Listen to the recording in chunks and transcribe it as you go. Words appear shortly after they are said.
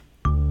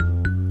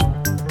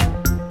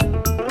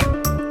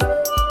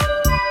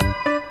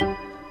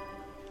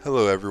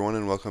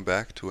welcome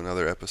back to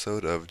another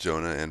episode of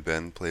Jonah and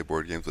Ben Play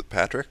Board Games with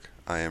Patrick.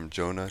 I am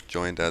Jonah,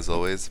 joined as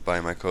always by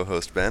my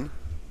co-host Ben.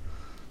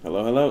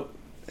 Hello, hello.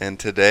 And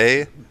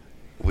today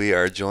we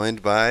are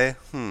joined by,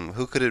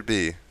 who could it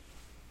be?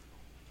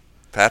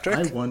 Patrick?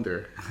 I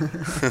wonder.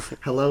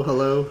 Hello,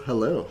 hello,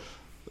 hello.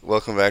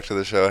 Welcome back to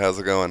the show. How's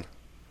it going?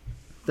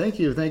 Thank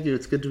you.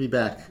 It's good to be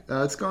back.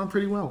 It's going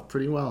pretty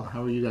well.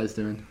 How are you guys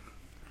doing?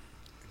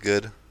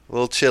 Good. A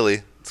little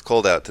chilly. It's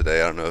cold out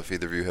today. I don't know if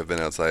either of you have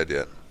been outside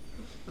yet.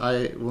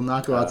 I will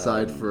not go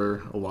outside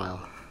for a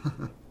while.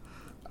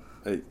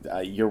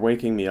 You're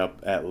waking me up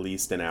at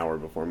least an hour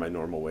before my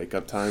normal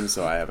wake-up time,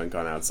 so I haven't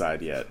gone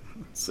outside yet.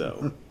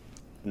 So,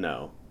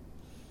 no.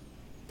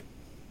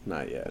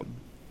 Not yet.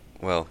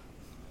 Well,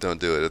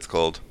 don't do it. It's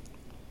cold.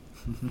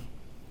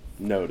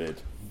 Noted.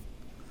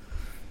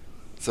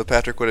 So,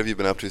 Patrick, what have you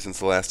been up to since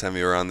the last time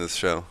you were on this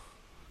show?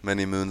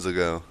 Many moons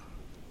ago.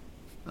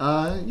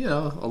 A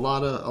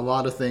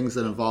lot of things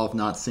that involve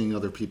not seeing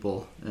other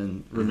people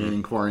and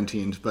remaining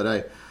quarantined.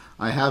 But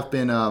I have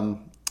been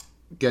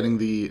getting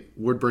the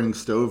wood burning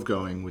stove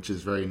going, which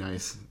is very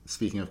nice.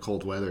 Speaking of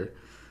cold weather,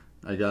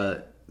 I got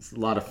a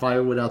lot of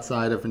firewood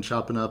outside. I've been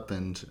chopping up,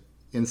 and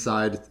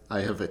inside I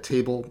have a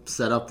table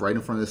set up right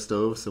in front of the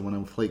stove. So when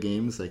I play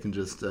games, I can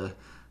just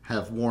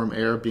have warm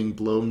air being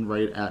blown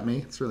right at me.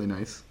 It's really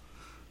nice.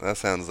 That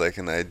sounds like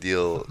an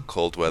ideal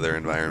cold weather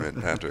environment,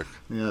 Patrick.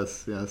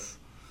 Yes.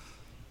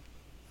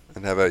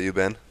 And how about you,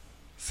 Ben?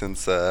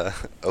 Since a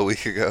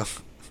week ago.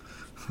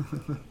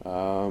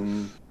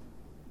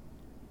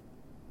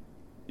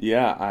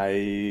 Yeah,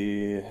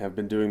 I have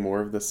been doing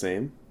more of the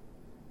same.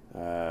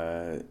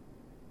 My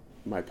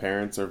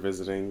parents are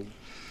visiting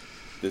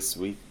this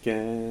week.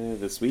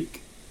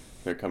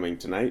 They're coming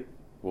tonight.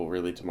 Well,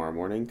 really tomorrow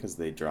morning, because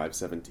they drive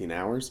 17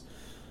 hours.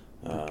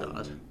 Oh,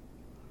 God.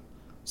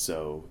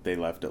 So they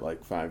left at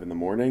like 5 in the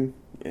morning,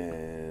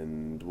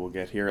 and we'll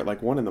get here at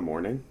like 1 in the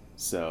morning.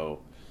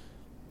 So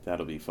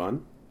that'll be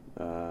fun.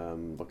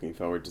 Looking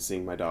forward to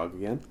seeing my dog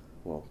again.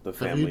 Well, the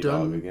family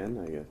dog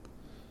again, I guess.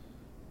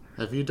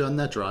 Have you done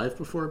that drive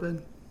before,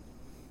 Ben?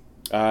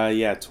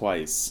 Yeah,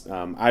 twice.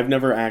 I've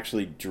never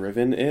actually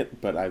driven it,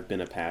 but I've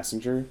been a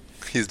passenger.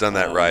 He's done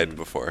that ride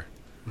before.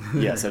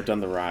 Yes, I've done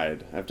the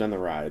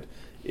ride.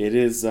 It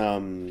is,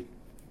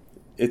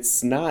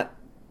 it's not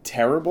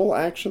terrible,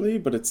 actually,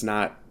 but it's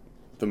not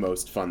the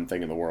most fun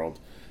thing in the world.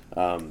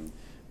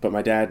 But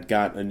my dad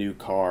got a new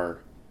car,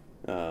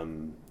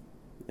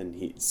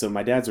 so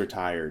my dad's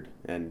retired,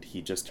 and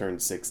he just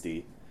turned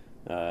 60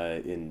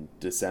 in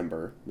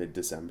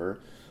mid-December,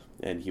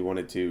 and he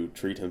wanted to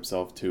treat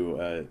himself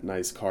to a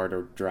nice car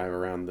to drive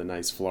around the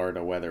nice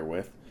Florida weather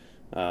with.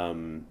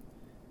 And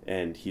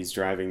he's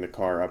driving the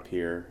car up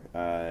here,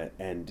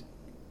 and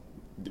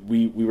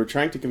we were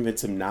trying to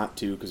convince him not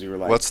to, because we were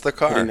like, what's the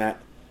car?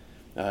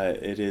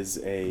 It is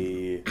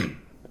a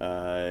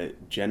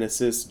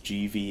Genesis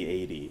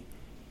GV80.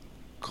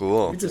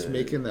 Cool. You're just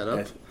making that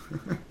up.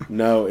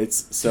 No,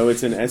 it's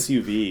an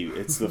SUV.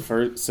 It's the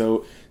first.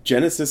 So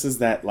Genesis is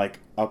that like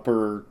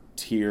upper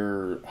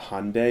tier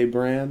Hyundai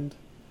brand,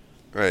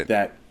 Right.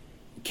 that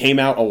came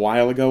out a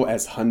while ago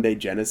as Hyundai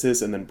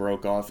Genesis and then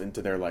broke off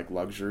into their like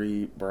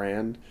luxury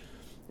brand.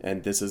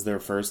 And this is their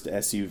first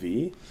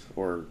SUV,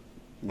 or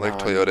like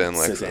Toyota and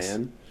Lexus.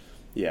 Sedan.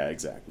 Yeah,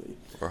 exactly.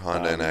 Or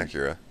Honda and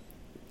Acura.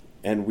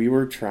 And we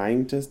were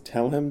trying to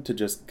tell him to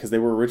just, because they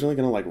were originally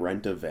going to like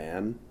rent a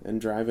van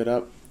and drive it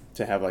up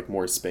to have like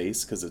more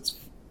space, because it's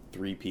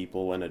 3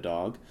 people and a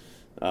dog,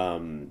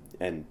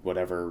 and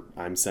whatever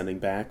I'm sending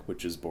back,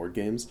 which is board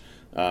games.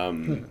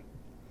 And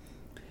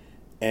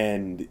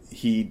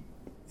he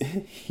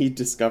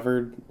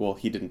discovered, well,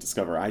 he didn't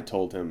discover, I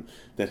told him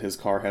that his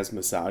car has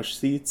massage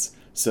seats,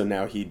 so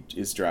now he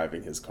is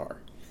driving his car.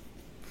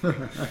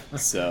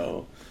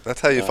 So That's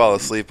how you fall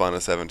asleep on a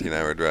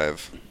 17-hour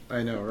drive.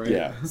 I know, right?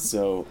 yeah,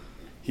 so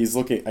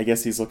I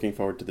guess he's looking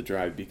forward to the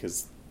drive,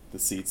 because the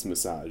seats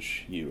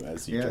massage you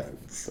as you drive.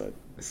 But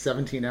A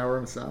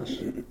 17-hour massage.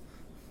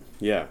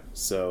 yeah,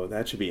 so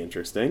that should be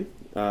interesting.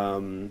 I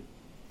know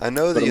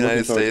the But I'm United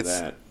looking forward to States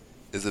that.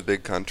 is a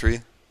big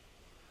country,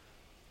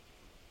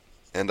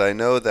 and I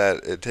know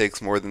that it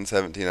takes more than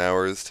 17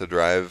 hours to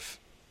drive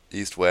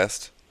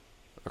east-west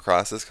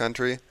across this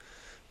country,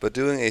 but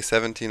doing a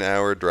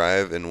 17-hour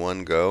drive in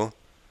one go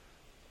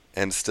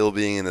and still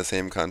being in the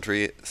same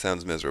country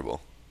sounds miserable.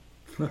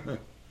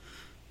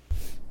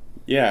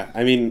 Yeah,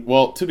 I mean,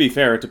 well, to be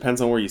fair, it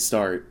depends on where you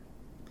start.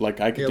 Like,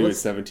 I could Yeah, do a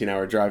let's-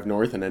 17-hour drive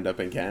north and end up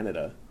in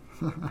Canada.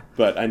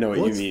 But I know what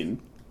you Let's-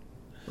 mean.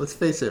 Let's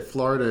face it,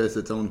 Florida is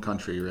its own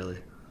country, really.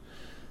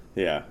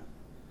 Yeah.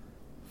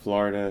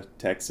 Florida,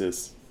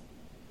 Texas.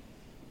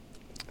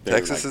 They're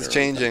Texas is their own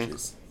changing.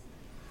 countries.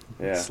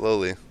 Yeah.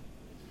 Slowly.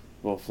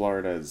 Well,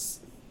 Florida is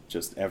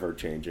just ever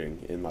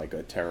changing in like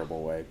a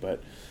terrible way,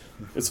 but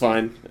it's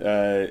fine.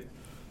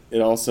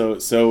 It also,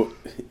 so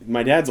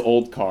my dad's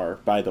old car,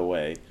 by the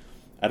way,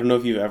 I don't know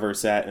if you've ever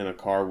sat in a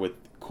car with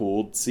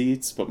cooled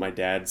seats, but my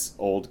dad's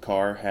old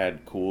car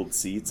had cooled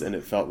seats, and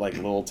it felt like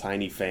little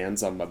tiny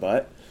fans on my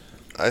butt.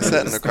 I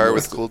sat in a car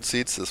with cooled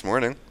seats this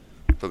morning.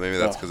 but maybe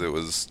that's Oh. because it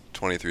was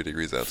 23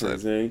 degrees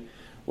outside. Freezing.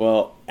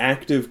 Well,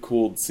 active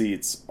cooled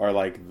seats are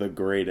like the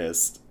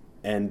greatest,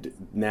 and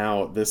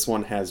now this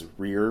one has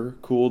rear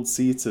cooled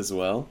seats as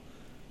well.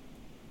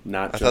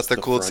 Not I just thought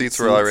the cooled front seats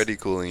were already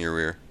cooling your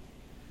rear.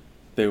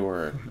 They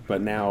were,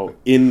 but now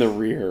in the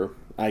rear,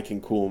 I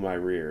can cool my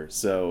rear.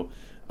 So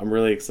I'm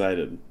really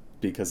excited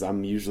because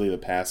I'm usually the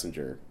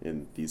passenger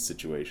in these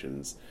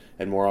situations,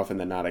 and more often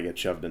than not, I get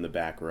shoved in the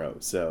back row.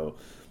 So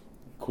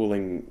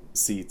cooling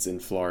seats in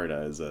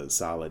Florida is a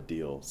solid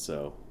deal.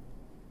 So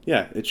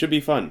yeah, it should be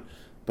fun.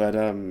 But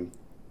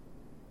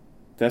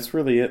that's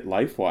really it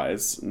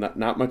life-wise.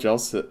 Not much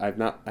else. I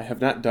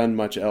have not done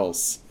much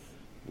else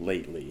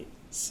lately.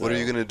 So. What are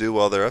you going to do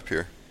while they're up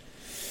here?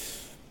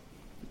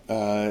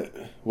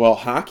 Well,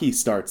 hockey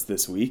starts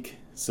this week,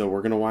 so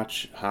we're going to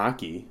watch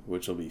hockey,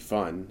 which will be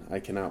fun. I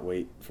cannot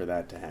wait for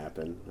that to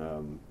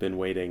happen. Been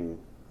waiting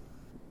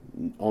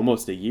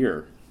almost a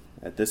year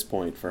at this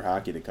point for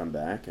hockey to come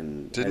back.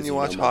 And Didn't as you know,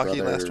 watch my hockey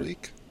brother- last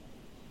week?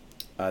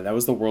 That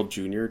was the World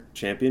Junior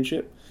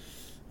Championship.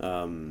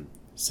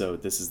 So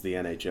this is the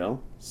NHL.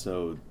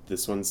 So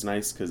this one's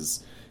nice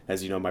because,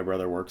 as you know, my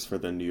brother works for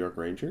the New York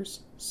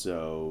Rangers,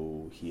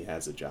 so he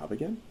has a job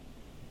again.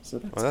 So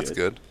that's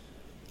good.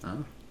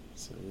 Oh.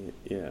 So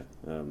yeah,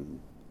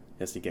 he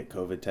has to get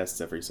COVID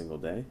tests every single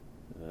day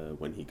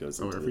when he goes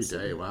into every the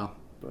city. day. Wow.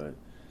 But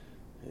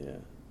yeah,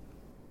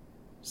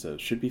 so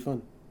it should be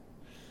fun.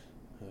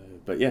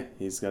 But yeah,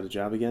 he's got a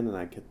job again, and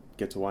I could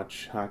get to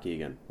watch hockey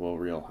again. Well,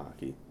 real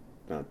hockey,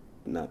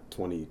 not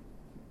 20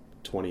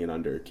 and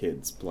under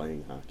kids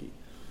playing hockey.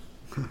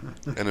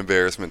 An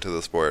embarrassment to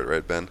the sport,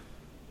 right, Ben?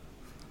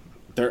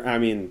 I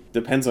mean,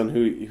 depends on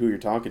who you're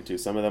talking to.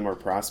 Some of them are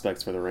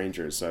prospects for the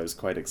Rangers, so I was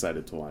quite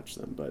excited to watch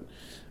them. But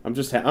I'm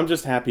just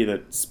happy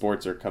that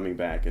sports are coming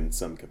back in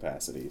some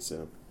capacity.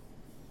 So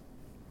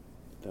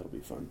that'll be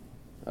fun.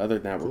 Other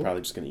than that, Cool. we're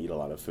probably just going to eat a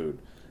lot of food.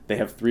 They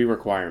have 3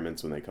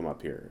 requirements when they come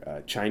up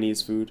here: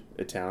 Chinese food,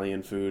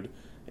 Italian food,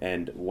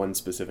 and one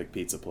specific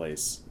pizza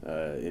place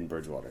in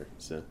Bridgewater.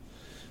 So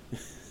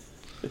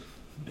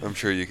I'm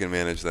sure you can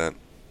manage that.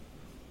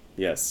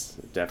 yes,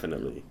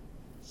 definitely.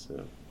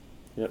 So,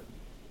 yep.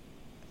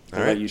 All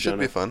What right, about you, should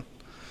be Jonah? fun.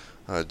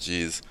 Oh,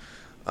 jeez.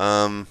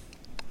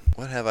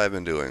 What have I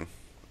been doing?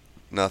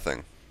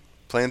 Nothing.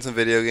 Playing some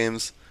video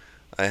games.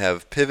 I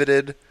have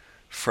pivoted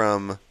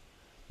from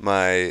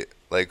my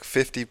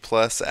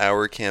 50-plus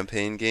hour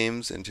campaign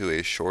games into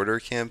a shorter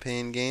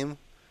campaign game.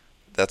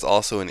 That's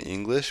also in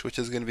English, which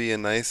is going to be a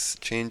nice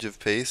change of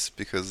pace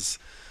because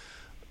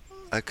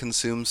I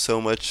consume so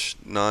much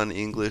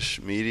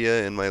non-English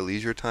media in my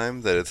leisure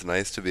time that it's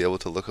nice to be able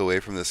to look away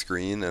from the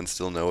screen and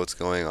still know what's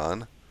going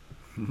on.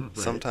 Right.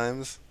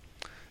 Sometimes.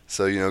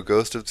 So,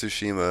 Ghost of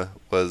Tsushima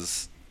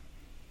was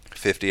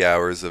 50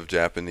 hours of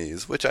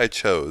Japanese, which I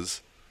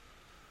chose.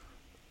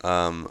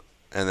 And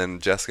then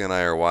Jessica and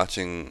I are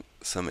watching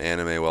some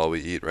anime while we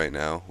eat right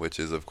now, which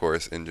is, of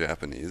course, in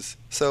Japanese.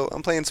 So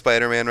I'm playing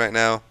Spider-Man right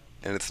now,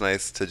 and it's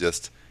nice to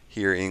just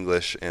hear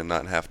English and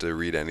not have to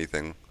read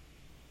anything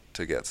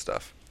to get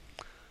stuff.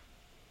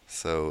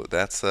 So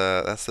that's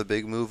the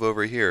big move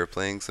over here,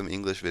 playing some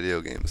English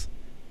video games.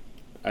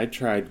 I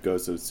tried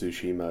Ghost of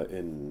Tsushima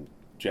in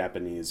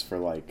Japanese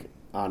for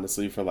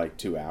honestly for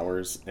 2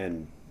 hours,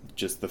 and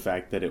just the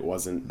fact that it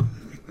wasn't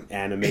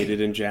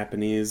animated in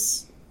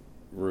Japanese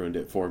ruined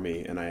it for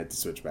me, and I had to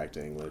switch back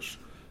to English.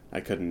 I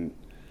couldn't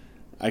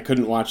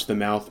watch the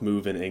mouth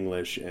move in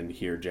English and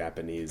hear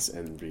Japanese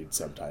and read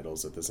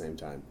subtitles at the same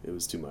time. It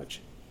was too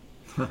much.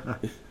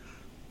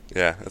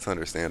 Yeah, that's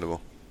understandable.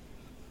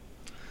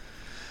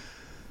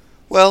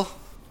 Well,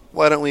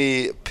 why don't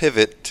we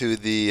pivot to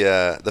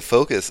the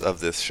focus of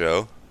this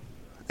show,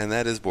 and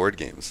that is board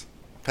games.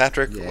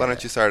 Patrick, Yeah. why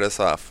don't you start us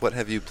off? What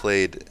have you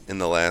played in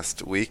the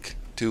last week,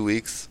 2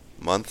 weeks,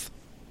 month?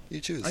 You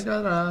choose. I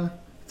got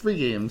 3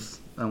 games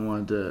I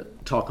wanted to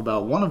talk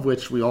about. One of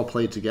which we all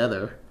played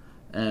together,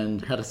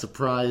 and had a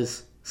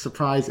surprise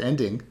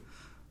ending.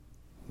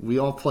 We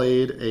all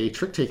played a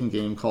trick-taking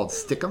game called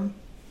Stick'em.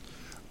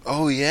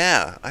 Oh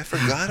yeah, I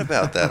forgot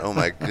about that. Oh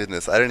my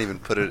goodness, I didn't even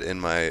put it in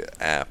my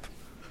app.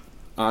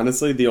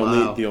 Honestly, the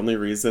Wow. only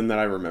reason that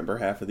I remember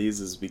half of these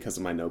is because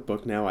of my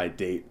notebook now. I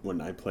date when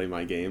I play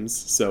my games,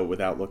 so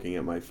without looking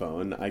at my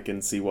phone, I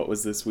can see what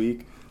was this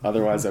week.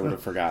 Otherwise, I would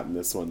have forgotten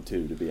this one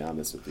too, to be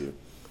honest with you.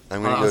 I'm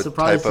I'm gonna go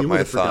surprised type up you would my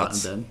have forgotten,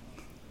 thoughts. Ben.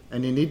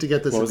 And you need to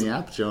get this What in was the it?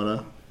 app,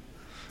 Jonah,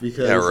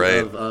 because Yeah,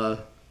 right.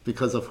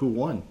 because of who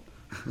won.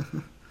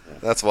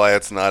 That's why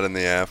it's not in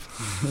the app.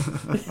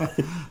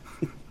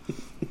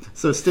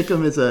 So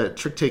Stick'em is a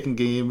trick-taking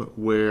game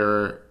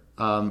where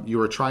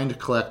you are trying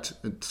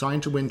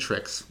to win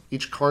tricks.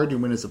 Each card you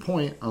win is a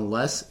point,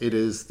 unless it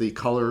is the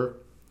color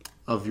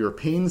of your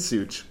pain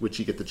suit, which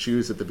you get to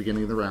choose at the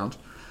beginning of the round,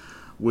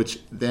 which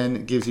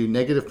then gives you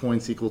negative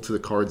points equal to the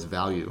card's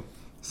value.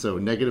 So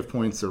negative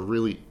points are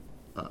really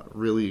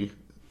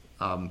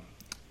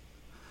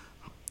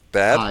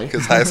Bad high.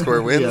 because high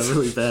score wins. Yeah,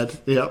 really bad.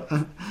 Yep.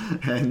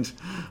 And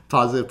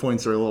positive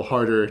points are a little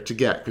harder to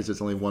get because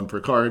there's only one per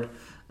card.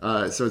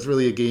 So it's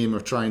really a game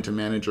of trying to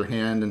manage your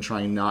hand and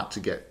trying not to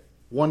get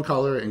one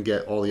color and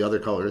get all the other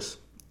colors.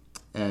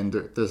 And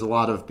there's a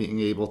lot of being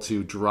able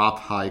to drop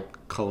high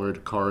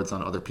colored cards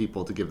on other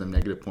people to give them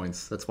negative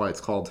points. That's why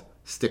it's called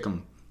Stick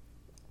 'em.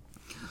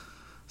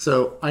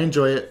 So I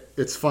enjoy it.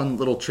 It's a fun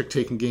little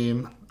trick-taking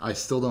game. I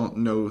still don't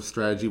know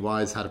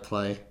strategy-wise how to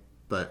play,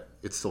 but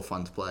it's still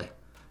fun to play.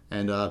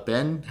 And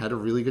Ben had a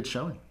really good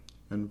showing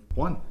and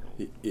won.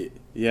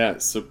 Yeah,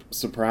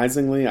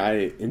 surprisingly,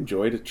 I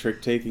enjoyed a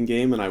trick-taking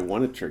game, and I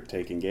won a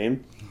trick-taking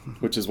game,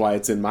 which is why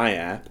it's in my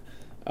app.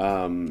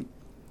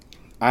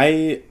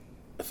 I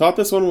thought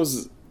this one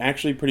was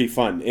actually pretty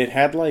fun. It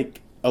had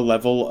like a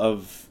level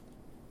of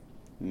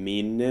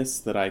meanness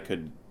that I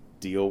could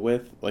deal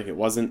with. Like, it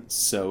wasn't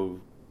so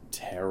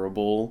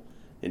terrible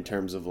in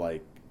terms of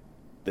like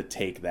the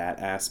take that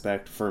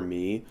aspect for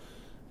me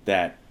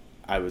that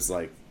I was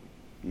like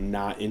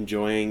not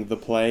enjoying the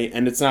play.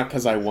 And it's not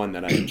because I won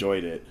that I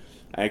enjoyed it.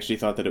 I actually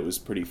thought that it was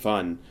pretty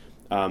fun.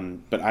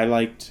 But I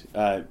liked,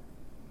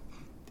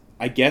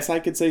 I guess I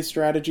could say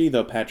strategy,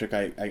 though, Patrick,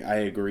 I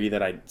agree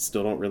that I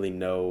still don't really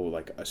know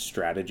like a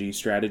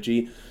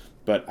strategy.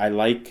 But I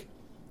like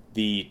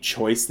the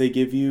choice they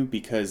give you,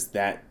 because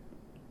that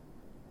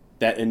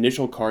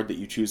initial card that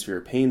you choose for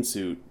your pain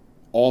suit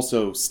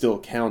also still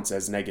counts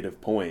as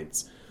negative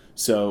points.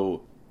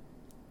 So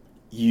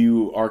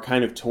you are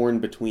kind of torn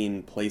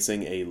between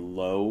placing a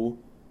low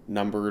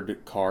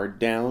numbered card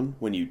down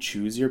when you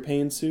choose your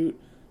pain suit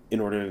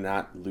in order to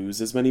not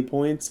lose as many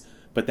points,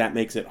 but that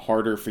makes it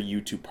harder for you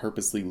to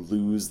purposely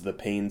lose the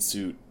pain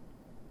suit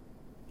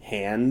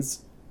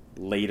hands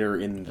later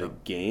in the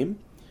game.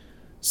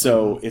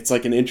 So it's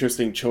like an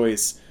interesting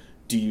choice.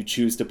 Do you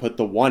choose to put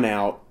the one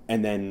out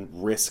and then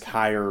risk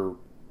higher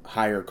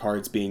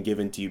cards being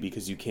given to you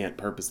because you can't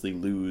purposely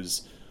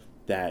lose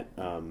that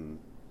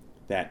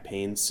that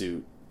pain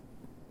suit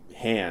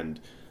hand?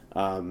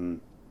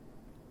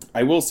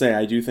 I will say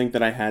I do think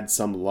that I had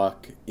some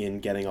luck in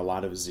getting a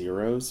lot of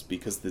zeros,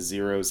 because the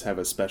zeros have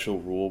a special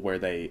rule where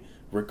they,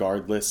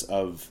 regardless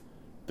of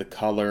the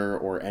color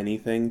or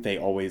anything, they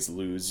always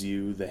lose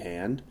you the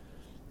hand.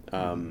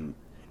 And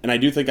I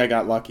do think I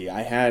got lucky.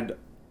 I had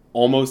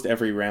almost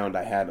every round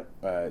I had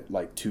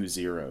like 2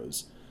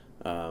 zeros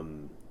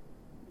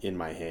in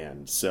my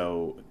hand.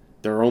 So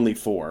there are only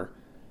 4.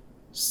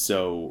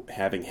 So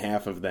having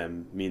half of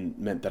them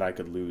meant that I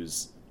could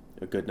lose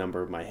a good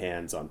number of my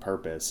hands on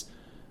purpose,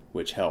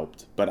 which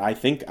helped. But I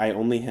think I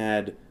only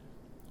had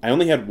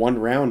one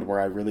round where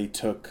I really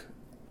took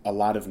a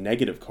lot of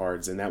negative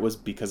cards, and that was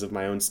because of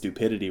my own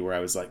stupidity, where I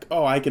was like,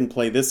 oh, I can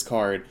play this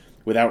card,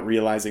 without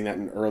realizing that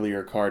an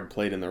earlier card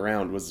played in the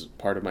round was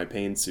part of my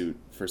pain suit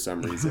for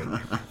some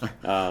reason.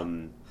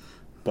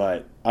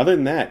 But other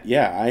than that,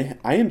 yeah,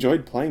 I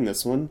enjoyed playing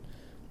this one.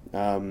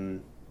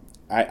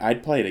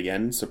 I'd play it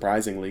again,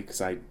 surprisingly,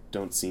 because I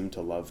don't seem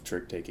to love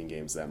trick-taking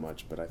games that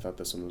much, but I thought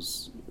this one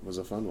was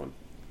a fun one.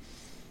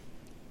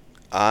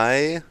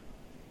 I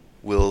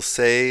will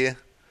say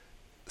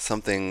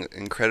something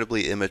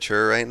incredibly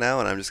immature right now,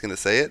 and I'm just going to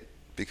say it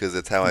because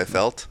it's how I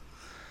felt.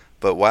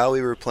 But while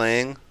we were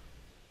playing,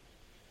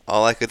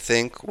 all I could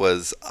think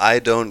was, I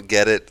don't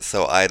get it,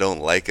 so I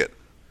don't like it.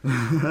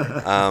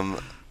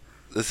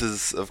 This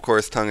is, of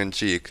course,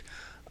 tongue-in-cheek.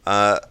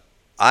 I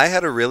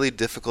had a really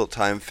difficult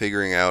time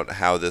figuring out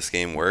how this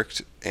game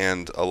worked,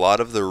 and a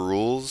lot of the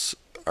rules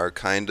are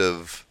kind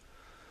of...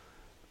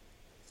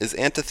 Is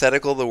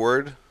antithetical the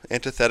word?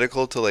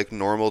 Antithetical to like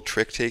normal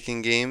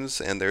trick-taking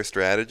games and their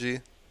strategy?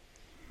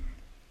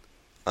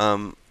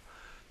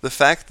 The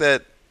fact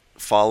that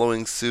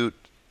following suit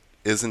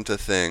isn't a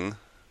thing,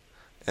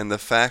 and the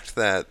fact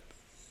that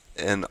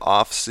an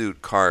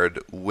off-suit card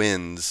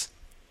wins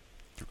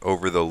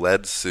over the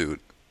lead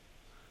suit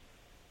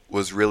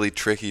was really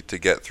tricky to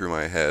get through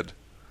my head.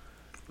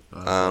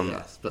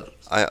 Yes, but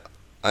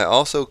I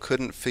also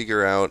couldn't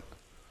figure out,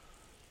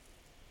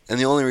 and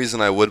the only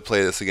reason I would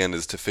play this again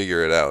is to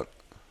figure it out,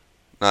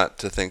 not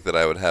to think that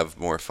I would have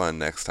more fun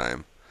next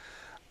time.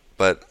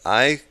 But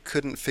I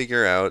couldn't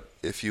figure out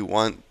if you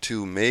want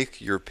to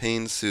make your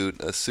pain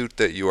suit a suit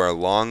that you are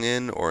long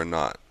in or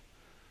not.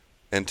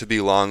 And to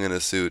be long in a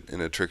suit in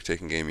a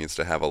trick-taking game means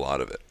to have a lot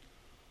of it.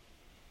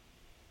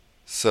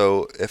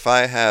 So if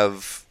I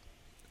have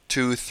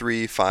 2,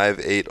 3, 5,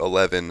 8,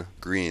 11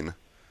 green,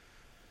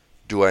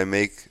 do I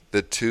make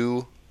the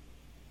 2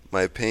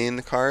 my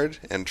pain card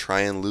and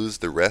try and lose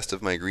the rest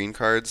of my green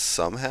cards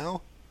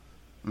somehow?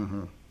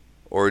 Mm-hmm.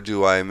 Or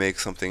do I make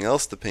something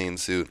else the pain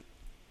suit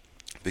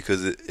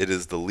because it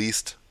is the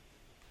least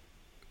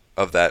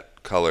of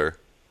that color,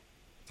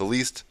 the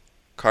least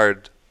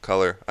card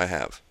color I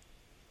have?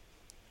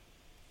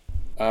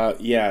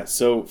 Yeah,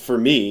 so for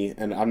me,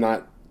 and I'm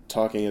not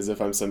talking as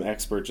if I'm some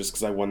expert just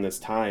because I won this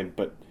time,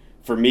 but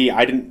for me,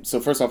 so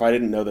first off, I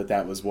didn't know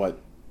that was what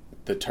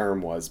the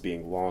term was,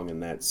 being long in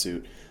that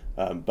suit.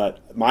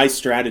 But my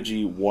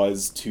strategy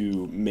was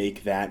to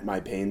make that my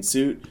pain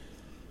suit,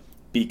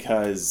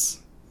 because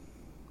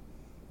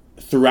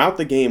throughout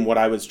the game, what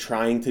I was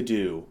trying to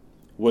do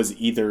was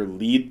either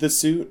lead the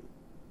suit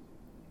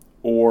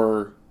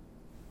or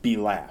be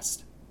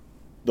last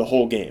the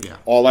whole game. Yeah.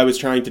 All I was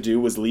trying to do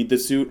was lead the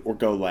suit or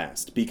go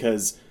last,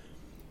 because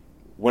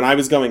when I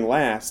was going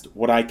last,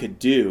 what I could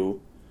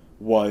do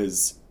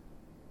was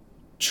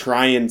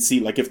try and see,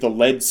 like, if the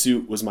lead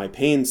suit was my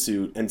pain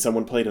suit and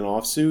someone played an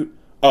offsuit,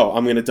 oh,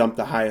 I'm going to dump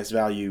the highest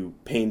value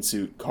pain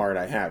suit card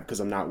I have because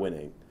I'm not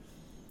winning.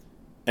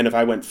 And if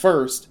I went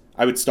first,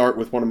 I would start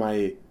with one of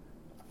my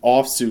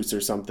offsuits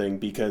or something,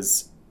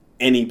 because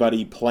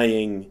anybody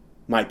playing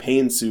my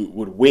pain suit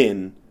would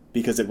win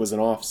because it was an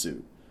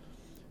offsuit.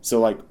 So,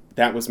 like,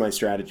 that was my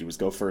strategy, was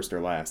go first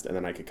or last, and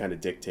then I could kind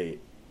of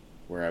dictate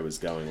where I was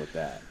going with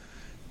that.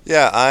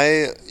 Yeah,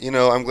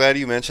 I'm glad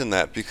you mentioned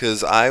that,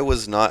 because I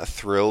was not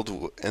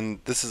thrilled, and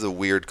this is a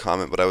weird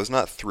comment, but I was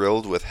not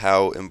thrilled with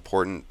how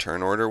important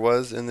turn order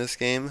was in this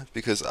game,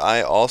 because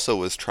I also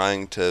was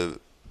trying to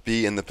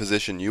be in the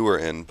position you were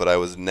in, but I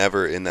was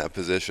never in that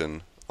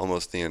position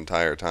almost the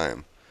entire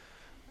time.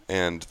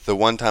 And the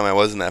one time I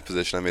was in that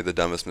position, I made the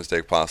dumbest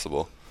mistake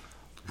possible.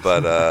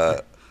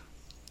 But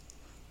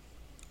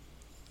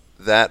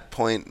that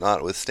point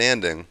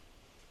notwithstanding,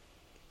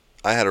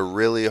 I had a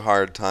really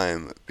hard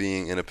time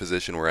being in a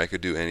position where I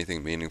could do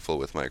anything meaningful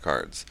with my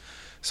cards.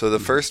 So the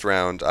first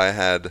round, I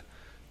had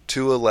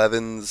 2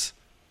 11s,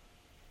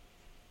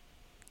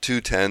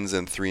 2 10s,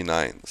 and 3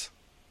 9s.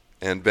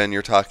 And Ben,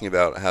 you're talking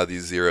about how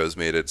these zeros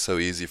made it so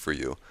easy for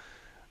you.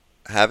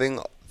 Having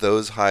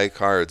those high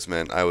cards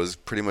meant I was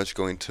pretty much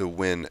going to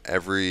win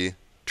every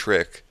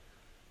trick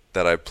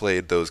that I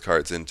played those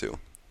cards into.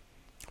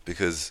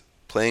 Because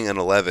playing an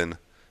 11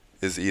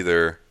 is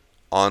either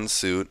on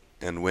suit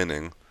and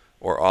winning,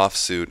 or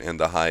offsuit and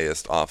the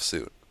highest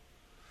offsuit.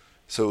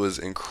 So it was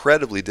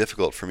incredibly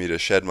difficult for me to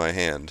shed my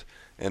hand.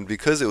 And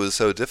because it was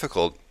so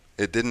difficult,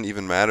 it didn't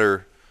even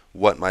matter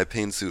what my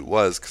pain suit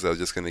was, because I was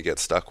just going to get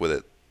stuck with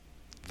it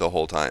the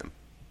whole time.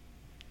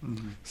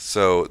 Mm-hmm.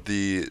 So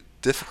the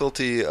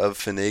difficulty of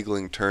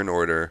finagling turn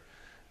order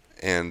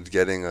and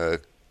getting a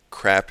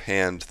crap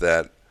hand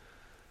that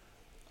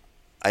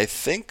I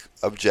think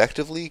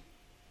objectively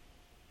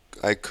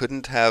I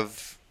couldn't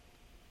have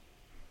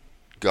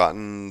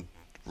gotten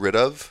rid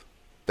of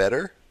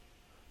better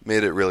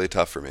made it really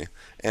tough for me.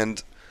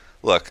 And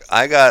look,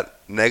 I got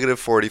negative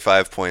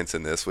 45 points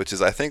in this, which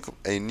is, I think,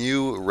 a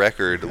new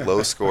record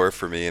low score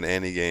for me in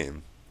any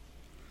game.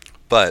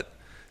 But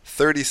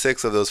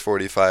 36 of those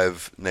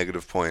 45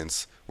 negative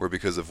points were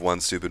because of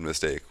one stupid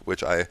mistake,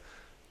 which I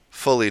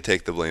fully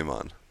take the blame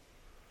on.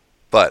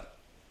 But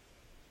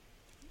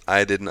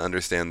I didn't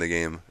understand the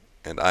game,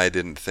 and I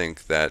didn't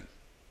think that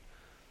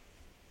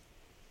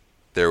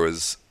there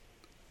was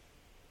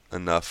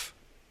enough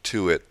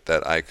to it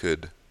that I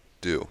could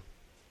do.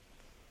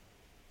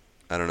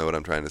 I don't know what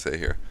I'm trying to say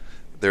here.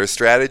 There's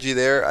strategy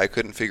there. I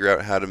couldn't figure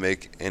out how to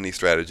make any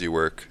strategy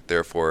work.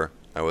 Therefore,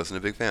 I wasn't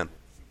a big fan.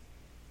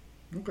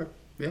 Okay.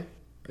 Yeah,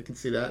 I can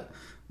see that.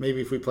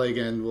 Maybe if we play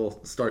again,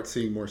 we'll start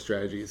seeing more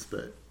strategies.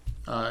 But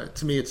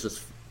to me, it's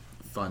just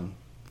fun.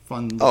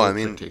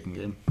 Taking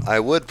game. I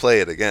would play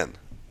it again,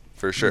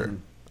 for sure.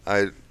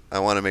 Mm-hmm. I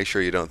want to make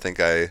sure you don't think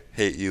I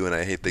hate you and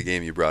I hate the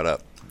game you brought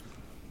up.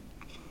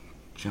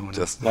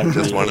 Just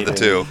one of the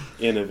two.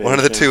 Innovation. One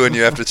of the two, and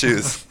you have to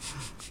choose.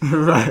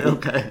 Right.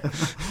 Okay.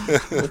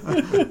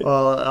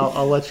 Well,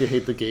 I'll let you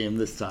hate the game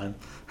this time.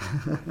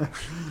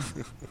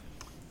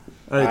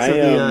 All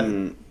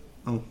right.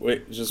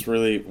 Wait, just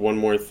really one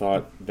more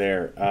thought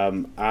there.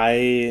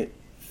 I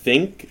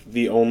think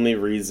the only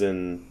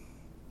reason,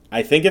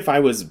 I think if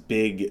I was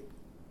big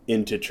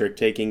into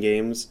trick-taking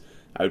games,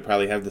 I would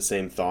probably have the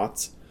same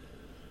thoughts.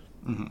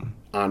 Mm-hmm.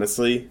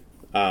 Honestly.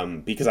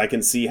 Because I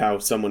can see how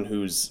someone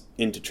who's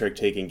into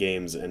trick-taking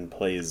games and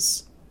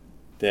plays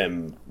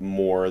them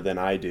more than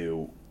I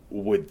do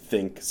would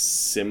think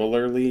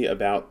similarly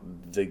about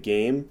the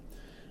game.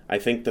 I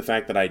think the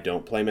fact that I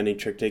don't play many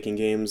trick-taking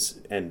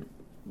games, and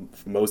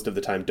most of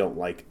the time don't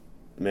like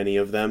many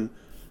of them,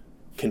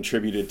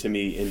 contributed to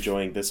me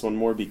enjoying this one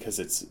more, because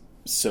it's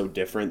so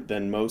different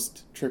than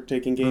most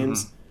trick-taking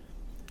games.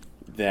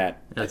 Mm-hmm.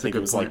 That I think it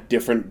was point. Like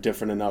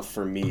different enough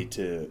for me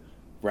to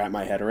wrap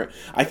my head around.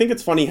 I think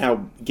it's funny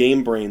how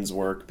game brains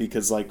work,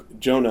 because, like,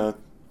 Jonah,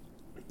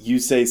 you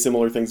say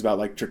similar things about,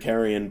 like,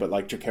 Trickerion, but,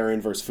 like,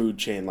 Trickerion versus Food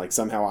Chain, like,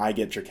 somehow I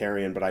get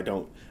Trickerion, but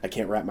I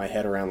can't wrap my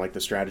head around, like, the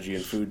strategy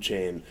in Food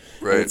Chain.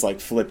 Right. And it's, like,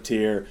 flipped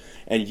here,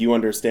 and you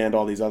understand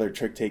all these other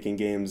trick-taking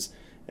games,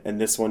 and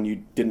this one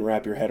you didn't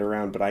wrap your head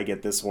around, but I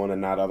get this one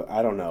and not other.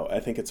 I don't know. I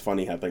think it's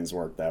funny how things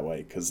work that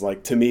way, because,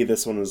 like, to me,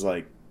 this one was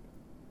like,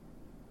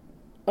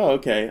 oh,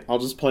 okay, I'll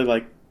just play,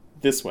 like,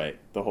 this way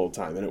the whole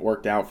time, and it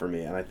worked out for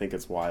me, and I think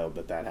it's wild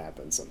that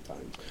happens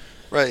sometimes.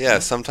 Right, yeah,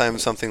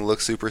 sometimes something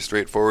looks super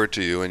straightforward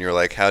to you, and you're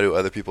like, how do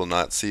other people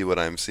not see what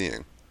I'm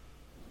seeing?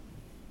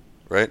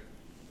 Right?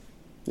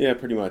 Yeah,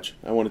 pretty much.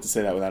 I wanted to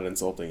say that without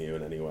insulting you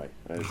in any way.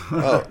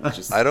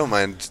 I don't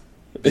mind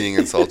being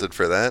insulted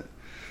for that.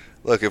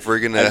 Look, if we're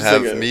going to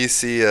have me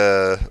see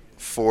a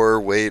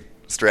 4-weight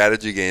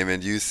strategy game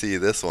and you see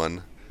this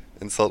one,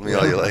 insult me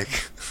all you like.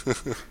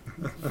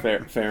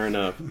 Fair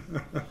enough.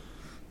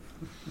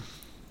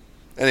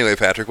 Anyway,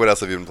 Patrick, what else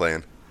have you been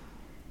playing?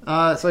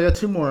 So I got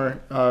two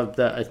more that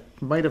I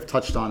might have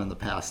touched on in the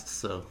past,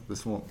 so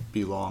this won't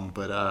be long.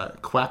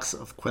 But Quacks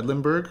of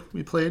Quedlinburg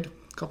we played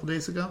a couple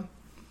days ago.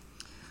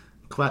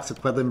 Quacks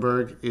of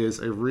Quedlinburg is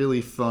a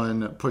really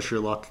fun push your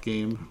luck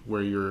game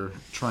where you're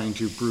trying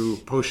to brew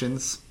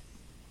potions.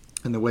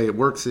 And the way it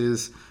works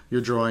is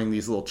you're drawing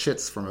these little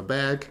chits from a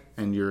bag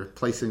and you're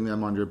placing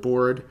them on your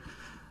board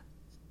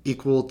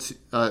equal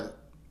to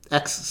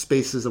X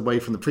spaces away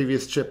from the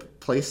previous chip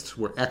placed,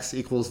 where X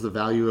equals the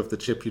value of the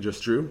chip you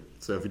just drew.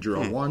 So if you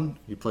drew a 1,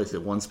 you place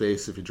it 1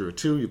 space. If you drew a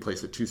 2, you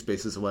place it 2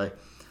 spaces away.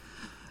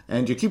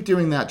 And you keep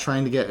doing that,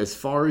 trying to get as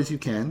far as you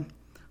can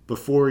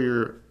before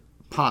your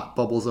pot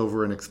bubbles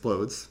over and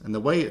explodes. And the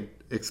way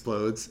it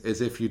explodes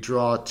is if you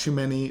draw too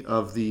many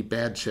of the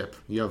bad chip.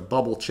 You have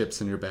bubble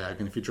chips in your bag,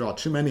 and if you draw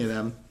too many of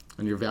them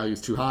and your value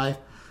is too high,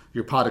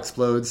 your pot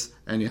explodes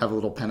and you have a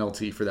little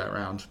penalty for that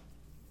round.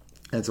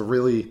 And it's a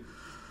really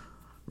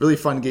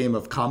fun game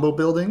of combo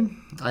building.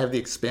 I have the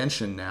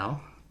expansion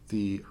now,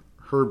 the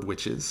Herb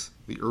Witches.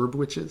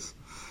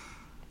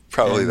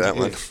 Probably And that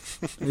one.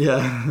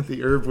 Yeah,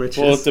 the Herb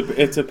Witches. Well,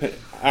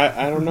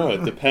 I don't know.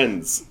 It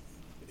depends.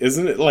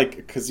 Isn't it like,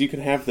 because you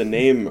can have the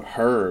name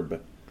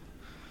Herb.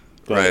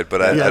 Right, but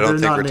Yeah, I don't they're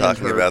think not we're named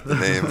talking Herb. about the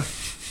name.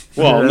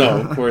 Well,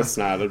 no, of course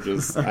not.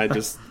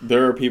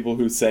 There are people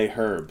who say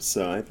Herb,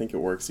 so I think it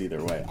works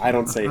either way. I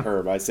don't say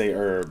Herb, I say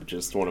Herb.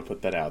 Just want to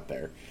put that out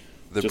there.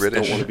 The Just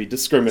British don't want to be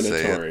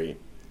discriminatory.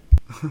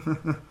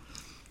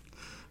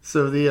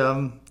 So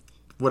the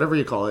whatever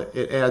you call it,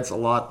 it adds a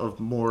lot of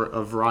more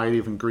a variety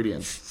of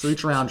ingredients. So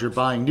each round you're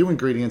buying new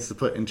ingredients to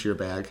put into your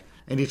bag,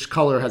 and each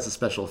color has a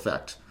special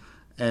effect.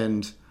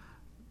 And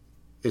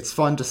it's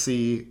fun to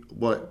see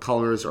what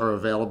colors are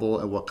available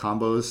and what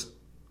combos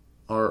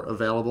are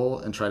available,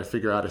 and try to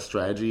figure out a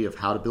strategy of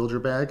how to build your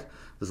bag.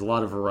 There's a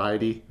lot of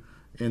variety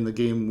in the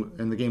game.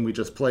 In the game we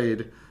just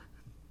played,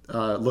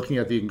 looking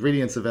at the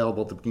ingredients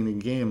available at the beginning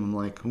of the game, I'm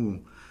like,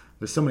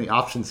 there's so many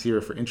options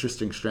here for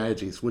interesting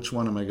strategies. Which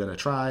one am I going to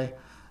try?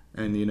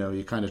 And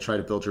you kind of try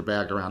to build your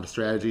bag around a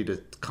strategy to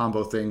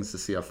combo things to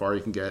see how far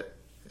you can get.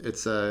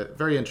 It's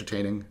very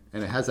entertaining,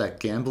 and it has that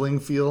gambling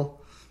feel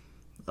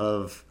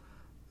of,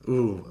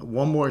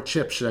 one more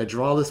chip. Should I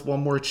draw this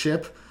one more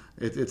chip?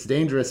 It's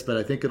dangerous, but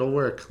I think it'll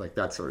work. Like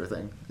that sort of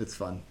thing. It's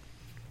fun.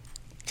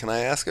 Can I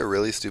ask a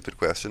really stupid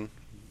question?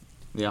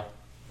 Yeah.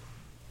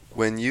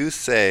 When you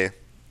say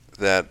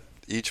that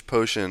each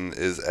potion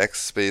is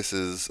X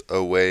spaces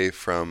away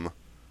from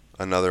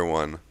another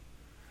one,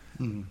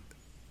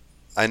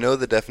 I know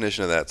the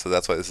definition of that, so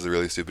that's why this is a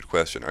really stupid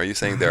question. Are you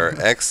saying there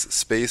are X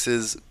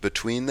spaces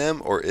between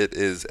them, or it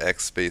is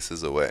X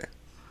spaces away?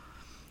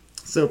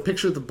 So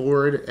picture the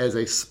board as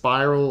a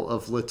spiral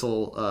of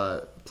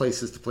little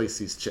places to place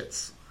these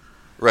chits.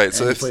 Right,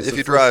 so And you if place you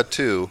the draw a first-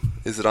 2,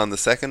 is it on the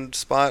second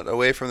spot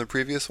away from the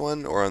previous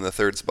one, or on the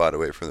third spot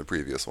away from the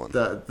previous one?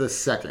 The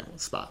second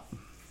spot.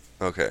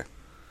 Okay.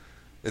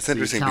 It's So you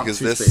interesting count because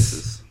two this...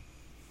 spaces.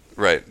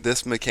 Right,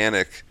 this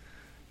mechanic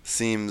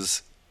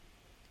seems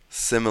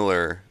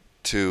similar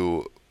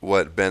to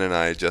what Ben and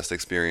I just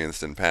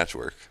experienced in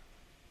Patchwork.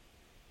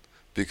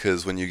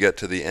 Because when you get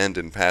to the end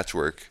in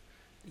Patchwork,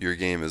 your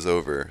game is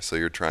over. So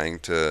you're trying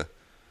to...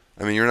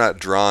 I mean, you're not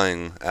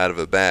drawing out of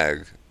a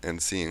bag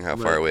and seeing how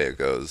far Right. away it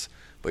goes,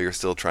 but you're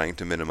still trying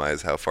to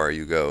minimize how far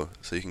you go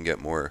so you can get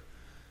more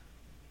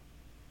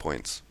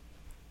points.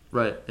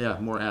 Right. Yeah.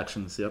 More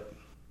actions. Yep.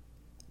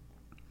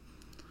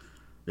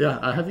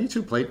 Yeah. Have you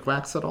two played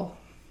Quacks at all?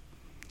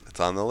 It's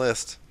on the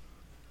list.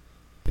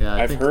 Yeah.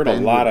 I I've think heard a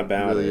Ben lot would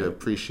about really it.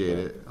 appreciate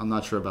it. I'm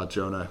not sure about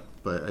Jonah,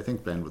 but I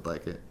think Ben would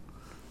like it.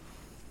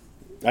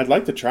 I'd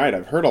like to try it.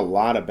 I've heard a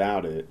lot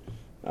about it.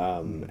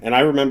 And I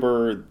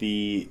remember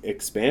the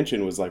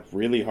expansion was like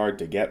really hard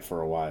to get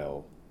for a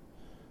while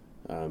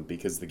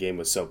because the game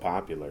was so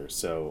popular.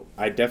 So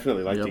I'd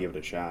definitely like Yep. to give it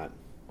a shot.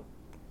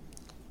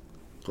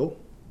 Cool.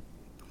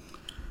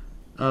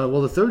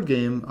 Well, the third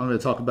game I'm going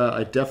to talk about,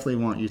 I definitely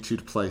want you two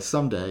to play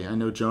someday. I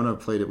know Jonah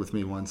played it with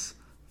me once.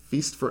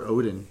 Feast for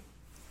Odin.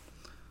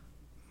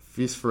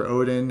 Feast for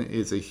Odin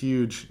is a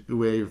huge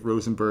Uwe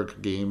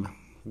Rosenberg game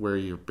where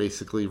you're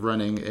basically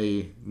running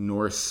a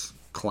Norse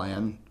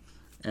clan,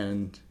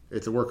 and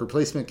it's a worker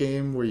placement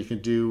game where you can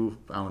do,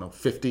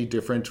 50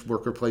 different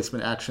worker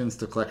placement actions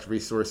to collect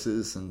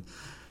resources and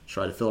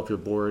try to fill up your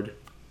board.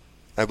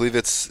 I believe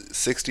it's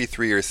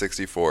 63 or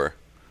 64.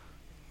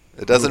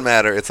 It doesn't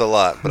matter. It's a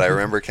lot, but I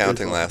remember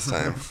counting last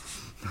time.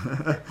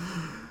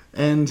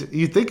 And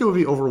you'd think it would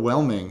be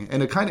overwhelming,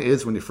 and it kind of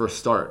is when you first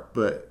start,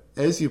 but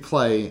as you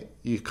play,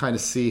 you kind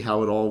of see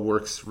how it all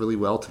works really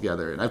well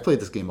together. And I played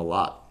this game a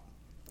lot.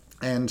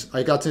 And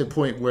I got to a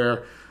point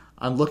where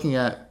I'm looking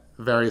at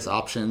various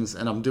options,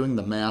 and I'm doing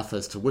the math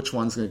as to which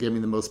one's going to give me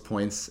the most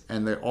points,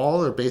 and they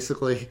all are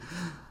basically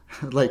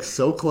like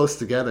so close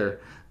together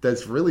that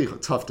it's really a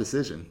tough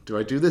decision. Do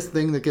I do this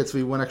thing that gets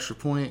me one extra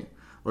point,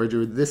 or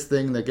do this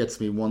thing that gets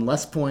me one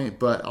less point,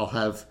 but I'll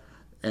have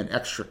an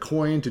extra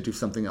coin to do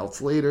something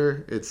else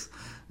later? It's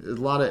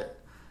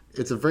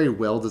a very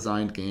well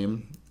designed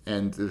game,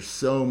 and there's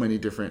so many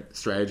different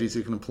strategies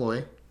you can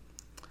employ.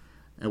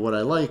 And what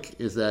I like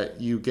is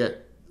that you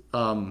get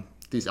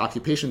these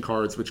occupation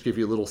cards, which give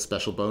you little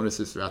special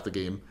bonuses throughout the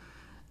game.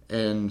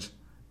 And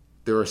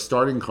there are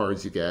starting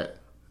cards you get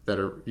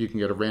you can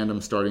get a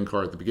random starting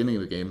card at the beginning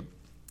of the game.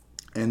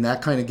 And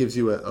that kind of gives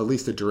you at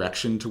least a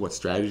direction to what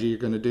strategy you're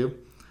going to do.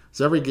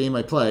 So every game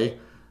I play,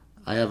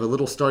 I have a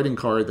little starting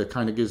card that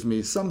kind of gives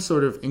me some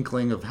sort of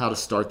inkling of how to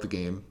start the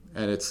game.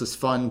 And it's just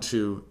fun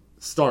to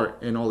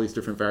start in all these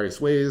different various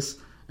ways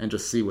and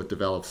just see what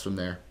develops from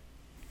there.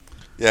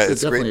 Yeah, So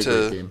it's great definitely a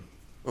to... great game.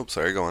 Oops,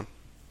 sorry, go on.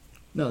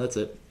 No, that's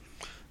it.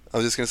 I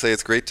was just going to say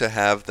it's great to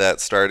have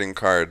that starting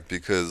card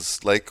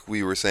because like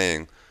you were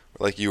saying,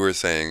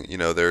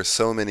 there are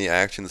so many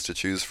actions to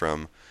choose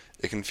from.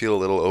 It can feel a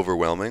little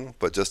overwhelming,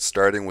 but just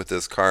starting with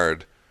this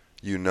card,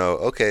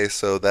 okay,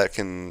 so that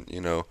can,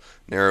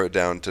 narrow it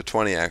down to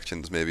 20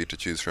 actions maybe to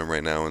choose from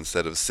right now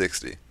instead of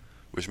 60,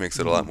 which makes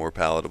it a lot more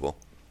palatable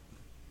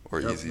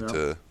or easy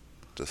to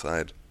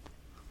decide.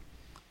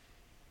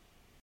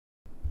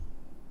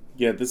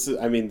 Yeah, this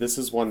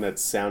is one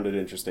that's sounded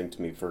interesting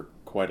to me for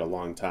quite a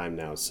long time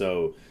now.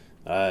 So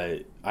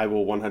I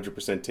will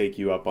 100% take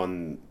you up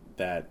on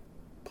that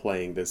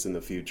playing this in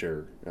the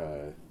future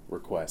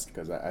request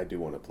because I do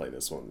want to play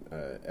this one.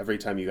 Every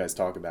time you guys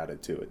talk about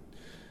it too,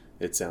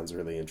 it sounds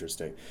really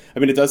interesting. I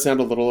mean, it does sound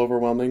a little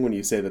overwhelming when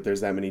you say that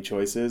there's that many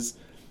choices,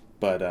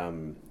 but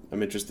I'm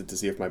interested to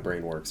see if my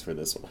brain works for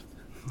this one.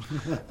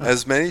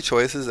 As many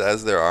choices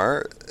as there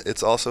are,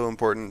 it's also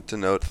important to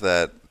note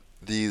that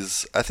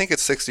I think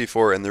it's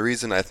 64, and the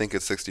reason I think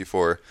it's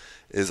 64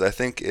 is I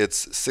think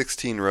it's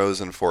 16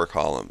 rows and 4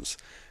 columns.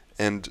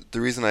 And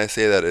the reason I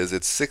say that is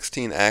it's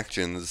 16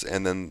 actions,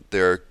 and then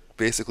there are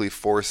basically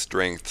 4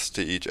 strengths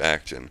to each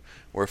action,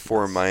 or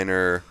 4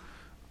 minor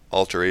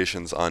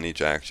alterations on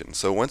each action.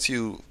 So once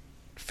you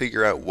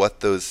figure out what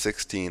those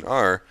 16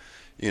 are,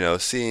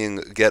 seeing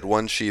get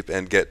 1 sheep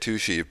and get 2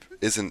 sheep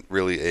isn't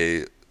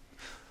really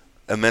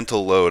a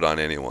mental load on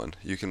anyone.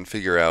 You can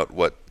figure out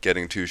what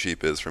getting 2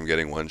 sheep is from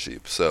getting 1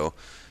 sheep. So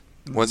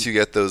once you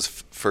get those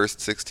first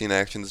 16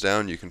 actions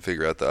down, you can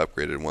figure out the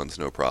upgraded ones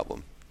no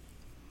problem.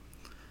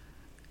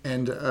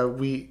 And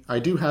I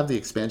do have the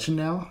expansion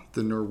now,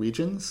 the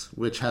Norwegians,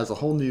 which has a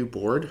whole new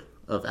board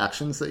of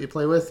actions that you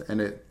play with,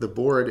 and the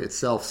board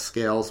itself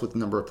scales with the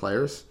number of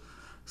players.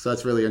 So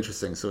that's really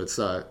interesting. So it's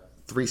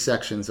 3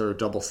 sections that are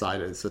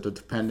double-sided, so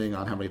depending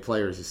on how many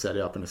players you set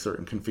it up in a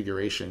certain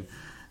configuration.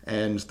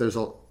 And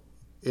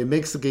it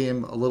makes the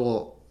game a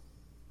little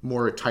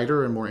more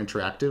tighter and more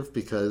interactive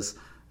because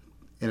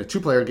in a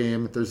 2-player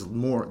game, there's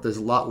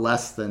a lot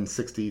less than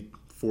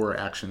 64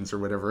 actions or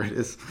whatever it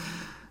is.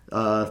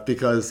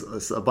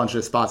 Because a bunch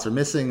of spots are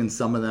missing and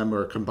some of them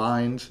are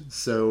combined.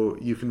 So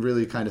you can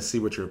really kind of see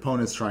what your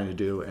opponent's trying to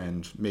do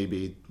and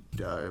maybe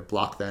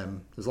block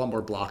them. There's a lot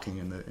more blocking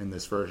in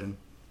this version.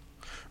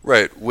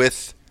 Right,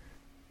 with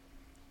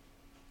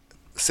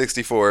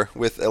 64,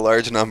 with a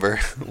large number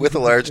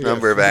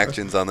of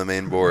actions on the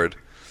main board,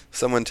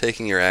 someone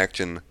taking your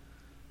action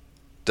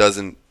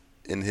doesn't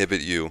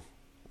inhibit you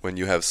when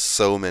you have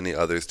so many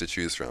others to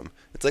choose from.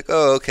 It's like,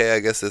 oh, okay, I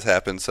guess this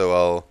happened, so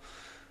I'll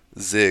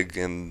zig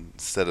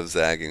instead of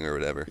zagging or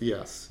whatever.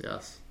 Yes.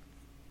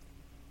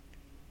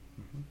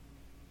 Mm-hmm.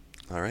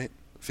 All right,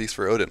 Feast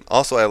for Odin.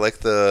 Also, I like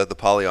the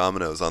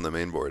polyominoes on the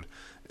main board.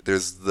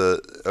 There's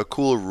a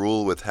cool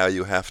rule with how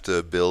you have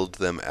to build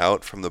them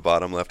out from the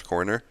bottom left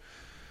corner.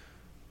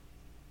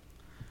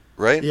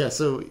 Right? Yeah,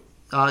 so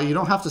you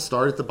don't have to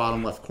start at the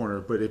bottom left corner,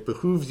 but it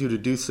behooves you to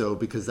do so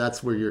because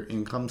that's where your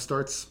income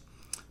starts.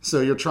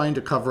 So you're trying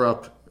to cover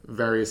up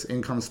various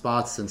income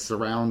spots and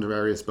surround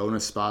various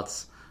bonus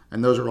spots,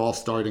 and those are all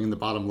starting in the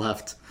bottom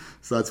left.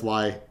 So that's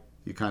why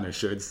you kind of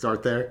should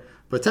start there.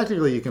 But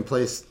technically, you can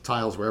place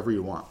tiles wherever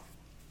you want.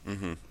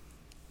 Mm-hmm.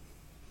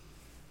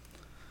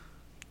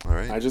 All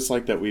right. I just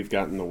like that we've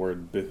gotten the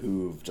word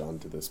behooved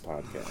onto this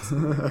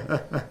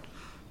podcast.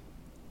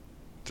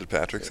 Did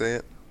Patrick say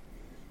it?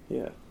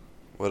 Yeah.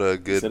 What a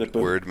good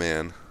word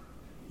man.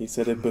 He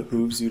said it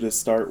behooves you to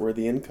start where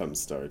the income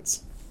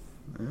starts.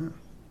 Yeah.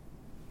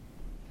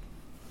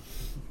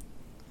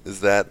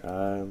 Is that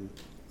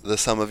the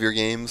sum of your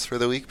games for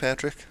the week,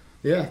 Patrick?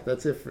 Yeah,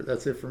 that's it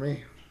for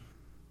me.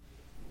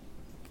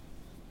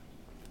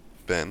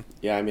 Ben?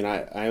 Yeah, I mean,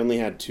 I only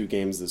had 2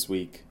 games this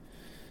week,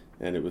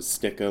 and it was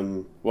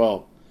Stick'em.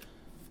 Well,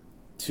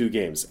 2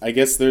 games. I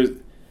guess there's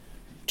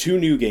 2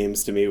 new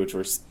games to me, which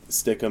were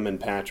Stick'em and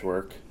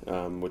Patchwork,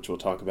 which we'll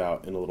talk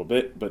about in a little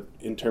bit. But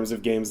in terms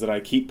of games that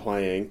I keep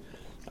playing,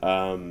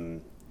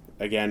 again,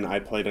 I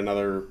played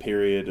another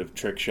period of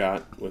Trick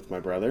Shot with my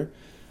brother.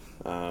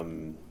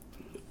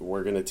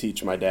 We're going to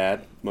teach my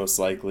dad, most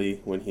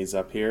likely, when he's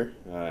up here.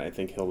 I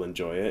think he'll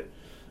enjoy it.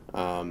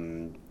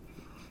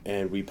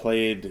 And we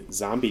played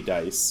Zombie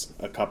Dice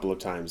a couple of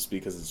times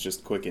because it's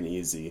just quick and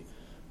easy.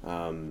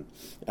 And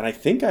I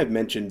think I've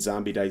mentioned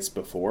Zombie Dice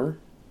before.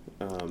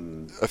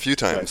 A few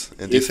times.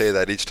 And you say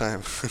that each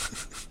time.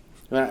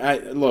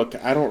 Look,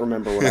 I don't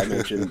remember what I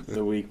mentioned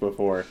the week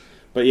before.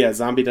 But yeah,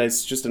 Zombie Dice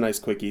is just a nice,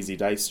 quick, easy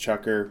dice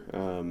chucker.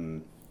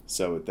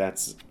 So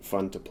that's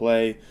fun to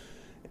play.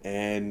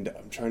 And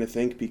I'm trying to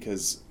think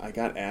because I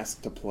got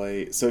asked to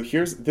play. So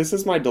this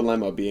is my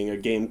dilemma being a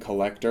game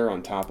collector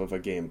on top of a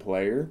game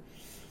player.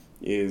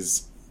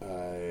 Is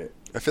I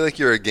feel like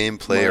you're a game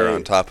player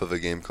on top of a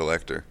game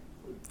collector.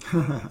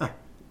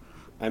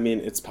 I mean,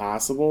 it's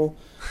possible,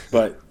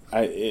 but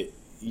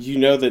you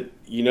know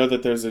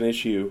that there's an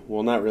issue.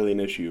 Well, not really an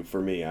issue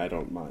for me. I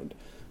don't mind,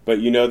 but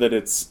you know that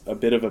it's a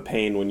bit of a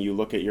pain when you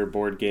look at your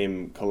board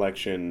game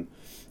collection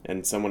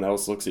and someone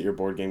else looks at your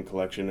board game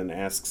collection and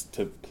asks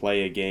to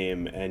play a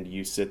game, and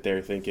you sit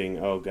there thinking,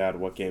 oh God,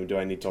 what game do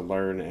I need to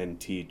learn and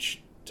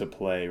teach to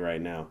play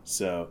right now?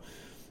 So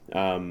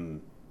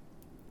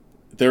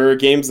there are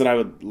games that I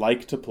would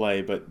like to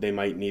play, but they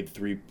might need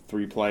three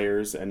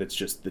players, and it's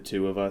just the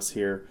two of us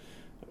here.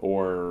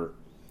 Or,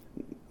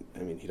 I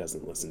mean, he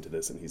doesn't listen to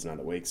this and he's not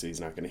awake, so he's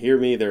not going to hear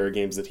me. There are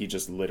games that he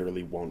just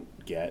literally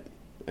won't get.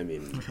 I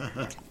mean,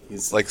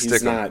 he's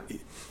not...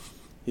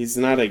 He's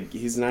not a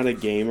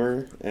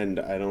gamer, and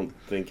I don't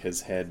think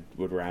his head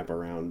would wrap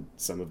around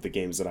some of the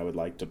games that I would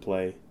like to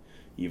play,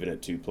 even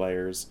at 2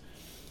 players.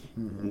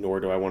 Mm-hmm. Nor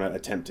do I want to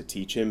attempt to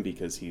teach him,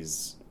 because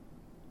he's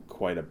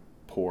quite a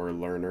poor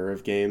learner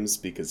of games,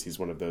 because he's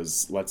one of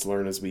those let's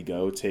learn as we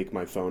go, take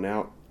my phone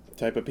out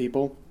type of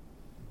people.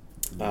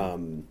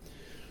 Mm-hmm.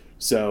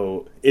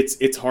 So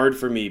it's hard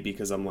for me,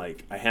 because I'm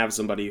like, I have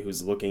somebody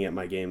who's looking at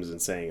my games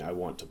and saying, I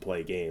want to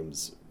play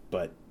games,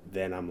 but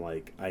then I'm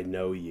like, I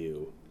know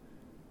you,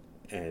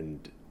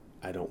 and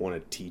I don't want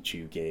to teach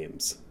you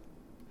games.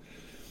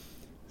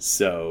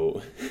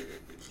 So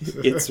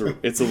it's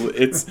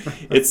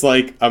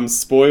like I'm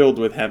spoiled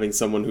with having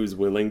someone who's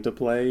willing to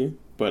play,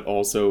 but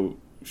also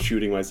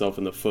shooting myself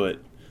in the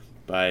foot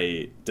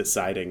by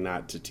deciding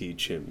not to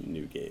teach him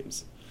new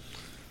games.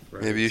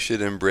 Right. Maybe you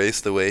should embrace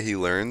the way he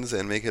learns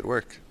and make it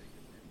work.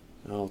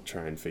 I'll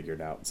try and figure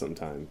it out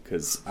sometime,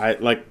 because I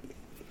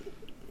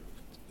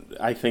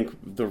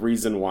think the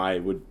reason why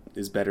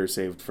is better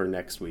saved for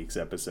next week's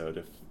episode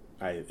if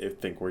I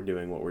think we're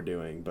doing what we're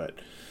doing. But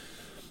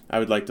I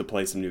would like to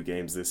play some new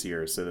games this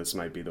year, so this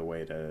might be the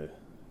way to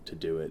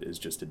do it, is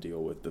just to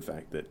deal with the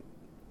fact that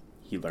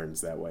he learns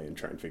that way and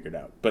try and figure it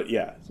out. But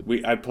yeah,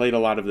 I played a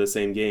lot of the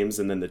same games,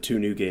 and then the 2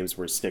 new games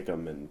were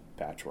Stick'em and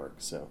Patchwork,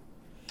 so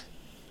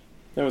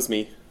that was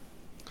me.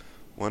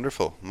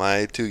 Wonderful.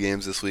 My 2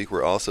 games this week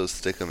were also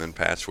Stick'em and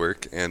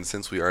Patchwork, and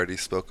since we already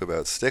spoke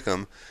about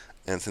Stick'em,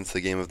 and since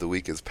the game of the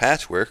week is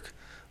Patchwork,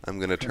 I'm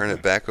going to turn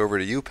it back over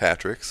to you,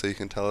 Patrick, so you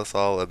can tell us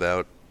all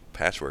about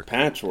Patchwork.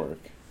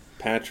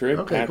 Patrick,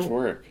 okay,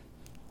 Patchwork.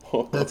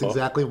 Cool. That's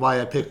exactly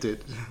why I picked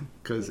it,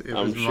 because it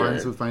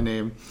rhymes with my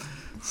name.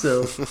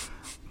 So,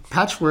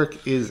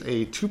 Patchwork is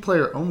a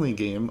 2-player only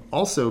game,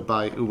 also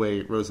by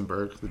Uwe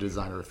Rosenberg, the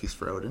designer of Feast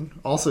for Odin,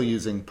 also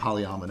using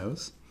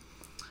polyominoes.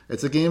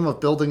 It's a game of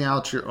building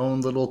out your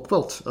own little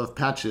quilt of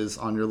patches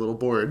on your little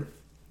board.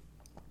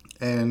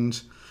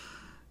 And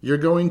you're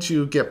going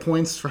to get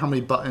points for how many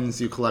buttons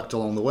you collect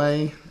along the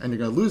way, and you're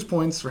going to lose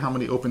points for how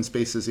many open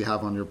spaces you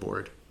have on your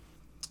board.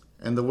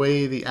 And the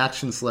way the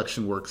action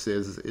selection works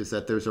is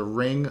that there's a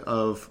ring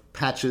of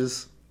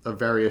patches of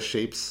various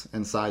shapes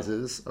and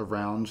sizes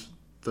around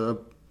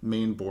the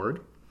main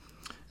board.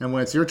 And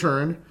when it's your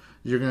turn,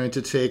 you're going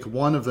to take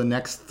one of the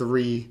next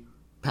 3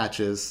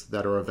 patches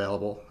that are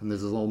available. And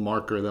there's a little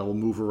marker that will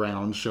move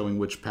around showing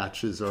which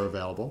patches are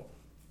available.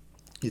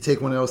 You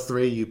take one of those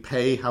 3, you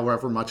pay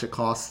however much it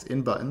costs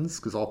in buttons,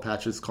 because all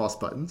patches cost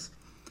buttons,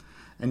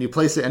 and you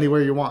place it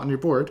anywhere you want on your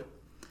board.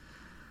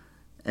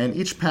 And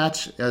each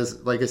patch,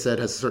 like I said,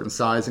 has a certain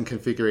size and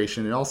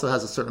configuration. It also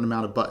has a certain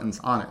amount of buttons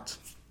on it.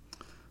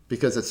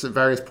 Because at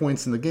various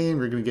points in the game,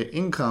 you're going to get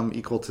income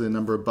equal to the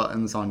number of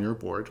buttons on your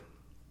board.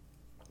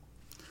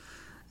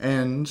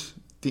 And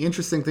the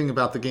interesting thing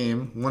about the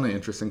game, one of the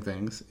interesting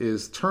things,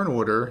 is turn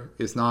order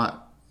is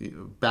not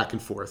back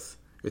and forth.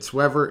 It's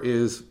whoever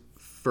is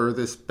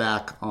furthest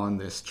back on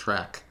this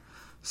track.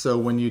 So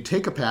when you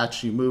take a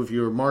patch, you move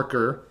your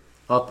marker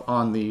up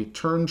on the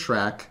turn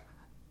track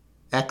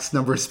X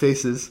number of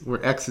spaces,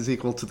 where X is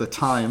equal to the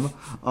time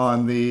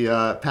on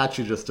the patch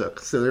you just took.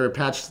 So there are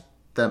patches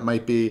that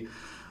might be,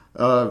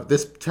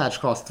 this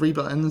patch costs 3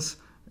 buttons,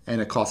 and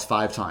it costs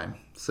 5 time.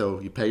 So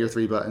you pay your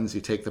 3 buttons,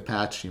 you take the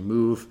patch, you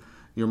move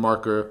your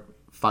marker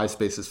 5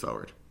 spaces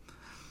forward.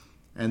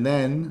 And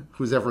then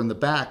who's ever in the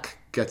back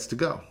gets to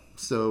go.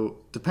 So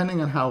depending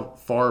on how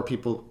far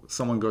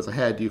someone goes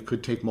ahead, you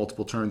could take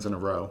multiple turns in a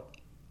row.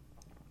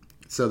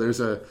 So there's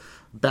a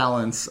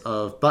balance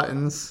of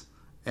buttons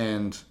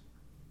and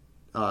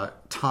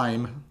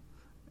time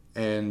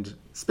and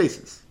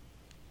spaces.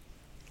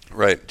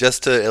 Right.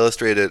 Just to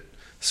illustrate it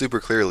super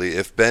clearly,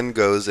 if Ben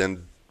goes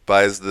and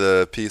buys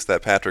the piece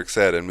that Patrick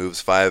said and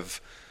moves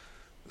 5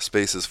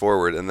 spaces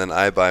forward, and then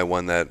I buy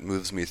one that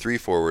moves me 3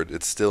 forward,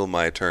 it's still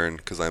my turn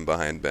because I'm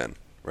behind Ben,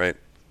 right?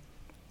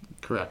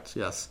 Correct,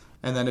 yes.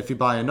 And then if you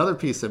buy another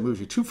piece that moves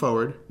you 2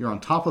 forward, you're on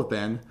top of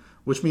Ben,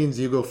 which means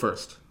you go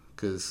first,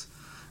 because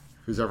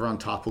who's ever on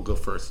top will go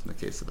first in the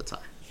case of a tie.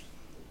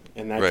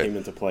 And that came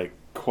into play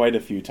quite a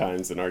few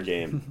times in our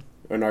game.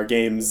 In our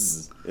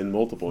games, in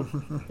multiple,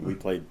 we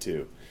played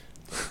 2.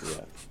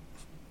 Yeah.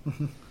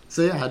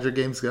 So yeah, how'd your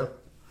games go?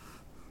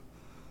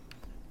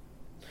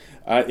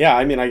 Yeah,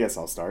 I mean, I guess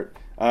I'll start.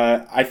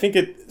 I think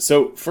it.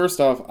 So first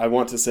off, I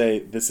want to say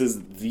this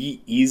is the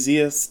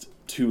easiest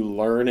to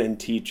learn and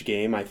teach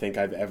game I think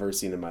I've ever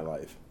seen in my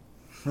life.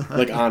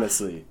 Like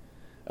honestly,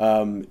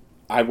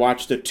 I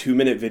watched a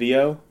 2-minute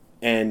video,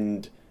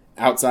 and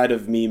outside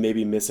of me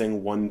maybe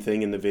missing one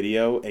thing in the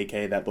video,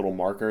 aka that little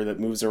marker that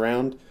moves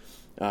around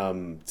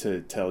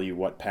to tell you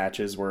what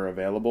patches were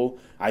available,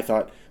 I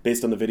thought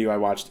based on the video I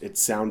watched, it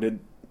sounded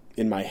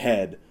in my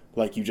head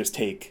like you just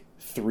take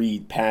 3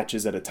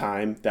 patches at a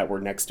time that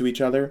were next to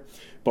each other.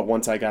 But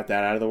once I got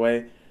that out of the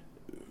way,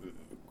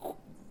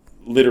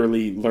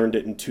 literally learned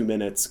it in 2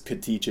 minutes,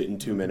 could teach it in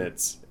 2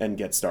 minutes, and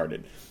get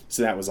started.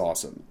 So that was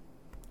awesome.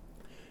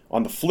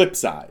 On the flip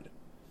side,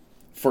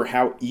 for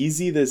how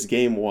easy this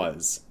game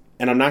was,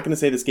 and I'm not going to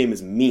say this game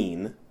is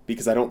mean,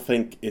 because I don't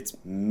think it's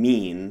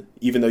mean,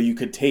 even though you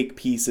could take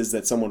pieces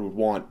that someone would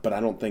want, but I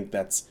don't think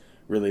that's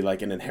really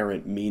like an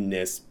inherent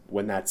meanness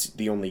when that's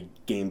the only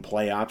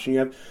gameplay option you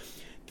have.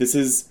 This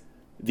is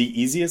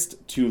the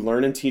easiest to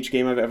learn and teach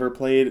game I've ever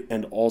played,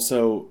 and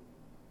also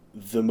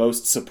the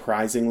most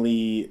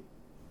surprisingly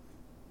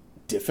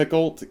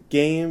difficult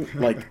game.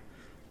 Like,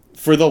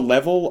 for the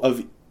level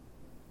of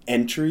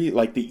entry,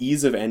 like the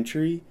ease of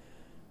entry,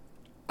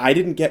 I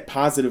didn't get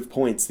positive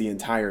points the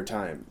entire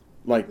time.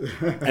 Like,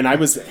 and I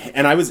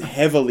was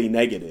heavily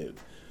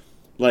negative.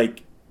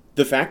 Like,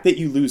 the fact that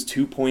you lose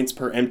 2 points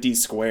per empty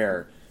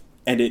square,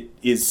 and it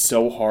is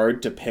so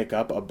hard to pick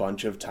up a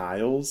bunch of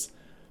tiles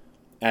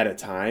at a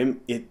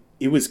time,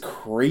 it was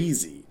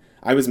crazy.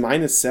 I was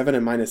 -7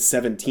 and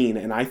 -17,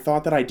 and I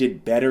thought that I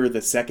did better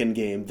the second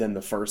game than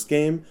the first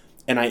game,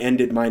 and I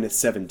ended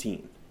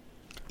 -17.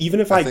 Even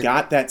if I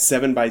got that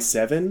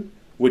 7x7,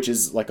 which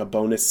is like a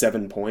bonus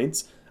 7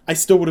 points, I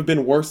still would have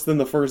been worse than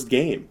the first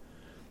game.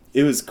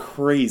 It was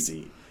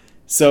crazy.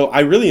 So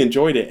I really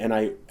enjoyed it,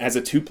 and as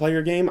a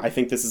 2-player game, I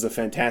think this is a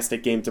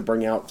fantastic game to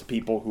bring out to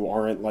people who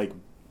aren't like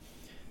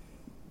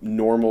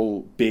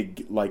normal,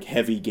 big, like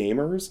heavy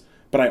gamers.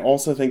 But I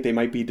also think they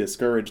might be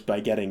discouraged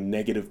by getting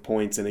negative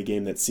points in a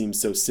game that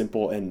seems so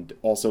simple and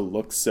also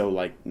looks so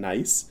like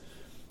nice.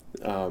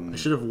 I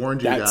should have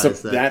warned you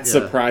guys that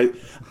surprise.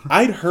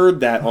 I'd heard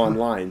that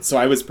online, so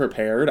I was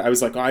prepared. I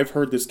was like, oh, I've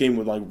heard this game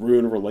would like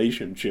ruin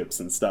relationships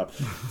and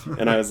stuff,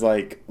 and I was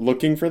like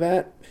looking for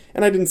that,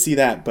 and I didn't see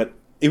that. But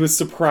it was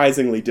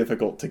surprisingly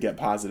difficult to get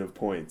positive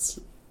points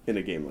in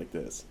a game like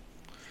this.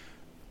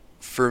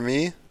 For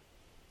me,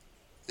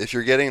 if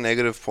you're getting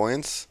negative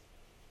points,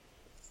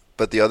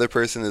 but the other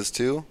person is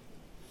too,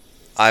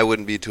 I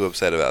wouldn't be too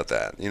upset about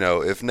that. You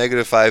know, if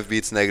 -5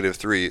 beats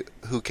 -3,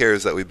 who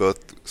cares that we both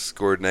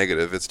scored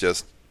negative? It's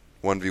just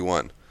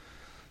 1v1.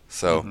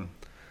 So,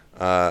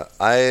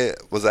 I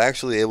was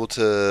actually able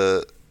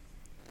to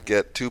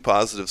get 2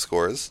 positive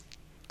scores.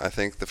 I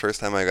think the first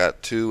time I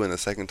got 2, and the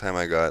second time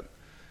I got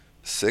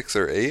 6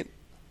 or 8.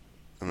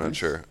 I'm not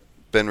sure.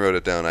 Ben wrote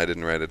it down. I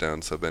didn't write it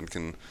down, so Ben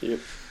can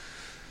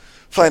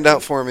find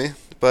out for me.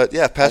 But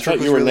yeah, Patrick I thought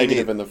was you were really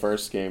negative neat. in the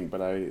first game,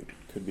 but I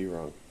could be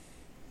wrong.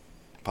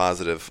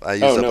 Positive. I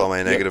used up all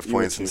my negative you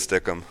were points and 2.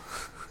 stick them.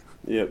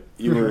 Yep,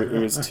 you were.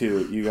 It was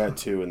 2. You got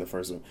 2 in the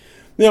first one.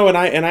 No, and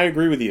I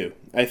agree with you.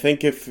 I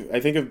think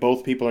if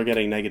both people are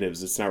getting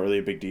negatives, it's not really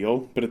a big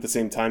deal. But at the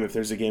same time, if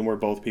there's a game where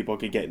both people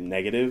could get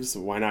negatives,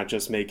 why not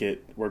just make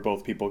it where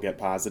both people get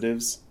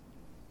positives?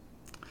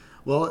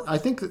 Well, I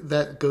think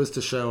that goes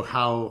to show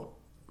how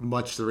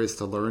much there is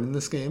to learn in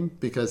this game,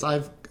 because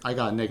I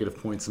got negative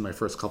points in my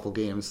first couple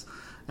games,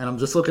 and I'm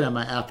just looking at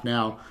my app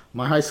now.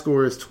 My high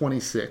score is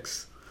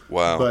 26.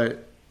 Wow.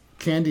 But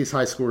Candy's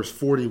high score is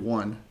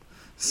 41.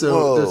 So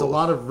Whoa. there's a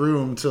lot of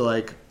room to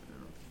like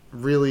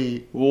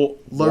really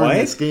learn what?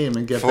 this game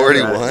and get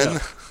better at 41?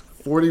 it.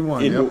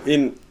 41.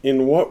 Yep.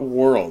 In what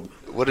world?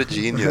 What a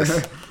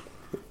genius.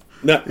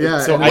 No, Yeah,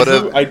 so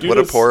and What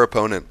a poor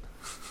opponent.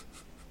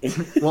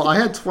 Well, I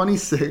had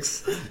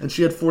 26 and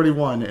she had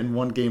 41 in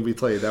one game we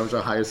played. That was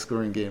our highest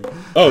scoring game.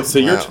 Oh, so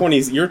Wow.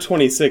 your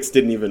 26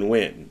 didn't even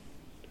win.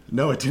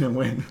 No, it didn't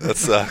win. That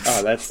sucks.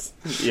 Oh, that's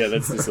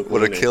disappointing.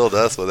 Would have killed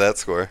us with that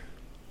score.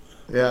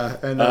 Yeah,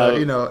 and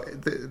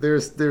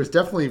there's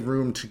definitely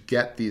room to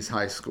get these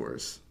high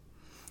scores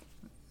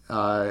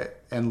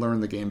and learn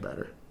the game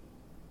better.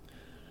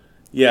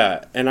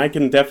 Yeah, and I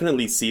can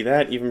definitely see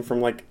that even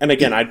from like, and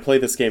again, I'd play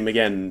this game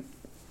again,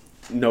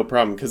 no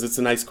problem, because it's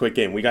a nice quick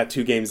game. We got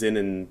 2 games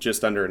in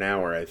just under an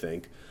hour, I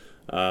think.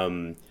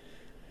 And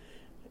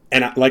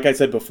like I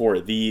said before,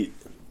 the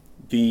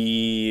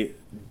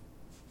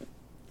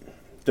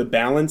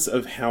balance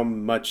of how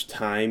much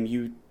time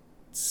you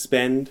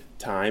spend,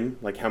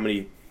 like how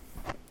many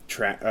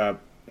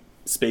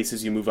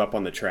spaces you move up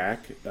on the track,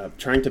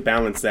 trying to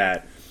balance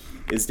that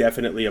is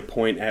definitely a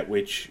point at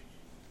which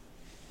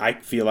I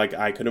feel like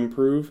I could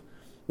improve.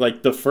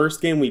 Like the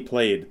first game we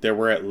played, there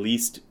were at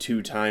least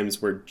 2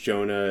 times where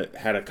Jonah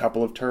had a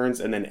couple of turns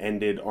and then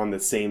ended on the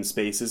same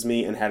space as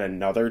me and had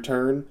another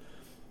turn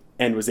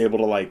and was able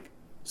to like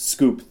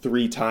scoop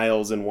 3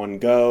 tiles in one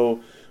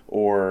go,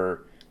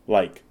 or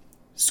like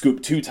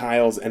scoop 2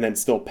 tiles and then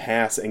still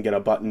pass and get a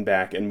button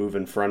back and move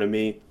in front of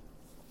me.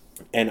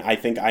 And I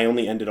think I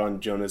only ended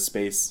on Jonah's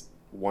space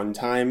one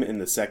time in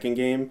the second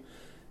game,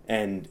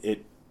 and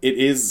it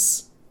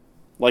is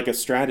like a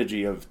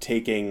strategy of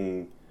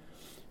trying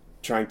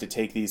to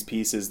take these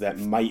pieces that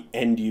might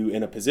end you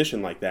in a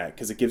position like that,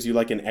 because it gives you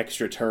like an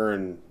extra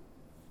turn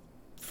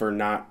for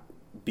not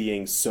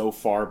being so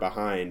far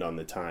behind on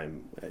the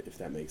time, if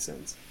that makes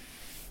sense.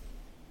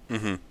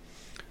 Mm-hmm.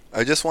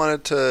 I just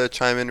wanted to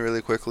chime in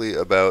really quickly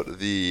about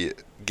the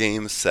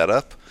game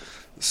setup.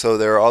 So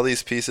there are all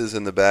these pieces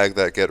in the bag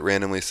that get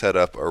randomly set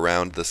up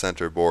around the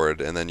center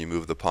board, and then you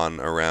move the pawn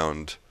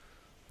around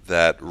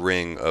that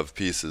ring of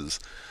pieces.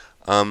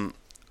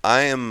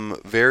 I am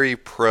very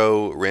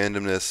pro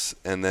randomness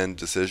and then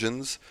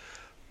decisions,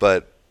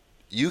 but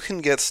you can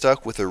get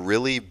stuck with a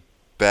really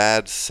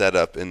bad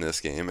setup in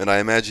this game, and I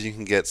imagine you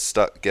can get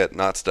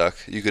not stuck.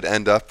 You could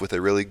end up with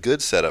a really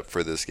good setup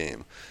for this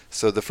game.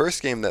 So the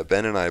first game that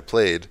Ben and I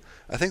played,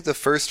 I think the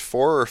first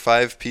 4 or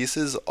 5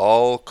 pieces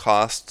all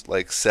cost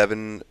like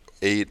 7,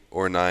 8,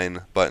 or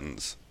 9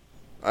 buttons.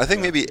 I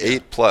think maybe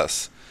 8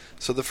 plus.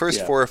 So the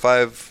first 4 or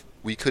 5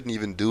 we couldn't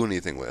even do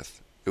anything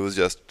with. It was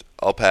just,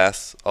 I'll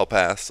pass, I'll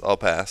pass, I'll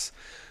pass.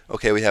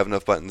 Okay, we have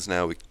enough buttons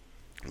now,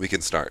 we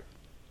can start.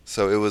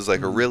 So it was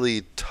like a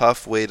really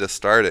tough way to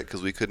start it,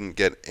 because we couldn't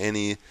get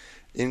any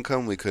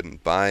income, we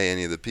couldn't buy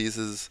any of the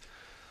pieces,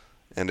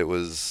 and it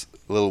was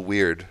a little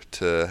weird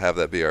to have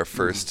that be our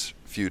first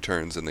few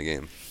turns in the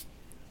game.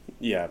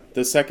 Yeah,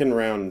 the second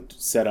round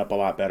set up a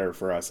lot better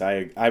for us.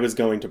 I was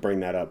going to bring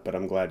that up, but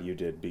I'm glad you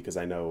did, because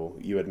I know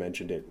you had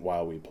mentioned it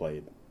while we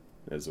played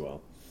as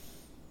well.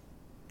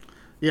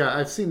 Yeah,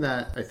 I've seen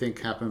that, I think,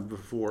 happen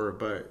before,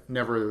 but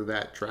never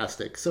that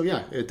drastic. So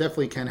yeah, it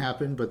definitely can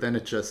happen, but then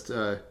it just,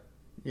 kind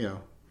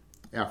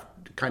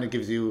of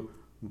gives you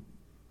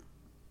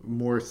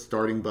more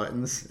starting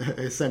buttons,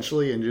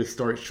 essentially, and just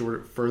start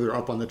further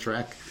up on the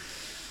track.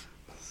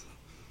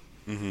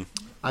 Mm-hmm.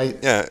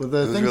 It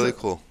was really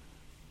cool.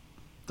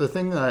 The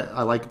thing that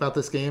I like about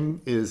this game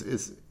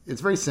is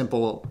it's very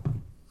simple,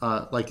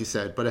 like you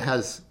said, but it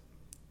has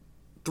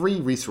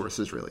 3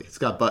 resources, really. It's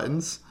got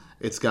buttons,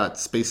 it's got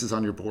spaces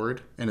on your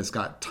board, and it's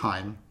got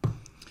time.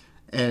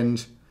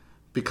 And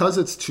because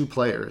it's 2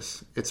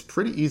 players, it's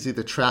pretty easy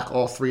to track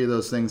all 3 of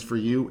those things for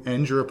you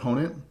and your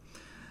opponent.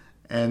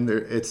 And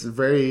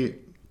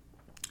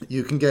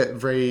you can get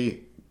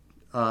very,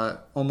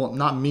 almost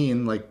not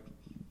mean, like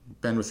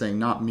Ben was saying,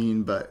 not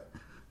mean, but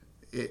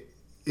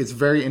it's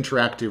very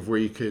interactive, where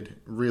you could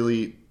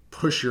really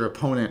push your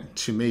opponent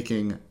to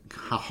making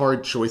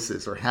hard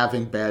choices or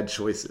having bad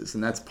choices.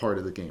 And that's part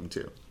of the game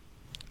too.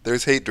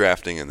 There's hate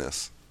drafting in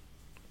this.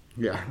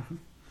 Yeah.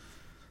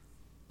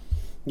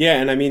 Yeah,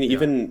 and I mean,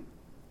 even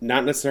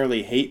not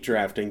necessarily hate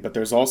drafting, but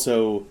there's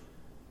also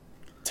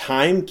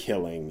time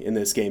killing in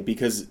this game,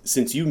 because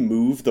since you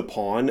move the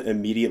pawn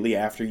immediately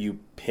after you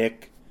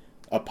pick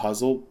a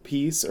puzzle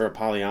piece or a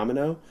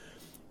polyomino,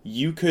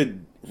 you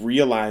could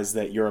realize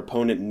that your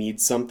opponent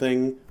needs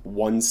something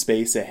one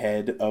space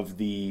ahead of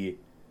the...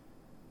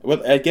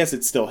 Well, I guess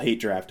it's still hate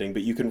drafting,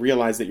 but you can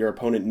realize that your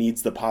opponent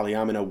needs the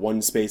polyomino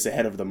one space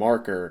ahead of the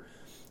marker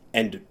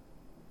and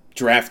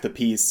draft the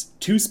piece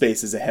 2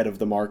 spaces ahead of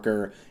the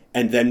marker,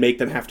 and then make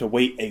them have to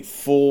wait a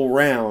full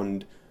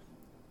round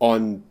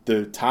on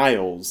the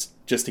tiles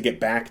just to get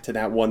back to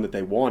that one that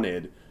they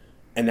wanted.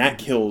 And that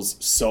kills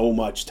so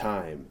much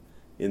time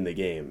in the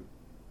game.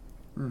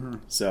 Mm-hmm.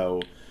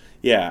 So,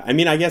 yeah, I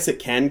mean, I guess it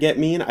can get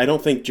mean. I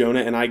don't think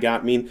Jonah and I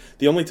got mean.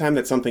 The only time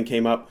that something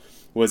came up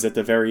was at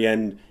the very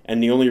end,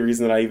 and the only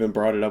reason that I even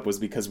brought it up was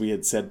because we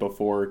had said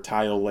before,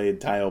 tile laid,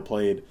 tile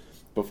played,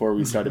 before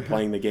we started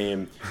playing the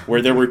game,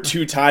 where there were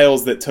 2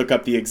 tiles that took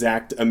up the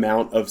exact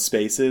amount of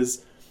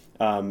spaces,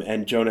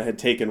 and Jonah had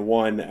taken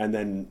one and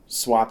then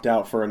swapped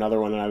out for another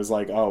one, and I was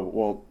like, oh,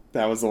 well,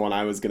 that was the one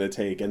I was going to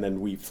take, and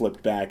then we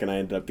flipped back, and I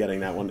ended up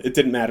getting that one. It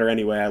didn't matter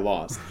anyway, I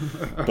lost.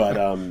 But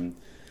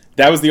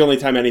that was the only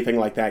time anything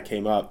like that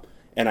came up,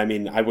 and I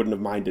mean, I wouldn't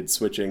have minded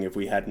switching if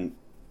we hadn't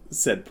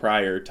said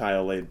prior,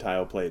 tile laid,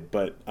 tile played,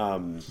 but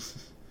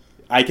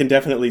I can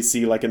definitely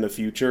see, like, in the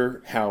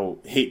future how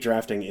hate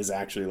drafting is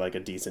actually like a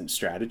decent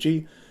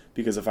strategy,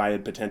 because if I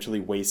had potentially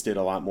wasted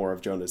a lot more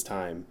of Jonah's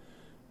time,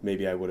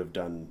 maybe I would have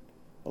done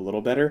a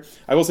little better.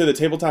 I will say the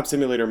Tabletop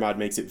Simulator mod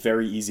makes it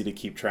very easy to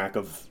keep track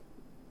of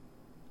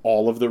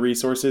all of the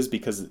resources,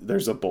 because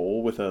there's a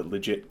bowl with a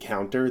legit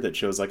counter that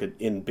shows, like,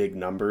 in big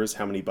numbers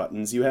how many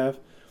buttons you have,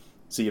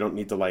 so you don't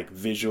need to, like,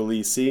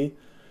 visually see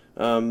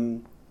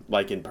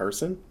like in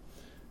person.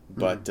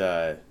 But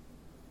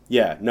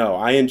yeah, no,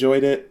 I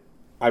enjoyed it.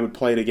 I would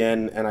play it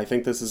again, and I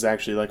think this is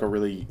actually like a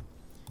really,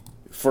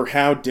 for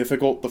how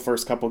difficult the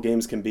first couple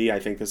games can be, I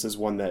think this is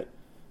one that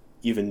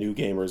even new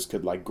gamers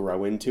could like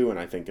grow into, and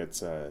I think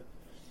it's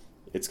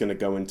going to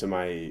go into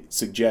my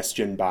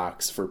suggestion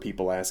box for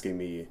people asking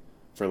me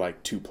for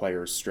like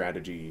 2-player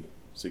strategy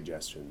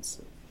suggestions.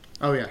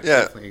 Oh yeah,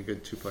 definitely a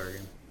good 2-player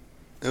game.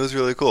 It was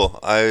really cool.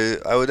 I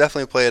would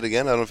definitely play it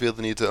again. I don't feel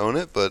the need to own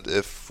it, but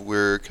if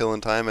we're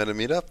killing time at a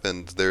meetup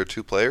and there are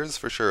 2 players,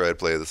 for sure I'd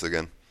play this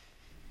again.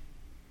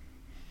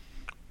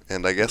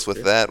 And I guess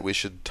with that, we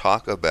should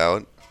talk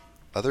about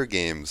other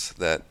games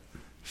that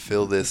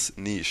fill this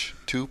niche.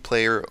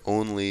 2-player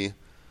only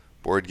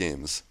board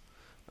games.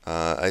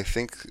 I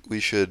think we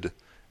should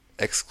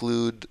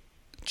exclude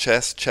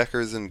chess,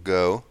 checkers, and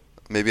Go.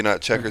 Maybe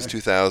not Checkers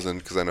 2000,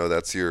 because I know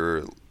that's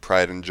your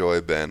pride and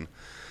joy, Ben.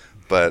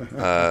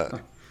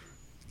 But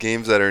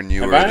games that are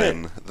newer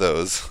than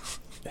those.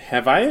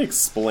 Have I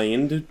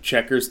explained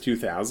Checkers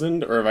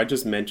 2000, or have I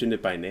just mentioned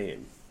it by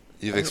name?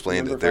 You've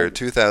explained it. There are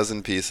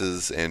 2,000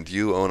 pieces, and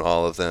you own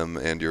all of them,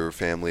 and your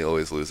family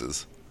always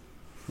loses.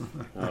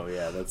 Oh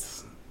yeah,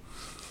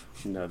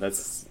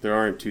 there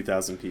aren't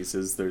 2,000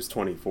 pieces. There's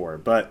 24,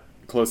 but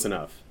close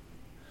enough.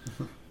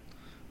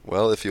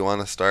 Well, if you want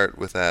to start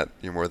with that,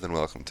 you're more than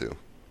welcome to.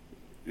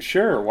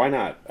 Sure, why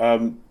not?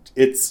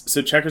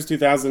 So Checkers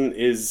 2000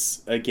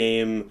 is a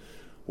game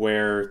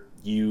where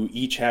you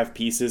each have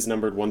pieces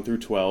numbered 1 through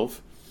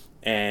 12,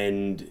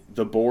 and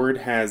the board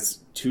has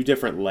 2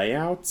 different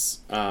layouts,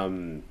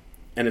 and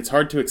it's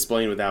hard to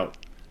explain without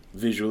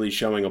visually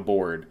showing a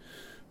board,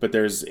 but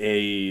there's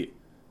a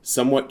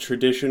somewhat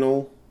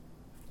traditional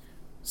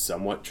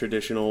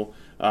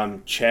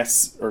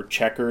chess or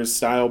checkers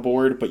style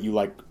board, but you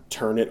like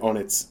turn it on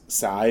its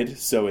side,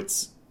 so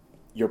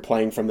you're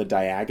playing from the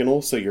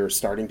diagonal, so your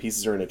starting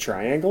pieces are in a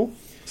triangle.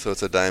 So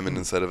it's a diamond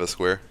instead of a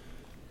square?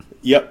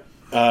 Yep.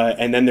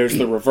 And then there's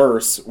the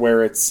reverse,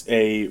 where it's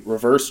a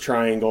reverse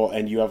triangle,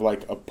 and you have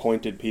like a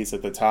pointed piece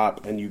at the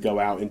top, and you go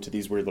out into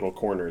these weird little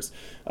corners.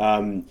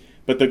 But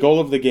the goal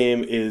of the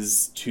game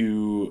is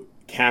to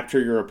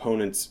capture your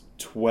opponent's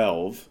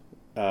 12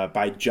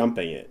 by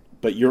jumping it.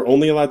 But you're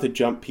only allowed to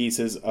jump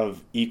pieces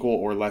of equal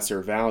or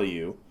lesser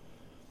value,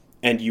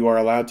 and you are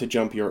allowed to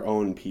jump your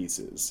own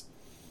pieces.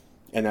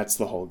 And that's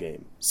the whole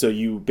game. So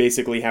you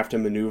basically have to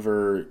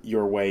maneuver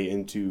your way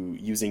into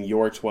using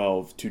your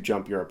 12 to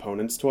jump your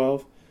opponent's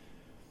 12.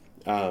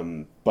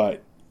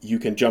 But you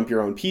can jump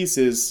your own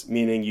pieces,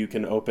 meaning you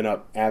can open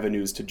up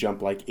avenues to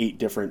jump like 8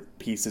 different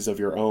pieces of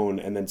your own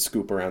and then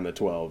scoop around the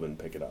 12 and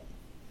pick it up.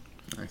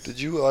 Nice.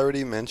 Did you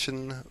already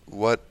mention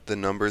what the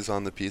numbers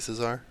on the pieces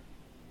are?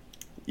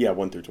 Yeah,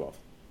 1 through 12.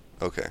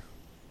 Okay.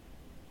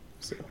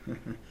 So,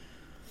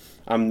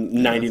 I'm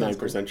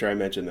 99% sure I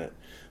mentioned that.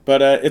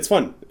 But it's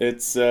fun.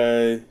 It's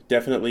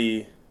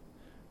definitely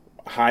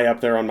high up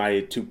there on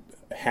my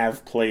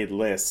to-have-played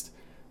list.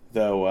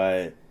 Though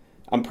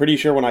I'm pretty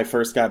sure when I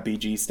first got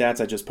BG stats,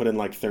 I just put in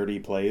like 30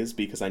 plays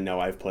because I know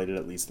I've played it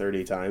at least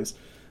 30 times.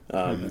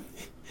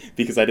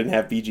 Because I didn't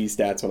have BG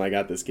stats when I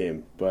got this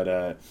game.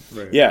 But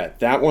yeah,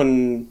 that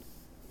one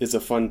is a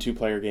fun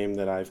 2-player game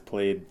that I've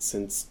played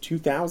since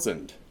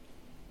 2000.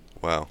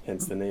 Wow.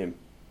 Hence the name.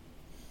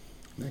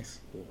 Nice.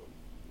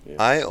 Yeah.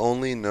 I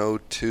only know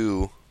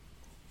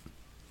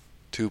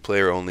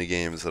 2-player only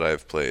games that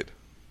I've played.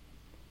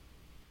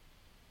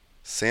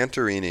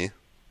 Santorini.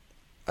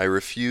 I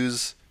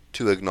refuse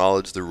to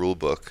acknowledge the rule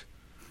book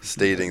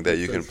stating that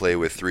you can play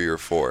with 3 or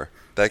 4.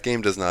 That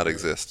game does not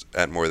exist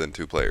at more than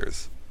 2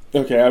 players.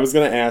 Okay, I was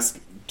going to ask,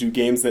 do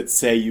games that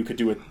say you could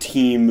do a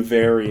team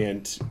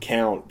variant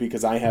count?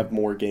 Because I have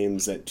more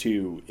games at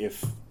 2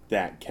 if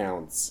that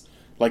counts.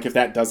 Like if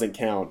that doesn't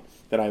count,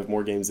 then I have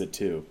more games at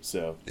 2.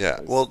 So yeah,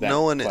 well,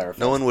 no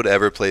one would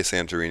ever play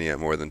Santorini at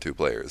more than 2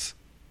 players.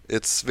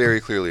 It's very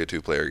clearly a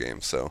 2-player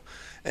game. So,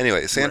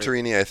 anyway,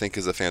 Santorini I think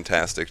is a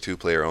fantastic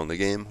 2-player only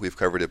game. We've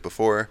covered it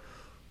before.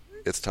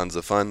 It's tons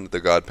of fun. The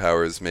God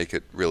Powers make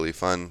it really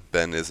fun.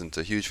 Ben isn't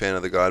a huge fan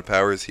of the God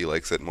Powers. He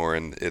likes it more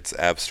in its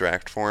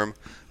abstract form.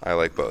 I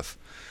like both.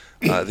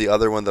 The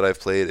other one that I've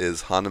played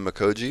is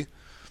Hanamakoji,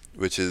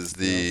 which is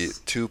the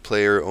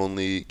 2-player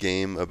only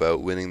game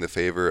about winning the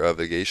favor of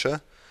a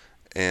geisha.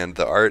 And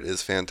the art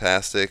is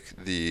fantastic.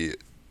 The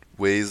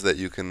ways that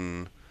you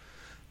can...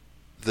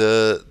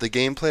 The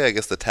gameplay, I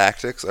guess the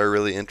tactics are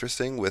really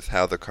interesting with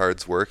how the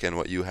cards work and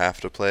what you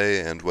have to play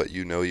and what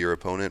you know your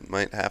opponent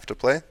might have to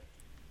play.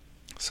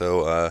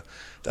 So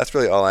that's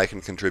really all I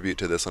can contribute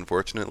to this,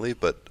 unfortunately,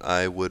 but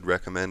I would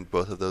recommend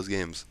both of those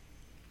games.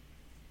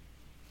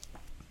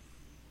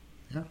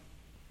 Yeah.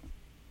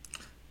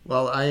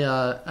 Well, I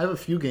have a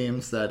few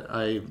games that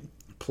I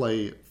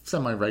play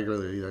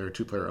semi-regularly that are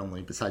 2-player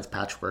only, besides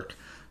Patchwork.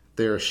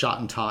 They're Shot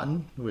and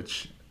Totten,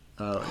 which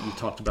you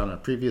talked about in a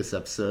previous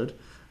episode.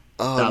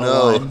 Oh,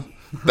 no.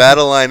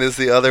 Battleline is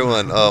the other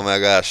one. Oh, my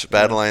gosh.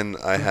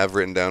 Battleline I have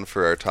written down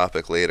for our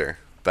topic later.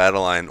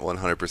 Battleline,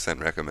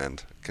 100%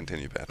 recommend.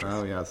 Continue, Patrick.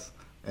 Oh, yes.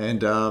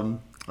 And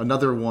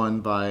another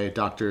one by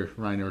Dr.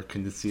 Reiner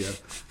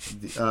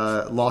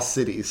Knizia, Lost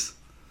Cities.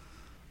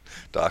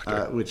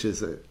 Doctor. Which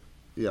is a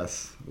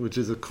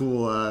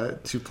cool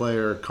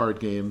 2-player card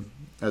game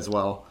as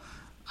well.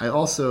 I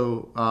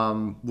also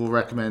will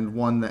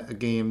recommend a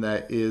game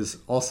that is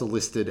also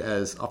listed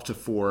as up to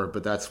 4,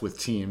 but that's with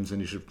teams,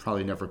 and you should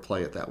probably never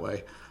play it that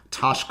way.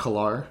 Tosh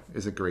Kalar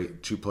is a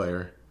great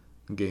 2-player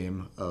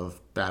game of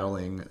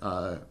battling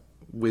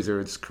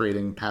wizards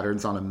creating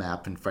patterns on a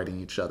map and fighting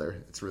each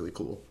other. It's really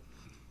cool.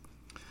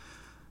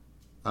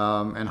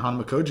 And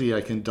Hanmakoji,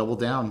 I can double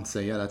down and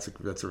say, yeah, that's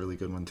a really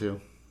good one too.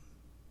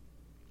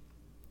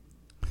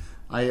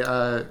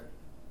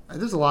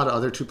 There's a lot of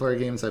other 2-player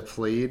games I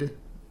played.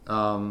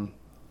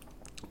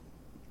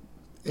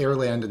 Air,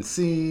 Land, and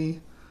Sea,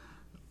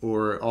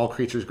 or All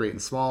Creatures Great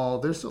and Small.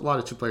 There's a lot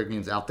of 2-player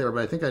games out there,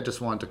 but I think I just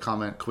wanted to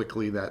comment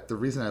quickly that the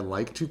reason I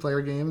like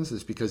 2-player games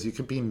is because you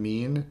can be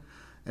mean,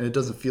 and it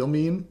doesn't feel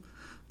mean,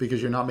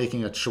 because you're not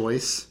making a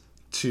choice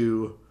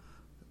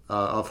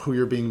of who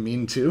you're being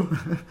mean to.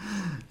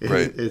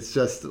 Right. It's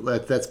just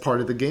that's part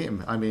of the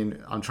game. I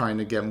mean, I'm trying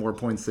to get more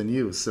points than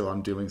you, so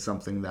I'm doing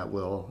something that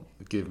will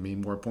give me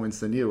more points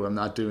than you. I'm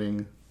not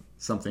doing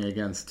something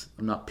I'm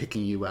not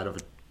picking you out of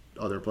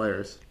other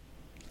players.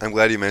 I'm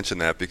glad you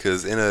mentioned that,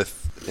 because in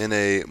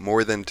a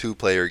more than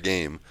 2-player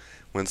game,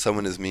 when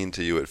someone is mean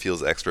to you, it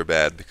feels extra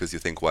bad because you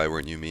think, why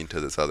weren't you mean to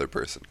this other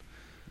person?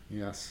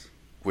 Yes.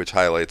 Which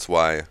highlights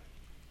why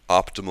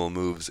optimal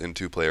moves in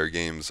 2-player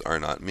games are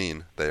not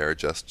mean. They are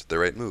just the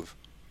right move.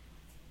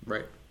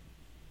 Right.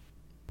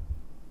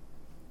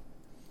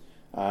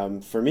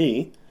 For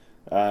me,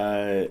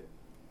 I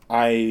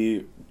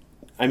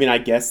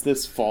guess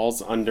this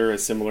falls under a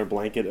similar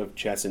blanket of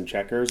chess and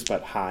checkers,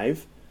 but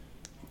Hive.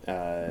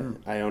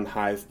 I own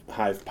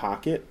Hive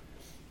Pocket.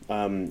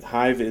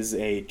 Hive is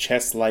a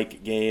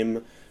chess-like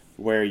game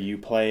where you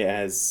play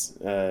as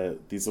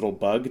these little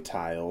bug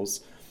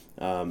tiles.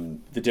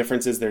 The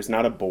difference is there's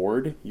not a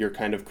board. You're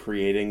kind of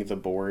creating the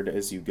board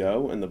as you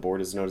go, and the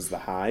board is known as the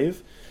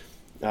Hive.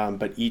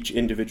 But each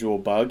individual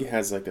bug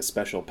has like a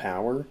special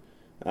power.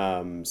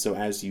 So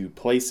as you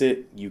place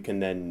it, you can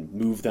then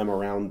move them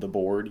around the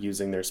board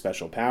using their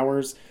special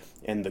powers,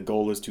 and the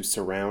goal is to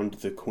surround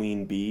the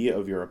queen bee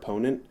of your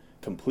opponent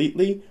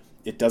completely.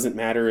 It doesn't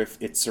matter if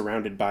it's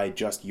surrounded by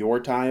just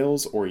your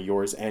tiles or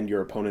yours and your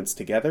opponent's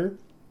together,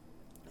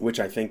 which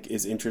I think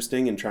is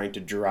interesting in trying to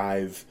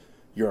drive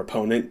your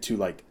opponent to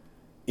like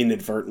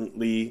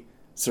inadvertently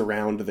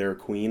surround their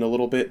queen a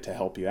little bit to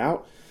help you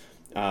out.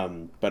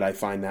 But I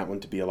find that one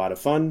to be a lot of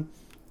fun.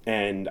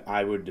 And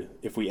I would,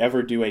 if we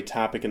ever do a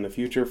topic in the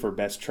future for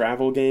best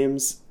travel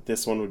games,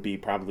 this one would be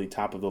probably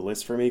top of the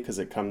list for me because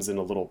it comes in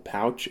a little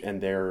pouch and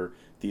they're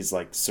these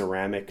like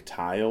ceramic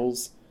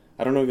tiles.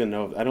 I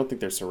don't think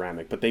they're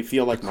ceramic, but they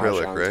feel like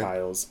acrylic, mahjong right?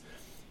 Tiles.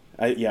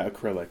 Yeah,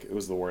 acrylic. It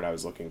was the word I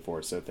was looking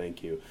for, so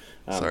thank you.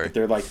 Sorry. But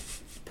they're like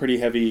pretty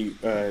heavy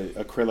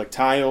acrylic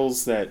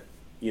tiles that,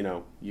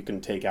 you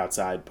can take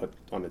outside, put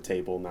on a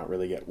table, not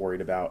really get worried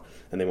about,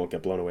 and they won't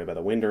get blown away by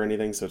the wind or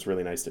anything, so it's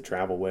really nice to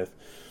travel with.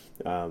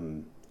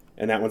 And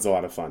that one's a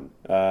lot of fun.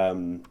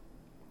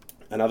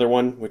 Another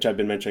one, which I've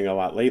been mentioning a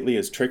lot lately,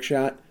 is Trick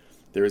Shot.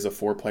 There is a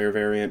 4-player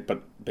variant,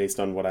 but based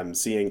on what I'm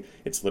seeing,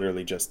 it's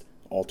literally just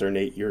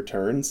alternate your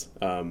turns.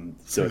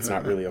 So it's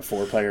not really a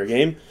 4-player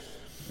game.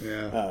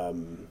 Yeah.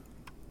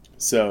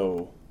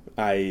 So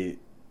I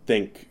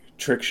think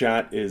Trick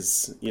Shot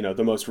is,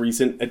 the most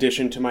recent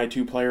addition to my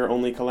 2-player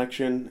only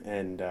collection,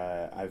 and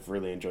I've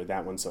really enjoyed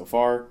that one so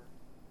far.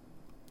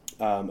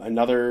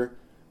 Another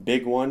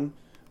big one,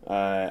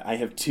 I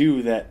have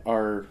 2 that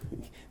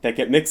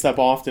get mixed up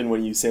often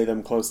when you say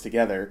them close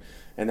together,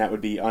 and that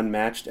would be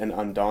Unmatched and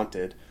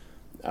Undaunted.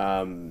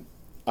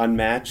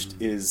 Unmatched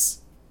is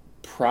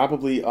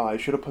probably, I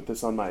should have put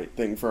this on my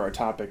thing for our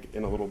topic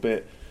in a little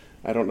bit.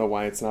 I don't know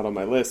why it's not on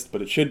my list,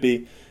 but it should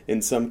be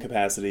in some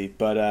capacity.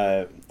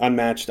 But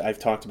Unmatched, I've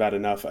talked about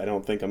enough. I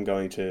don't think I'm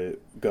going to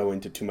go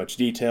into too much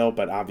detail,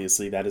 but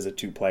obviously that is a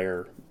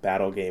 2-player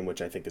battle game,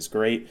 which I think is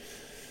great.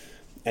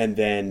 And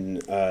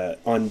then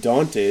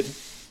Undaunted,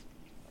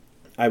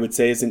 I would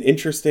say, is an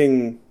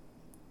interesting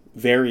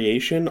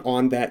variation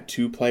on that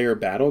 2-player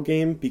battle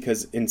game,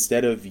 because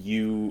instead of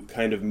you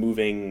kind of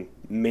moving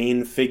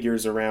main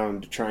figures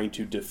around trying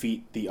to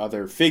defeat the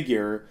other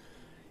figure,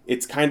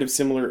 it's kind of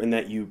similar in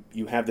that you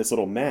have this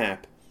little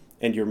map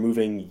and you're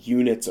moving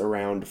units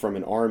around from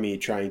an army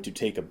trying to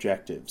take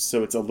objectives.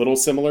 So it's a little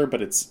similar,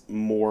 but it's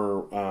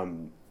more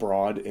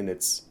broad in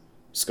its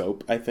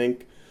scope, I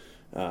think,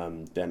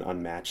 than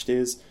Unmatched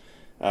is.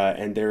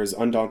 And there's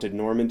Undaunted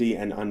Normandy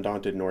and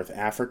Undaunted North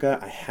Africa.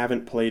 I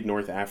haven't played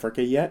North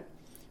Africa yet,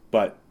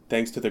 but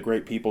thanks to the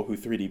great people who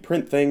 3D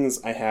print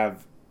things, I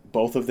have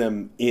both of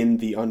them in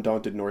the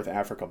Undaunted North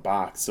Africa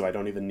box, so I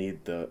don't even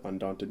need the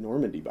Undaunted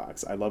Normandy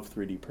box. I love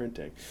 3D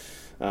printing.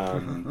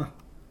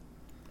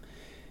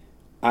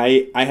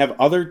 I have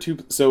other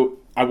so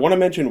I want to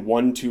mention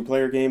one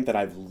 2-player game that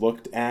I've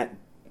looked at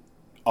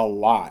a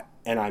lot,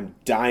 and I'm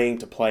dying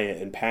to play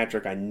it. And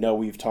Patrick, I know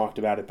we've talked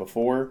about it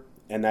before,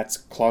 and that's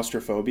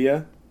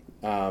Claustrophobia.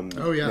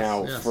 Oh, yes,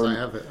 I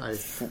have it. I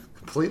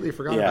completely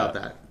forgot about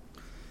that.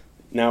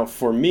 Now,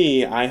 for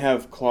me, I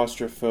have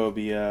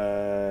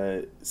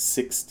Claustrophobia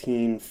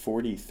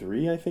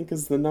 1643, I think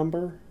is the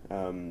number.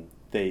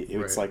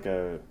 It's like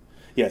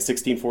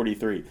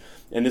 1643.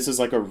 And this is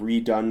like a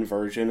redone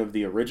version of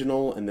the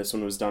original, and this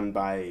one was done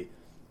by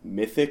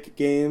Mythic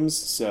Games,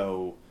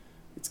 so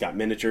it's got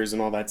miniatures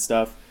and all that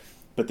stuff.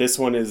 But this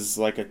one is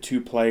like a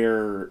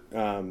 2-player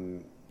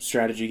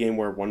strategy game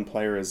where one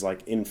player is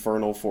like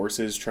infernal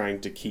forces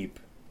trying to keep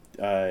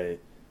the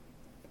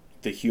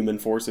human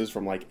forces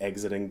from like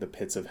exiting the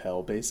pits of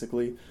hell,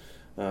 basically.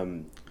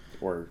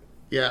 Or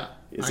Yeah,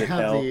 is I it have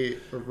hell? the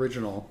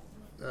original.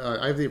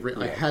 I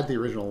had the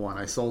original one.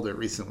 I sold it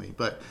recently,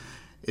 but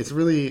it's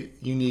really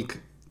unique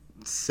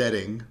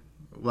setting.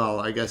 Well,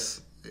 I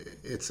guess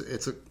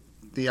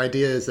the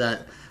idea is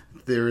that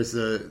there is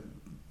a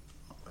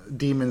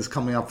demons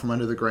coming up from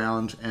under the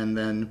ground, and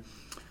then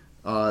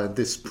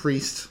this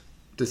priest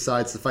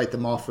decides to fight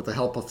them off with the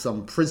help of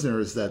some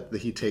prisoners that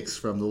he takes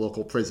from the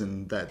local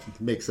prison that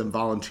makes them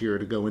volunteer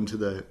to go into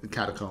the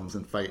catacombs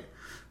and fight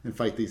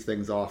these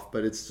things off.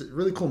 But it's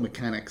really cool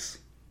mechanics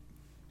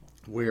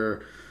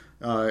where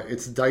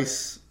it's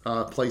dice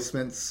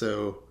placement.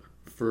 So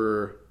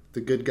for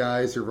the good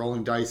guys, you're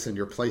rolling dice and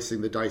you're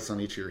placing the dice on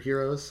each of your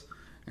heroes.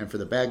 And for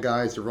the bad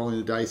guys, you're rolling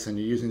the dice and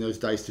you're using those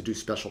dice to do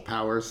special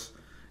powers.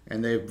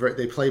 And they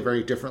play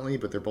very differently,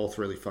 but they're both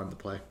really fun to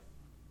play.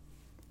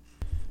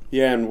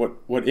 Yeah, and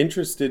what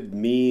interested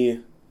me,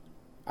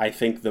 I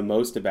think, the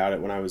most about it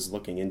when I was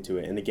looking into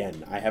it, and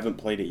again, I haven't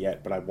played it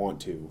yet, but I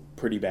want to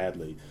pretty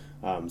badly.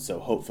 So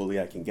hopefully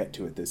I can get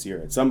to it this year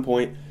at some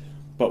point.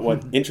 But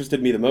what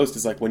interested me the most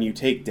is like when you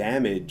take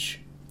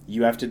damage,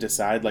 you have to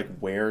decide like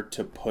where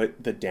to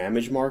put the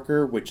damage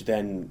marker, which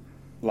then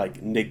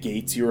like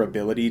negates your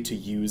ability to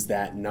use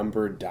that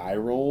numbered die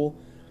roll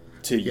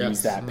to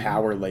use that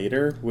power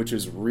later, which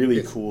is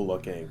really cool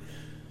looking.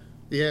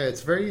 Yeah,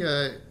 it's very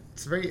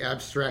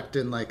abstract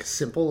and like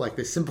simple. Like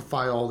they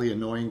simplify all the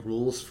annoying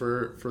rules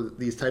for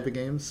these type of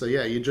games. So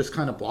yeah, you just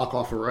kind of block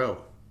off a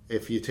row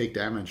if you take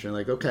damage. You're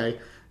like, okay,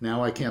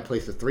 now I can't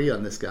place a 3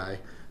 on this guy,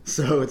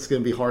 so it's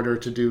going to be harder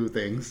to do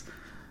things.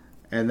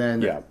 And then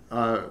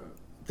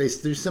they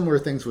do similar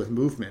things with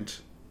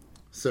movement.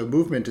 So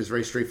movement is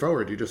very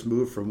straightforward. You just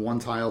move from one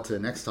tile to the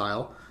next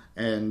tile,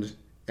 and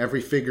every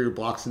figure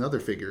blocks another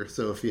figure.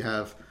 So if you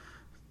have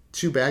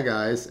 2 bad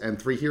guys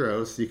and 3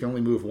 heroes, you can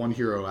only move 1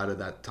 hero out of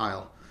that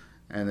tile.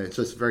 And it's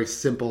just very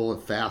simple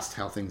and fast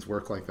how things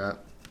work like that.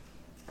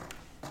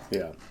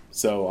 Yeah.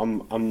 So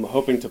I'm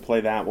hoping to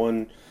play that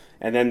one.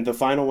 And then the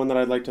final one that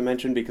I'd like to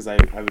mention, because I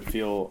would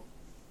feel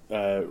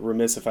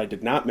remiss if I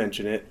did not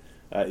mention it,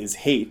 is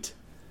Hate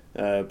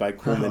by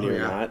Cool Mini or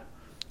Not.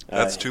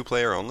 That's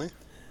 2-player only?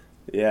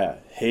 Yeah.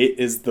 Hate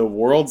is the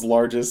world's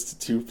largest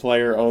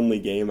 2-player only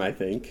game, I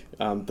think.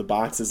 The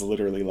box is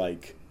literally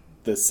like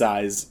the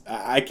size...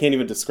 I can't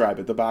even describe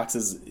it. The box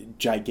is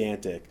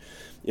gigantic.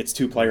 It's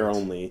 2-player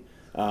only.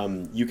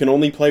 You can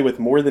only play with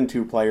more than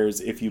 2 players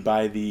if you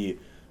buy the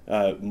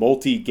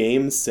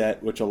multi-game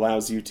set, which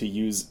allows you to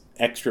use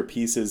extra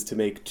pieces to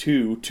make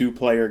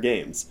 2-player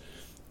games.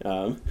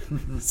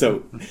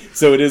 So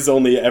it is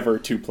only ever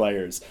 2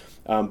 players.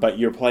 But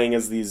you're playing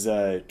as these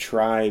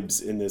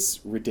tribes in this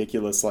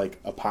ridiculous like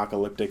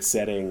apocalyptic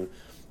setting,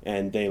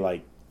 and they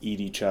like eat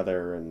each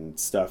other and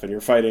stuff. And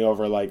you're fighting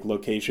over like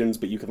locations,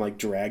 but you can like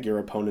drag your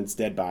opponent's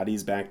dead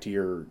bodies back to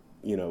your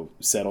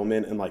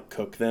settlement and like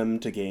cook them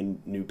to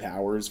gain new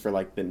powers for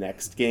like the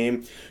next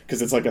game,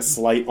 because it's like a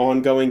slight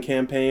ongoing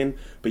campaign,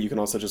 but you can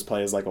also just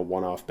play as like a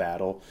one-off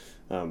battle.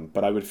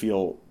 But I would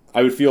feel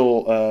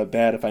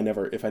bad if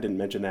I didn't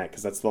mention that,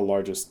 because that's the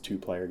largest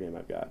 2-player game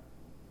I've got.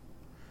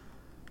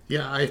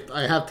 Yeah,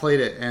 I have played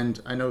it, and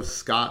I know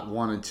Scott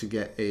wanted to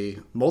get a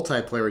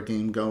multiplayer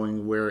game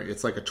going where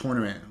it's like a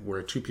tournament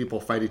where 2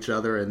 people fight each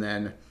other, and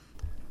then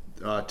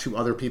 2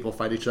 other people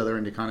fight each other,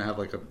 and you kind of have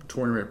like a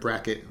tournament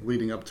bracket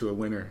leading up to a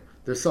winner.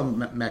 There's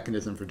some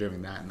mechanism for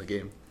doing that in the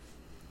game.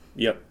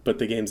 Yep, but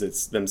the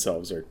games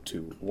themselves are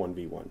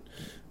 1v1.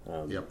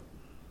 Yep.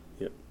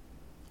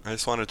 I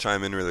just want to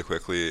chime in really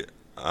quickly.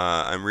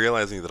 I'm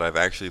realizing that I've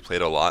actually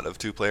played a lot of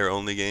 2-player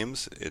only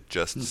games. It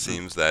just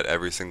seems that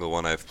every single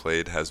one I've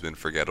played has been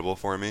forgettable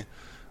for me.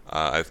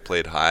 I've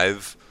played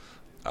Hive.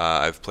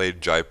 I've played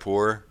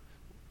Jaipur.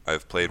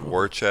 I've played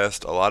War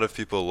Chest. A lot of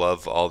people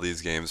love all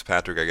these games.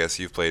 Patrick, I guess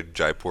you've played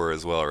Jaipur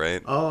as well,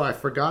 right? Oh, I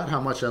forgot how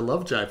much I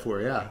love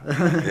Jaipur,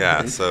 yeah.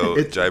 Yeah,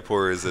 so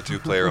Jaipur is a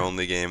 2-player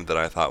only game that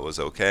I thought was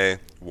okay.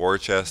 War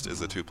Chest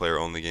is a 2-player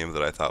only game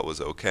that I thought was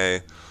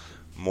okay.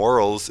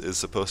 Morals is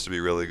supposed to be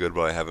really good,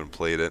 but I haven't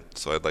played it,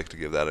 so I'd like to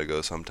give that a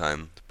go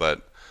sometime.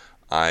 But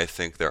I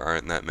think there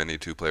aren't that many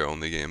 2-player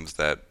only games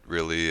that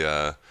really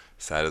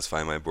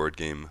satisfy my board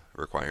game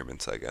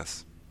requirements, I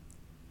guess.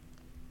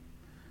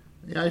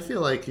 Yeah, I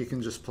feel like you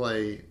can just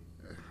play...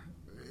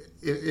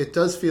 It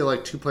does feel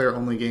like 2-player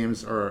only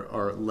games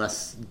are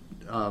less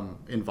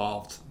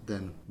involved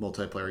than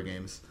multiplayer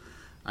games.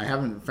 I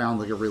haven't found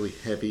like a really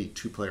heavy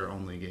 2-player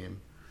only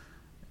game.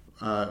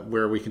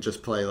 Where we can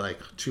just play like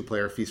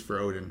 2-player Feast for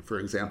Odin, for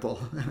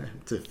example,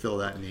 to fill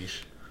that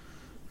niche.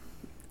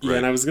 Yeah,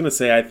 and I was gonna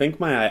say, I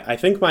think my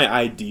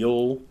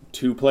ideal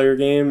 2-player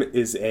game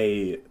is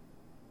a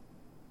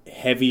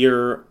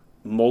heavier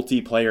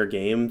multiplayer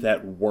game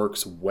that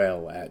works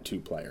well at 2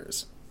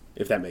 players,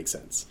 if that makes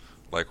sense.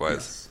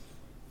 Likewise.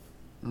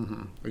 Yes.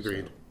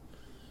 Agreed.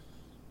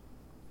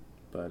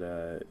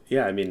 But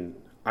yeah, I mean,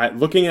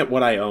 looking at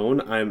what I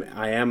own,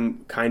 I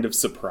am kind of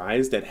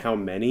surprised at how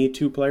many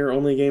 2-player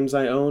only games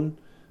I own.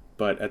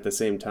 But at the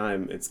same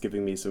time, it's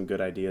giving me some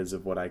good ideas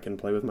of what I can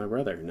play with my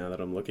brother now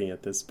that I'm looking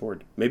at this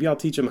board. Maybe I'll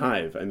teach him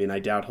Hive. I mean, I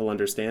doubt he'll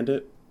understand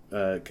it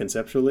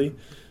conceptually,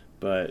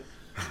 but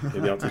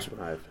maybe I'll teach him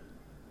Hive.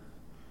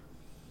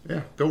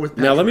 Yeah, go with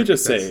Patchwork. Now let me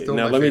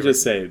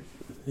just say,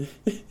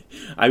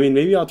 I mean,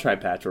 maybe I'll try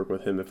Patchwork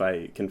with him if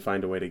I can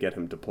find a way to get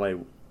him to play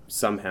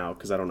somehow,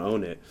 because I don't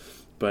own it.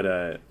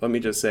 But let me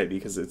just say,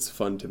 because it's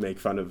fun to make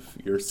fun of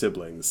your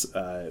siblings,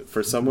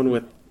 for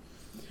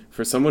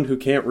someone who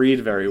can't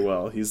read very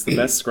well, he's the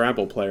best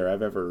Scrabble player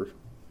I've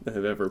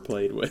ever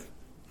played with.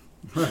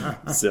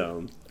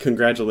 So,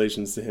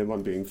 congratulations to him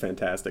on being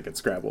fantastic at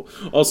Scrabble.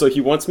 Also, he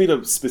wants me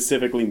to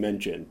specifically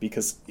mention,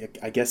 because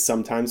I guess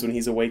sometimes when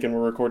he's awake and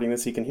we're recording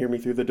this, he can hear me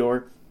through the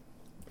door.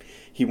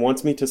 He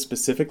wants me to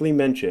specifically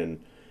mention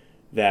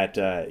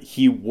that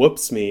he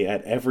whoops me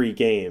at every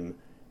game,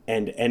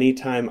 and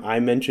anytime I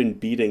mention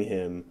beating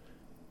him,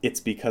 it's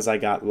because I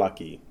got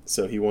lucky.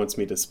 So he wants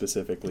me to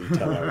specifically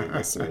tell our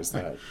listeners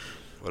that.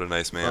 What a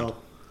nice man. Well,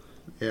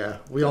 yeah,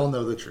 we all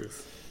know the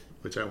truth,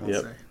 which I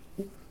won't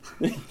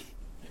say.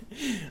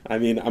 I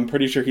mean, I'm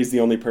pretty sure he's the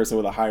only person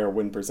with a higher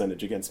win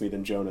percentage against me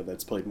than Jonah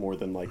that's played more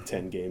than like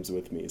 10 games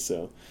with me.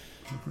 So,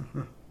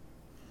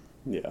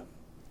 yeah.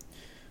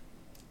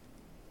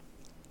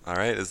 All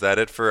right, is that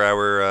it for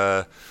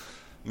our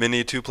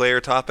mini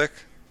 2-player topic?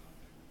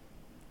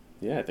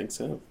 Yeah, I think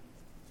so.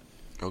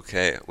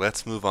 Okay,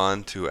 let's move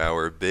on to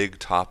our big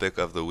topic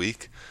of the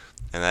week,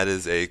 and that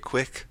is a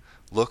quick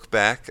look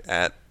back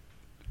at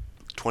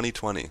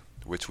 2020,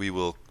 which we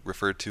will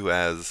refer to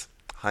as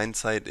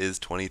Hindsight is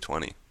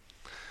 2020.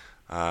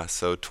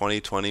 So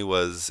 2020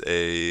 was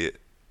a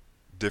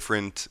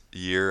different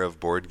year of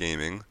board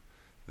gaming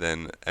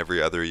than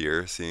every other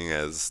year, seeing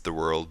as the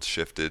world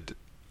shifted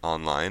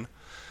online.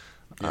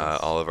 Yes.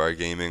 All of our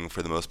gaming,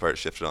 for the most part,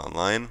 shifted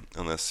online,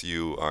 unless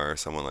you are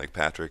someone like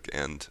Patrick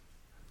and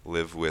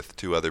live with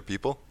 2 other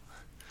people.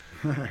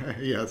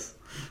 Yes,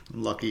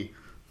 I'm lucky.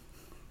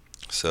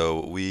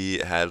 So we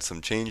had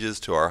some changes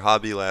to our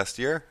hobby last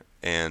year,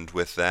 and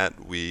with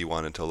that, we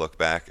wanted to look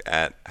back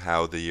at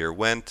how the year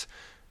went,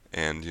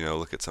 and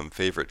look at some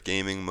favorite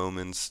gaming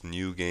moments,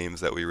 new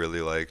games that we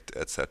really liked,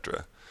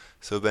 etc.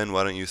 So Ben,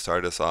 why don't you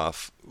start us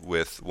off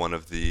with one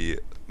of the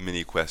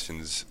mini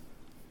questions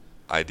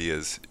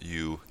ideas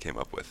you came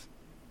up with?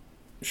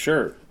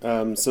 Sure.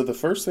 So the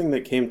first thing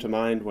that came to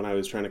mind when I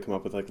was trying to come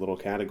up with like little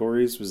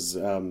categories was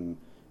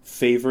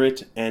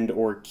favorite and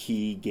or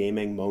key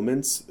gaming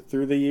moments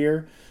through the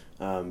year,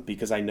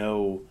 because I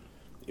know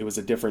it was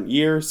a different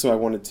year, so I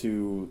wanted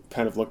to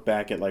kind of look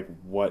back at like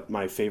what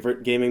my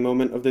favorite gaming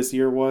moment of this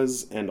year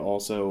was, and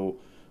also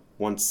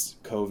once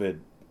COVID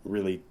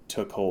really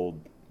took hold,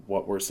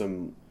 what were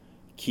some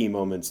key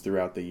moments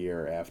throughout the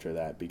year after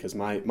that, because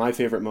my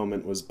favorite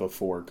moment was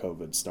before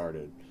COVID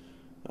started.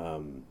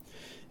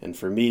 And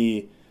for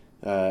me,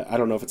 I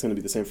don't know if it's going to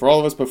be the same for all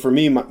of us, but for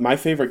me, my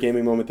favorite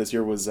gaming moment this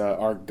year was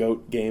our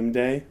GOAT game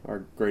day, our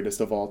greatest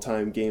of all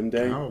time game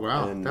day. Oh,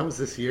 wow. And that was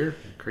this year?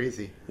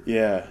 Crazy.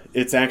 Yeah,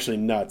 it's actually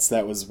nuts.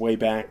 That was way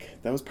back.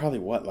 That was probably,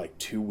 like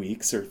 2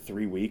 weeks or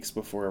 3 weeks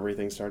before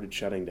everything started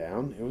shutting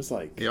down. It was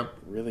like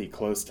really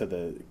close to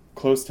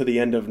the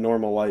end of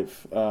normal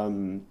life.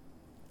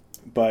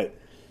 But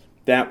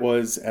that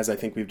was, as I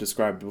think we've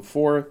described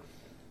before,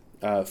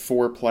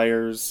 4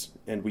 players,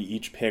 and we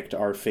each picked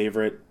our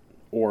favorite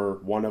or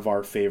one of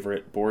our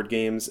favorite board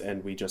games,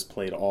 and we just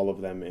played all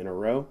of them in a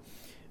row.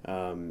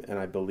 And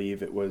I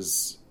believe it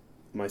was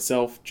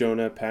myself,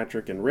 Jonah,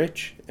 Patrick, and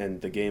Rich,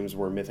 and the games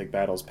were Mythic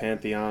Battles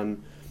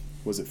Pantheon.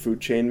 Was it Food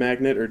Chain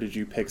Magnet, or did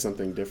you pick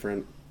something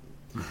different?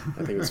 I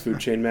think it was Food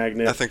Chain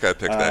Magnet. I think I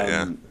picked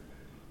that,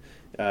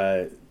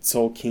 yeah.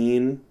 Soul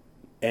Keen,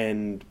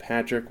 and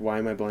Patrick, why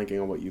am I blanking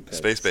on what you picked?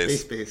 Space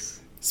Base.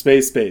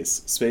 Space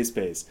Base. Space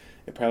Base.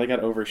 It probably got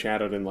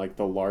overshadowed in like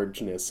the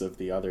largeness of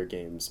the other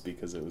games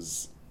because it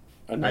was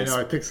a nice... I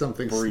know, I picked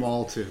something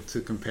small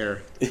to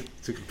compare,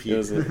 to compete.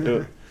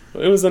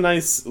 It was a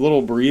nice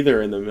little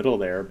breather in the middle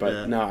there,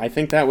 but no, I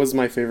think that was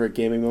my favorite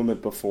gaming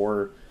moment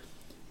before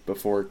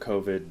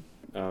COVID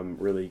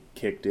really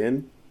kicked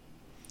in.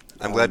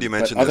 I'm glad you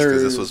mentioned this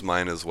because this was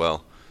mine as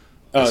well.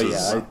 This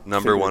was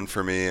number one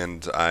for me,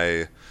 and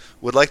I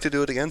would like to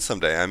do it again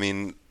someday. I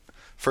mean,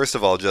 first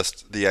of all,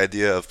 just the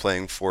idea of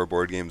playing 4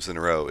 board games in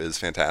a row is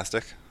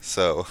fantastic.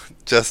 So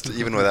just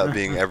even without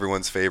being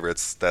everyone's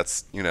favorites,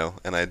 that's,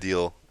 an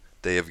ideal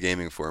day of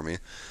gaming for me.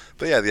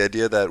 But yeah, the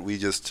idea that we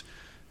just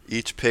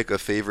each pick a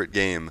favorite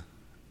game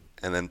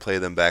and then play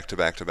them back to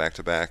back to back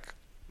to back,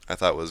 I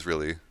thought was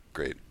really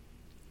great.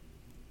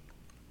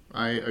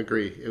 I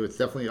agree. It was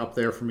definitely up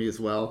there for me as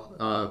well,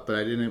 but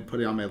I didn't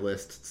put it on my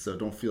list, so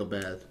don't feel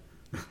bad.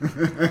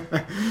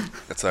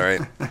 That's all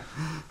right.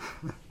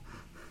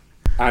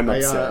 I'm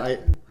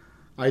upset.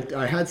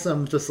 I had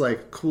some just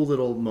like cool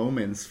little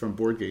moments from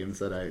board games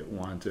that I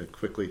wanted to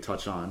quickly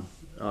touch on.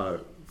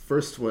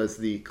 First was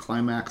the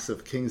climax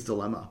of King's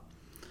Dilemma,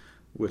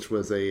 which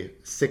was a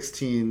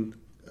 16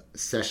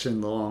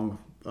 session long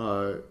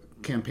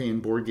campaign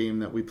board game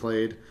that we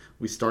played.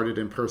 We started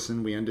in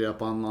person, we ended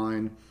up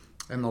online.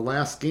 And the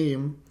last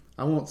game,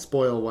 I won't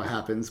spoil what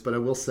happens, but I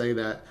will say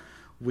that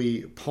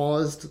we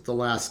paused the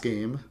last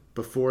game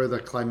before the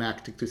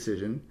climactic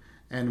decision,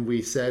 and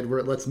we said,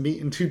 let's meet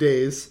in 2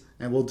 days,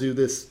 and we'll do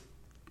this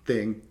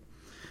thing.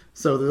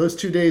 So those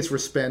 2 days were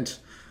spent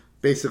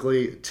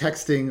basically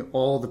texting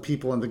all the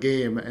people in the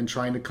game and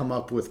trying to come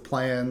up with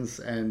plans,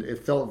 and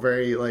it felt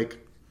very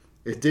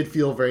it did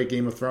feel very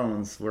Game of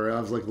Thrones, where I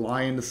was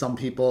lying to some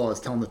people, I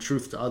was telling the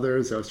truth to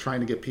others, I was trying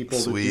to get people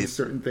to do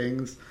certain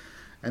things,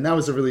 and that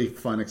was a really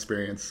fun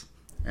experience.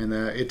 And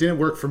it didn't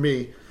work for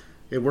me.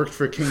 It worked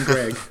for King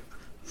Greg.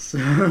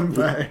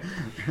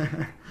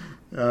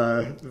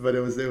 but it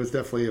was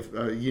definitely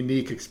a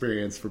unique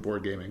experience for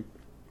board gaming.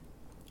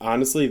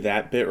 Honestly,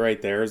 that bit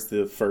right there is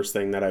the first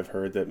thing that I've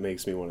heard that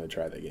makes me want to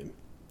try the game.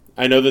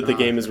 I know that the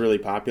game is really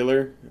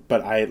popular,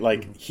 but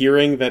I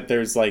hearing that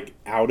there's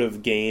out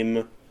of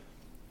game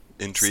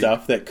intrigue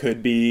stuff that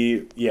could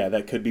be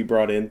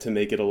brought in to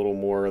make it a little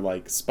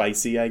more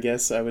spicy, I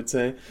guess I would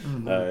say,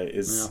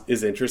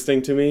 is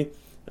interesting to me.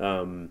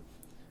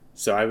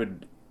 So I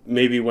would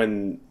maybe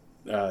when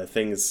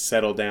things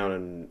settle down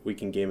and we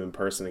can game in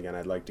person again,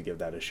 I'd like to give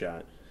that a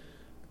shot.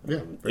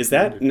 Yeah. Is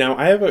that now?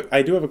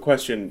 I do have a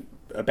question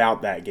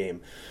about that game.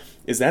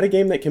 Is that a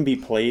game that can be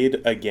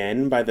played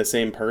again by the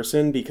same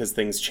person because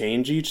things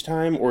change each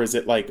time, or is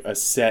it a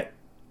set?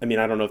 I mean,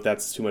 I don't know if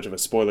that's too much of a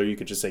spoiler. You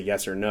could just say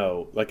yes or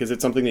no. Is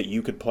it something that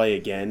you could play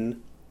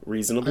again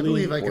reasonably? I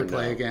believe I can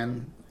play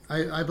again.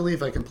 I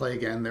believe I can play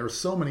again. There were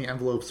so many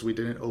envelopes we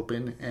didn't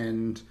open,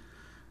 and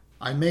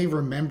I may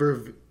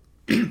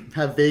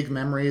have vague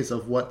memories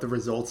of what the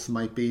results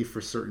might be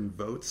for certain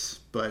votes,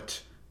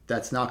 but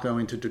that's not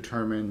going to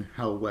determine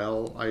how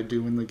well I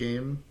do in the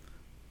game.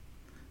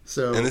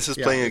 So, and this is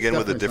playing again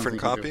with a different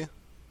copy?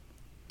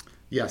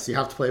 Yes, you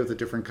have to play with a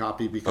different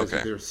copy because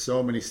there's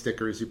so many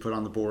stickers you put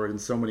on the board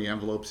and so many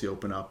envelopes you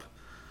open up.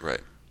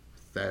 Right.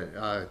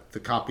 That the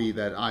copy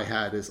that I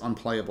had is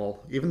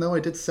unplayable, even though I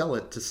did sell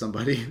it to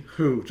somebody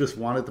who just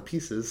wanted the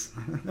pieces.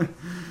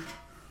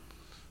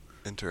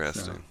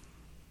 Interesting.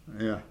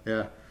 So,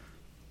 yeah.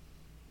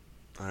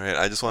 All right,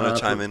 I just want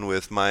to chime in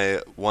with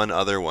my one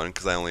other one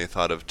because I only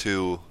thought of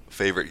 2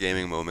 favorite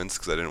gaming moments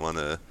because I didn't want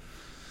to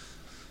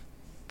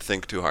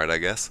think too hard, I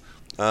guess.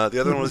 The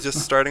other one was just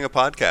starting a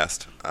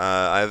podcast.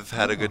 I've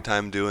had a good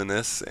time doing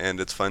this, and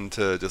it's fun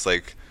to just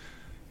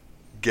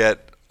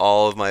get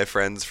all of my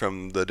friends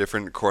from the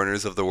different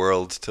corners of the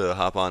world to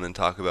hop on and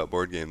talk about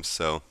board games.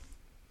 So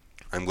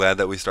I'm glad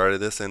that we started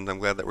this, and I'm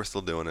glad that we're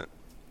still doing it.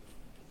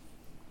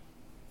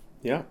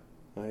 Yeah,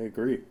 I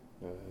agree.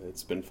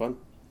 It's been fun.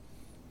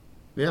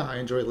 Yeah, I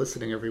enjoy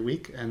listening every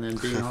week and then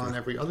being on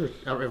every other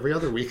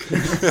week.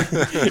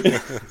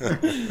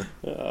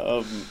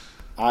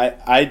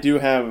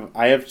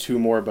 I have 2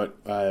 more,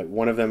 but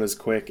one of them is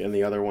quick and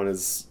the other one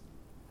is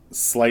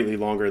slightly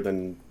longer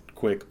than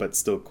quick, but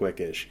still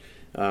quickish.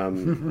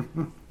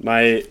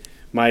 My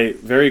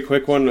very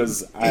quick one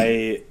was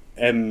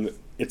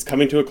it's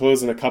coming to a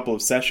close in a couple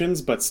of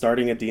sessions, but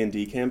starting a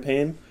D&D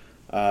campaign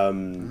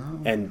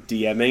and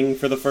DMing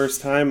for the first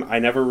time. I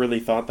never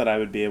really thought that I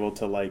would be able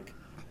to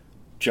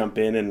jump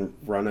in and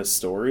run a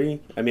story.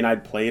 I mean,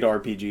 I'd played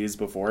RPGs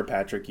before.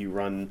 Patrick, you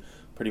run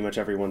pretty much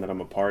every one that I'm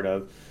a part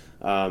of.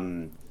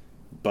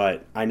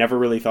 But I never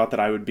really thought that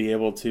I would be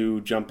able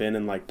to jump in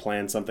and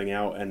plan something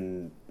out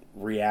and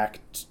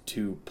react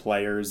to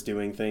players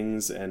doing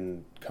things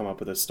and come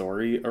up with a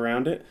story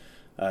around it.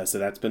 So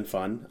that's been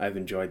fun. I've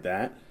enjoyed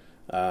that.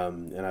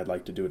 And I'd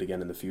like to do it again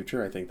in the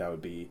future. I think that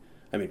would be,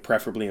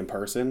 preferably in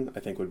person, I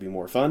think would be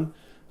more fun.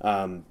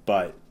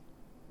 But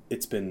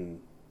it's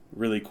been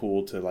really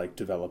cool to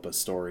develop a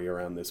story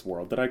around this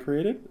world that I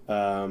created.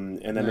 And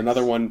then nice.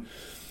 Another one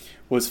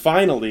was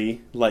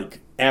finally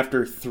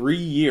after 3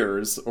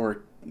 years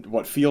or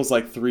what feels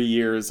like 3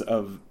 years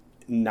of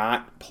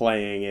not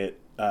playing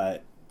it,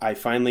 I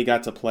finally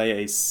got to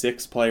play a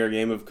 6-player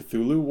game of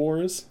Cthulhu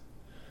Wars.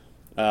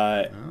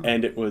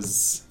 And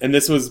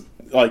this was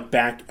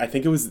back, I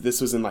think this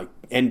was in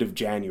end of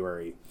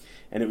January,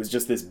 and it was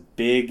just this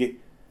big,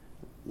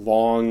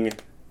 long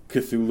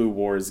Cthulhu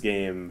Wars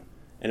game.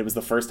 And it was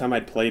the first time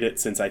I'd played it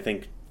since I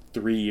think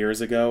 3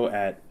 years ago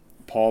at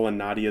Paul and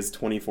Nadia's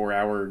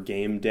 24-hour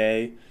game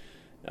day,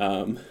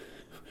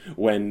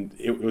 when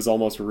it was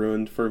almost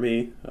ruined for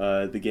me,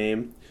 the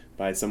game,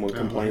 by someone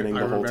complaining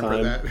the whole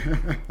time.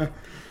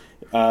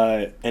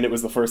 And it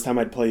was the first time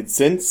I'd played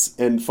since.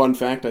 And fun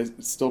fact, I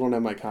still don't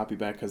have my copy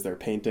back because they're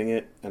painting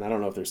it. And I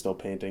don't know if they're still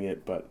painting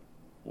it, but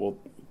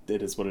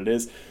it is what it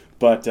is.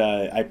 But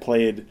I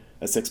played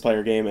a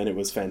 6-player game, and it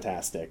was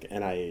fantastic.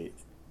 And I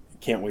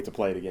can't wait to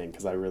play it again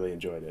because I really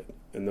enjoyed it.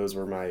 And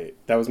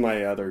that was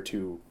my other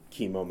 2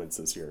 key moments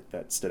this year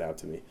that stood out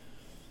to me.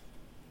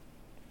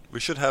 We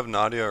should have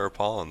Nadia or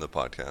Paul on the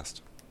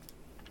podcast.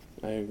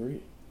 I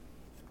agree.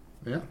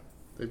 Yeah,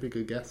 they'd be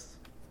good guests.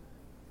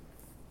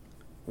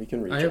 We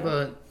can reach out. I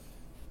have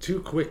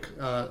 2 quick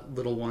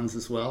little ones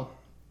as well.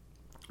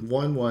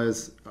 One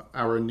was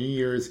our New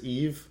Year's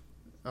Eve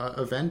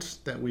event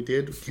that we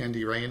did,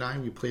 Candy, Ray, and I.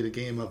 We played a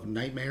game of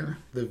Nightmare,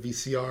 the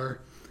VCR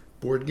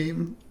board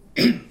game.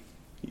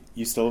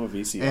 You still have a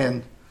VCR?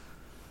 And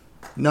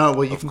no,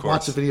 well, you Of can course.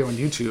 watch the video on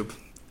YouTube.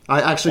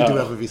 I actually do Oh.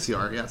 have a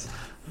VCR, yes,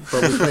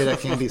 but we played at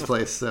Candy's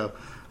place, so.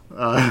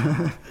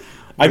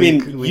 I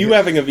mean, we- you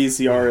having a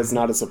VCR is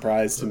not a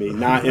surprise to me.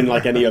 Not in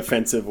like any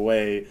offensive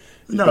way,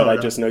 No, but I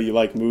no. just know you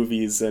like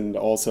movies, and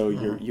also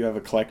you have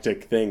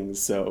eclectic things.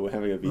 So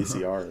having a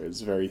VCR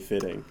is very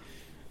fitting.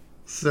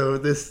 So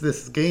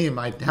this game,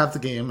 I have the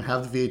game,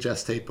 have the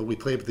VHS tape, but we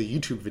played with the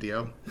YouTube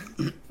video,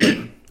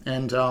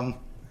 and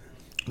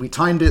we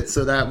timed it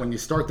so that when you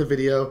start the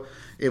video,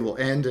 it will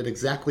end at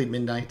exactly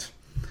midnight.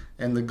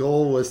 And the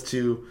goal of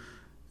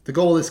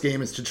this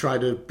game is to try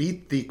to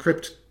beat the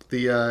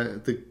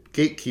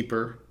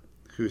gatekeeper,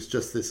 who's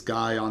just this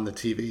guy on the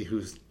TV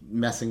who's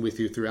messing with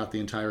you throughout the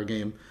entire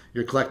game.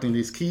 You're collecting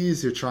these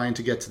keys, you're trying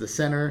to get to the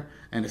center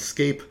and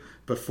escape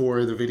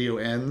before the video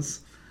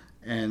ends,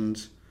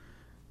 and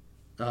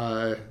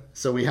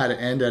so we had it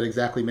end at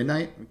exactly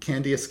midnight.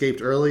 Candy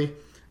escaped early.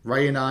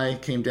 Ray and I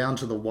came down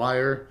to the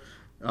wire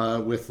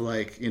with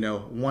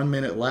 1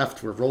 minute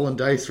left. We're rolling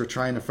dice. We're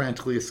trying to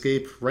frantically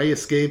escape. Ray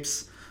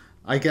escapes.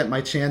 I get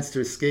my chance to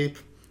escape.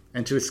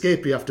 And to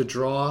escape, you have to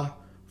draw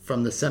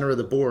from the center of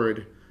the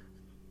board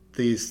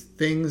these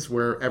things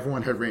where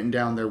everyone had written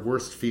down their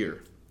worst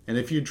fear. And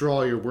if you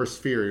draw your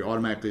worst fear, you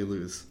automatically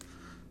lose.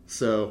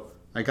 So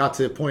I got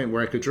to a point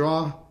where I could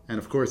draw. And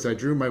of course, I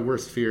drew my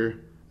worst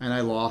fear. And I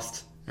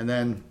lost. And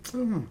then,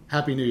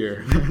 Happy New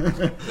Year.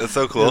 That's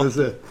so cool. It was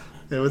a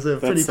That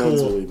pretty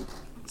sounds cool, really,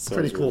 sounds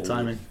pretty cool really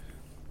timing.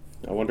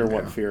 neat. I wonder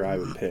what fear I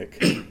would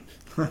pick.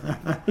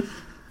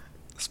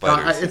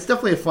 Spiders. It's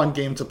definitely a fun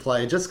game to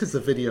play, just because the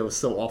video is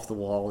so off the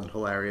wall and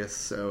hilarious.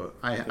 So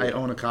I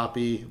own a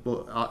copy.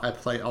 Well,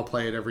 I'll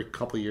play it every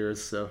couple of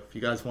years. So if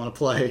you guys want to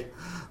play,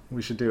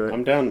 we should do it.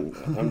 I'm down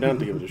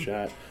to give it a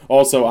shot.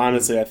 Also,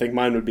 honestly, I think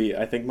mine would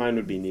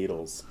be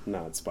needles,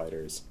 not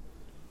spiders.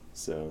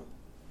 So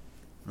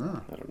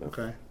Oh, I don't know.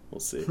 okay. We'll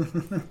see.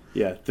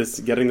 Yeah,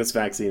 getting this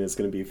vaccine is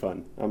going to be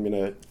fun. I'm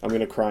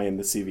gonna cry in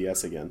the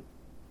CVS again,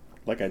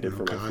 like I did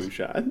for my God. flu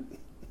shot.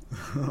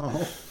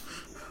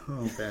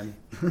 Oh, Ben.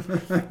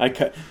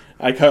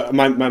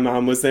 My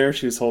mom was there.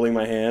 She was holding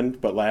my hand,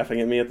 but laughing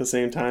at me at the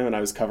same time, and I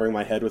was covering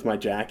my head with my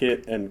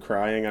jacket and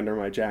crying under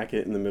my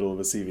jacket in the middle of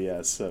a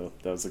CVS. So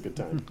that was a good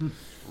time.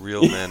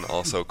 Real men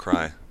also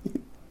cry.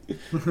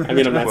 I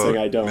mean, I'm not Quote saying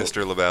I don't.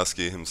 Mr.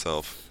 Lebowski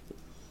himself.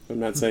 I'm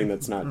not saying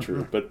that's not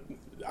true, but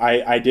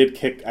I did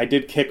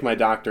kick my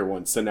doctor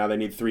once, so now they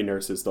need 3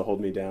 nurses to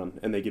hold me down,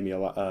 and they give me a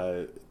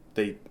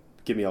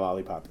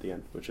lollipop at the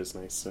end, which is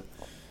nice. So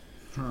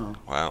Oh,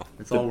 Wow.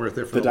 it's all worth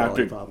it for the the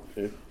doctor, lollipop.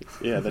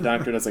 yeah, the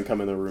doctor doesn't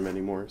come in the room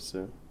anymore.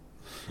 So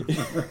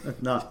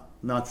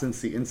Not since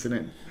the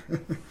incident.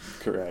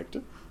 correct.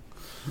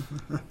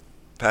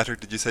 Patrick,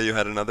 did you say you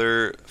had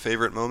another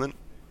favorite moment?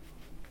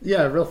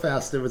 Yeah, real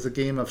fast. There was a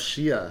game of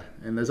Shia,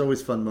 and there's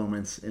always fun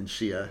moments in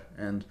Shia.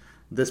 And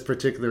this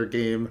particular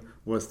game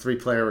was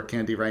 3-player with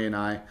Candy, Ray, and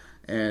I.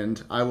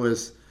 And I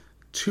was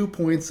 2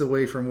 points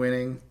away from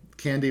winning.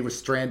 Candy was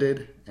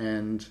stranded,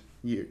 and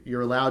you're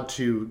allowed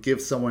to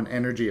give someone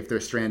energy if they're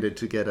stranded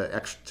to get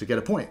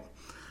a point.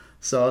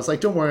 So I was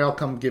like, "Don't worry, I'll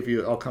come give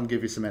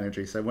you some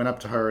energy." So I went up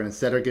to her, and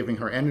instead of giving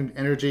her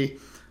energy,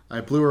 I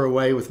blew her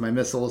away with my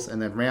missiles,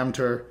 and then rammed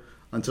her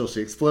until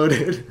she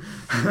exploded,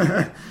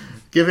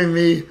 giving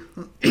me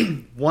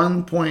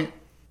 1 point,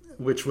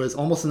 which was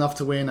almost enough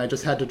to win. I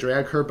just had to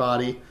drag her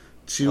body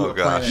to a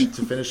planet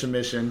to finish a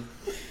mission,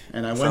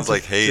 and I went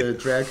to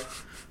drag.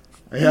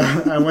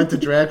 Yeah, I went to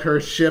drag her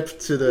ship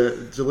to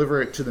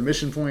deliver it to the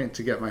mission point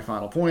to get my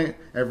final point,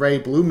 and Ray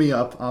blew me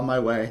up on my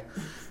way.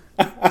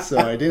 So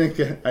I didn't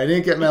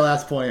get my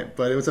last point,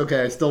 but it was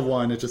okay. I still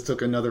won. It just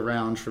took another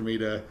round for me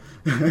to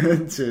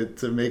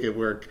to make it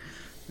work.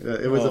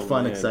 It was a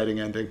fun, exciting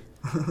ending.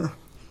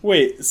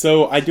 Wait,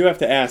 so I do have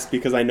to ask,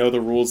 because I know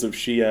the rules of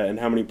Shia and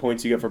how many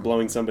points you get for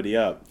blowing somebody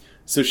up.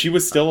 So she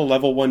was still a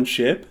level 1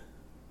 ship?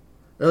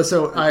 Oh,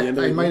 so I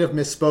might have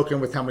misspoken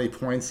with how many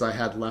points I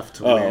had left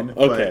to win.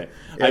 Okay.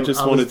 But I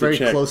just I wanted was very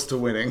to check. close to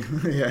winning.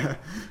 Yeah.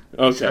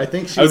 Okay. I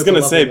think she I was was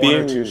gonna a say, level 1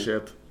 or being 2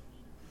 ship.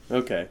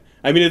 Okay.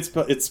 I mean,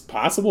 it's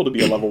possible to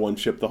be a level 1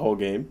 ship the whole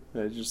game.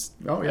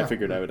 I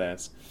figured I would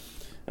ask.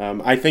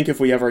 I think if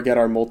we ever get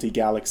our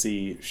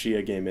multi-galaxy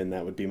Shia game in,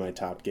 that would be my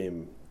top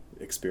game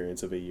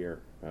experience of a year.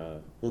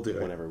 We'll do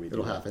it. Whenever we do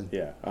It'll it. happen.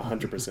 Yeah,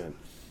 100%.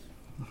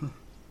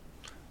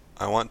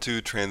 I want to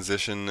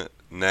transition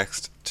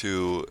next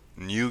to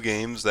new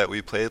games that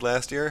we played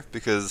last year,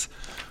 because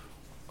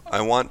I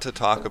want to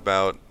talk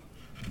about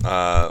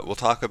we'll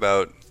talk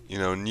about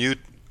new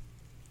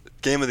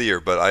game of the year,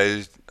 but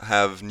I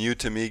have new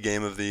to me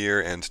game of the year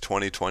and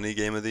 2020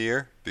 game of the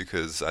year,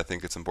 because I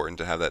think it's important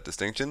to have that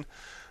distinction.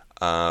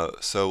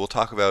 So we'll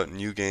talk about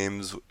new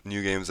games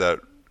that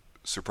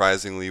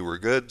surprisingly were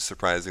good,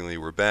 surprisingly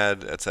were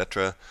bad,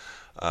 etc.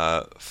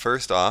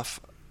 First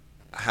off,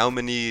 how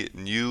many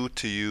new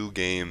to you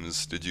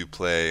games did you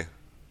play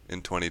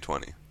in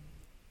 2020?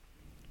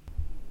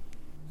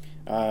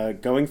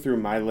 Going through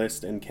my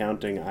list and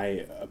counting,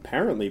 I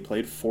apparently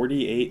played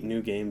 48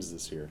 new games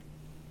this year.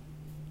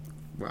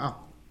 Wow.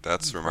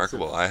 That's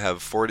remarkable. I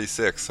have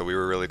 46, so we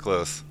were really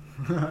close.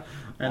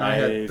 And I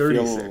had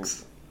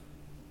 36.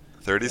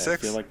 36? Yeah, I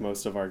feel like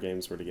most of our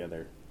games were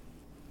together.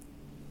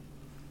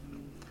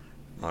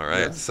 All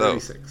right, Yeah, so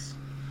 36.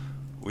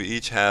 we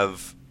each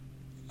have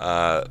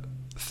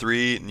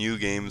 3 new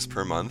games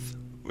per month,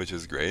 which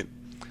is great.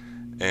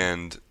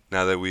 And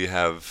now that we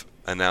have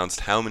announced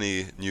how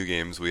many new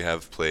games we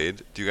have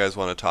played, do you guys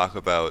want to talk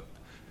about...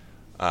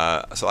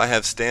 so I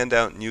have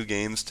standout new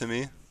games to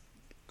me,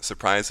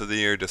 surprise of the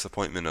year,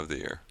 disappointment of the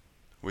year.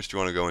 Which do you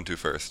want to go into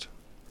first?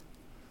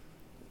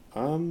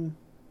 Oh,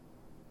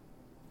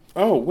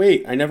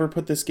 wait, I never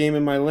put this game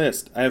in my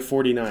list. I have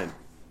 49.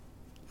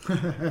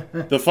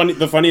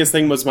 The funniest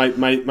thing was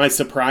my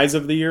surprise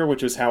of the year,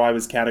 which was how I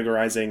was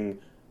categorizing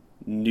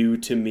new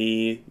to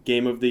me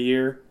game of the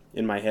year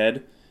in my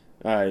head.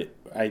 I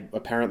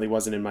apparently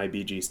wasn't in my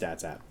BG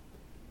Stats app.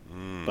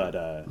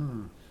 But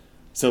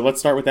so let's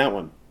start with that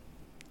one.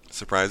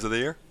 Surprise of the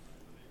year?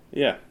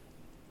 Yeah,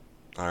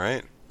 All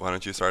right. Why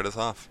don't you start us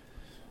off?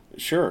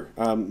 sure.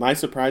 My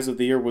surprise of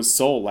the year was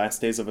Soul: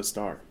 Last Days of a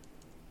Star.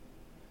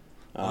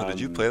 Oh, did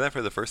you play that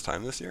for the first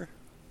time this year?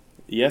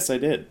 Yes, I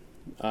did.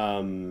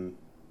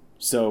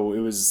 So it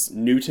was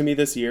new to me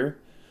this year.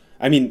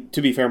 I mean,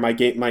 to be fair, my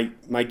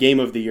game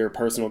of the year,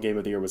 personal game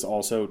of the year, was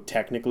also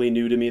technically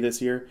new to me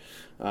this year.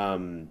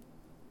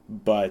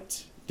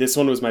 But this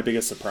one was my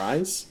biggest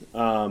surprise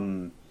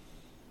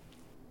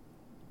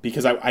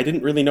because I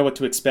didn't really know what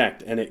to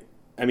expect. And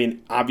I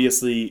mean,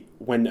 obviously,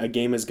 when a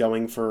game is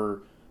going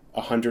for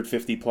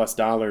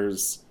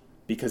 $150+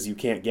 because you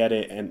can't get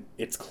it and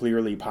it's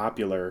clearly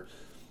popular,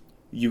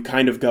 you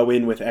kind of go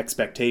in with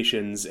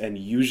expectations, and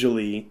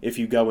usually if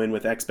you go in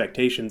with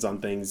expectations on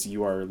things,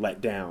 you are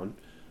let down,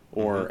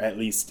 or at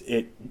least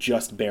it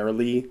just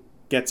barely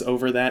gets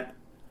over that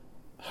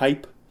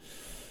hype.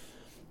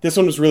 This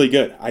one was really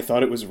good. I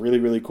thought it was really,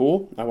 really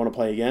cool. I want to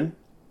play again.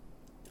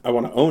 I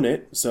want to own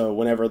it, so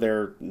whenever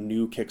their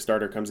new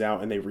Kickstarter comes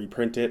out and they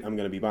reprint it, I'm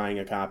going to be buying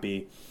a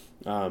copy.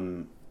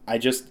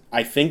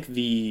 I think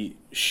the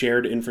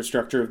shared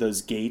infrastructure of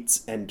those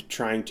gates and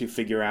trying to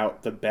figure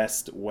out the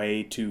best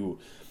way to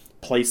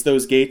place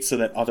those gates so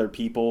that other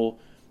people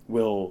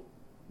will,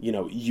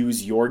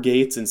 use your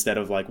gates instead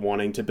of like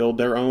wanting to build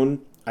their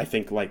own, I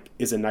think like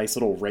is a nice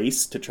little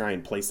race to try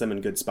and place them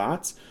in good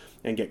spots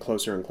and get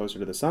closer and closer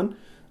to the sun.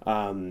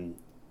 I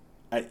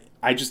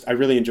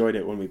really enjoyed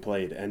it when we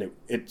played, and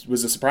it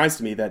was a surprise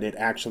to me that it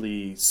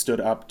actually stood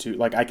up to,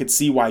 like, I could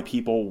see why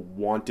people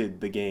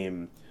wanted the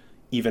game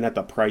even at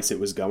the price it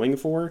was going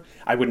for.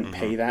 I wouldn't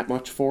pay that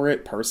much for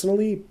it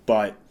personally,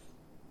 but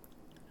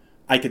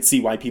I could see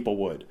why people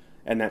would,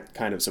 and that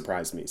kind of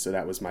surprised me. So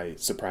that was my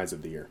surprise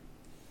of the year.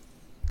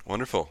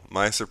 Wonderful.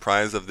 My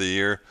surprise of the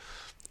year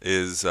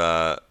is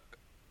kind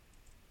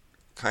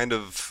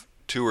of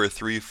 2 or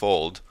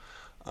 3-fold.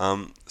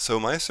 So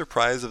my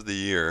surprise of the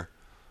year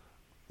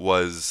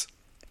was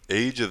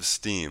Age of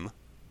Steam,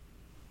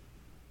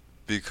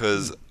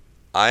 because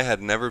I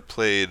had never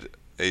played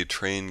a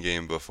train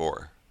game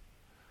before.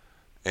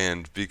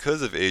 And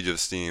because of Age of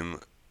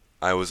Steam,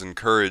 I was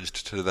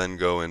encouraged to then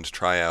go and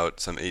try out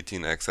some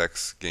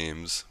 18xx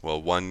games,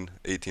 well, one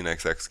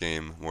 18xx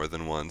game more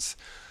than once,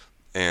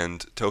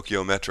 and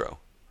Tokyo Metro.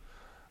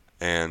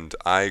 And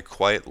I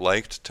quite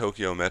liked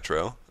Tokyo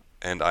Metro,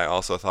 and I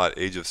also thought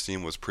Age of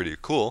Steam was pretty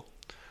cool,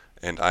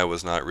 and I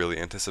was not really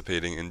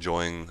anticipating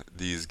enjoying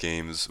these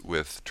games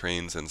with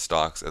trains and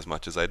stocks as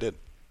much as I did.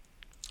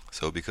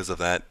 So because of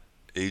that,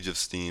 Age of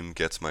Steam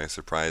gets my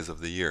surprise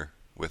of the year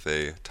with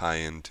a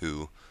tie-in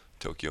to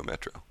Tokyo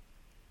Metro.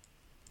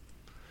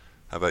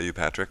 How about you,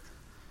 Patrick?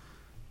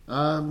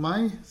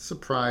 My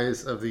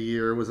surprise of the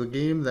year was a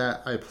game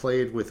that I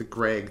played with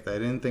Greg that I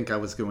didn't think I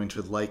was going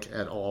to like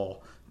at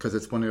all, because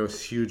it's one of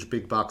those huge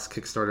big box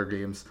Kickstarter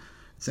games.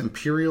 It's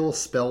Imperial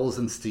Spells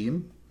in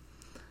Steam.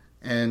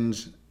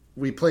 And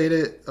we played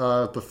it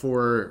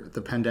before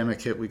the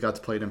pandemic hit. We got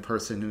to play it in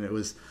person, and it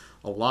was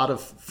a lot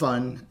of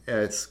fun.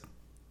 It's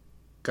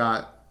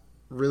got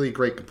really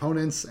great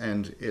components,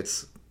 and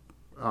it's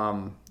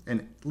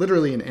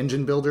literally an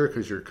engine builder,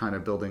 because you're kind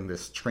of building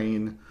this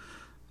train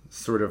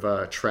sort of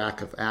a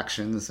track of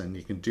actions, and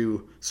you can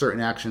do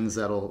certain actions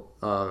that'll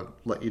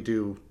let you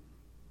do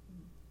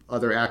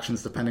other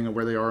actions depending on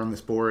where they are on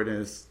this board.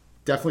 And it's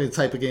definitely the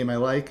type of game I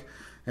like.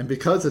 And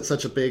because it's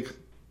such a big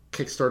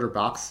Kickstarter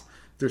box,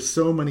 there's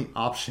so many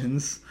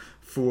options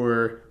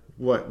for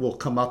what will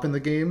come up in the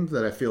game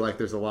that I feel like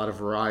there's a lot of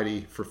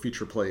variety for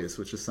future plays,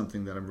 which is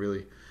something that I'm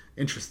really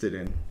interested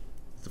in,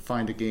 to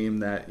find a game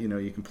that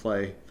you can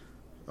play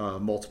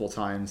multiple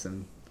times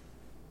and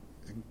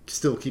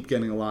still keep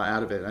getting a lot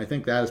out of it. I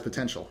think that has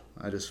potential.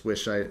 I just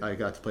wish I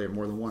got to play it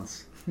more than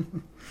once.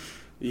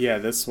 Yeah,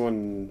 this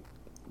one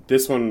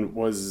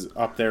was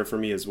up there for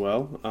me as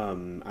well.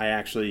 I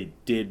actually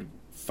did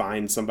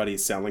find somebody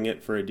selling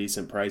it for a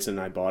decent price, and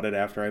I bought it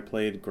after I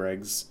played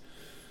Greg's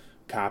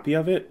copy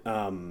of it.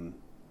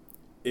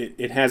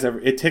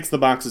 it ticks the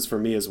boxes for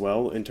me as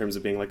well in terms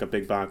of being like a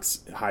big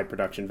box, high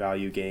production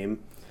value game.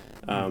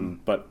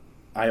 But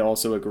I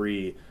also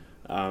agree.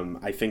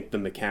 I think the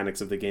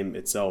mechanics of the game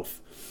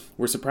itself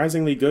were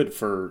surprisingly good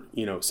for,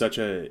 such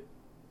a,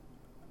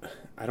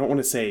 I don't want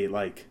to say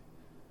like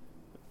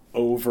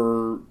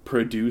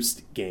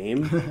overproduced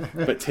game,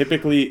 but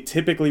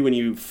typically when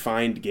you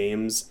find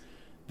games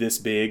this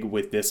big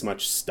with this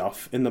much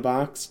stuff in the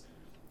box,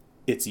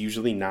 it's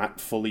usually not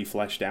fully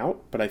fleshed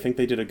out, but I think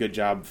they did a good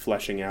job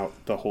fleshing out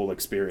the whole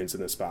experience in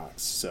this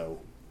box. So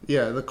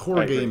yeah, the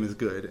core game is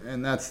good,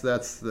 and that's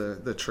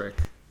the trick.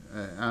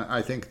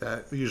 I think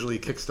that usually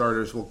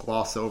Kickstarters will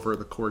gloss over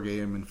the core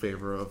game in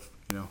favor of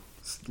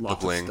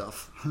lots of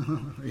stuff.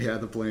 Yeah,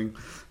 the bling.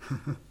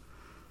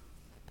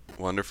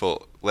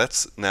 Wonderful.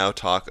 Let's now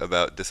talk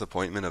about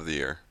disappointment of the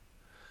year.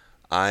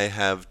 I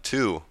have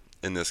 2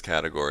 in this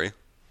category.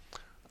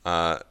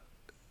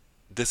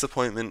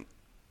 Disappointment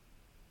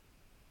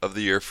of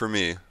the year for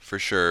me, for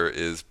sure,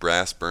 is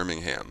Brass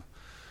Birmingham.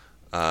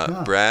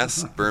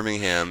 Brass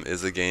Birmingham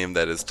is a game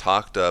that is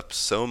talked up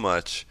so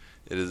much.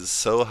 It is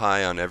so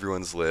high on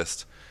everyone's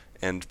list,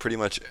 and pretty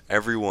much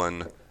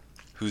everyone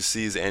who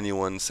sees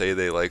anyone say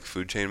they like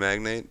Food Chain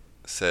Magnate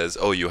says,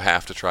 oh, you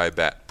have to try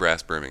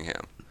Brass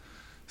Birmingham.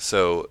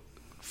 So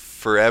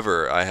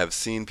forever I have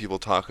seen people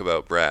talk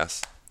about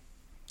Brass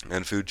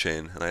and Food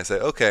Chain, and I say,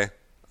 okay,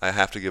 I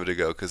have to give it a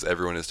go because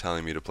everyone is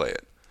telling me to play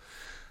it.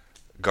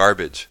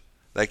 Garbage.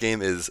 That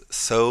game is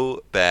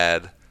so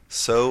bad,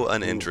 so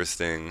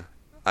uninteresting.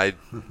 I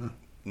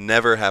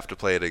never have to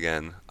play it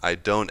again. I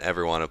don't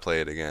ever want to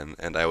play it again,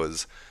 and I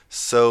was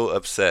so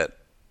upset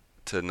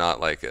to not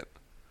like it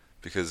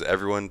because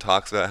everyone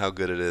talks about how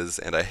good it is,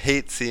 and I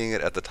hate seeing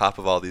it at the top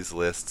of all these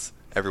lists.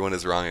 Everyone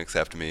is wrong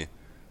except me.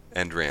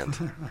 End rant.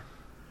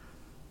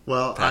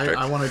 Well,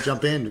 I want to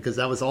jump in because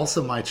that was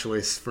also my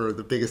choice for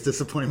the biggest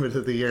disappointment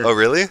of the year. Oh,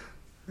 really?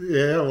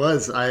 Yeah, it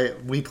was.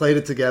 We played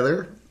it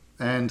together,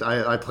 and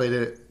I played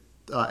it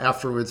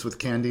afterwards with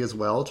Candy as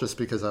well, just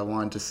because I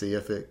wanted to see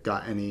if it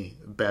got any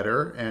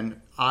better. And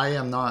I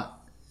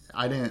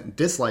didn't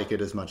dislike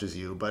it as much as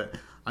you, but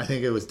I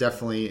think it was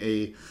definitely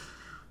a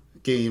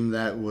game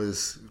that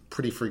was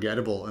pretty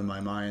forgettable in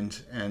my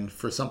mind. And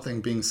for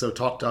something being so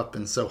talked up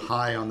and so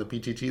high on the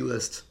BGG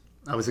list,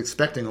 I was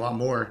expecting a lot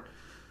more.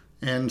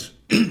 And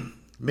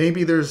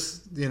maybe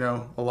there's,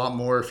 a lot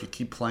more if you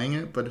keep playing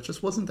it, but it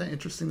just wasn't that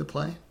interesting to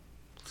play.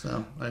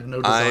 So I have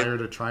no desire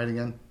to try it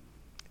again.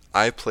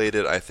 I played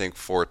it, I think,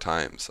 4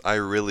 times. I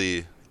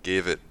really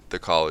gave it the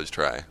college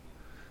try.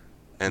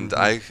 And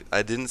I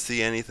didn't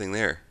see anything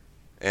there.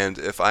 And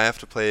if I have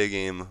to play a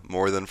game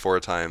more than 4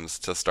 times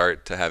to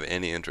start to have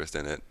any interest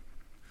in it,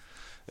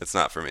 it's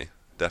not for me.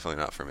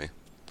 Definitely not for me.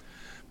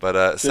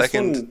 But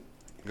second...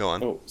 Go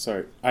on. Oh,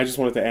 sorry. I just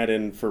wanted to add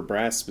in for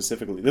Brass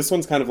specifically. This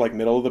one's kind of like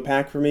middle of the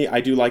pack for me.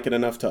 I do like it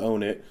enough to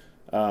own it,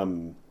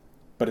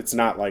 but it's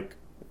not like...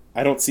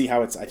 I don't see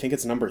how it's... I think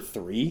it's number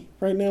 3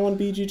 right now on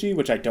BGG,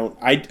 which I don't...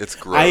 It's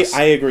gross.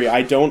 I agree.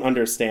 I don't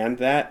understand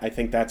that. I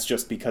think that's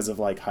just because of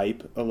like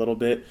hype a little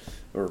bit,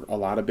 or a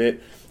lot of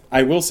it.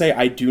 I will say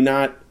I do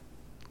not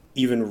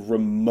even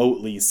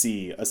remotely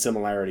see a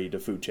similarity to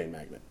Food Chain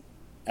Magnate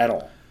at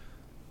all.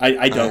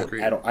 I don't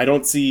at all. I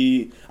don't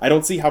see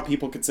how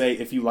people could say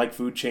if you like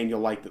Food Chain, you'll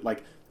like it.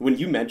 Like when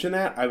you mentioned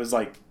that, I was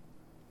like,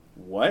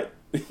 "What?"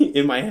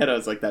 In my head, I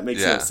was like, "That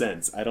makes no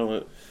sense." I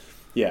don't.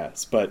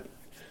 Yes, but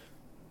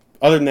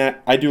other than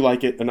that, I do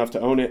like it enough to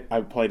own it. I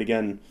would play it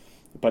again,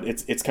 but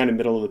it's kind of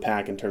middle of the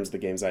pack in terms of the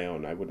games I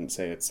own. I wouldn't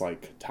say it's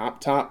like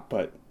top,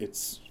 but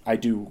I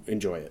do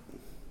enjoy it.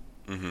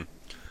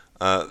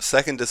 Mm-hmm.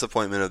 Second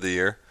disappointment of the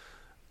year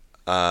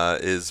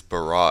is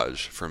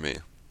Barrage for me.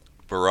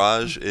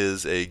 Barrage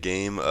is a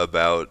game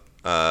about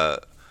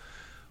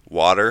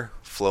water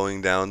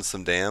flowing down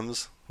some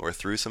dams, or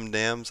through some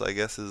dams, I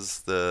guess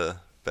is the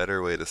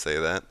better way to say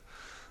that.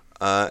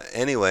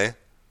 Anyway,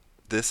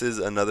 this is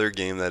another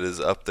game that is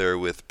up there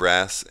with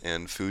Brass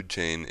and Food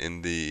Chain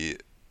in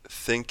the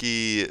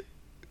thinky,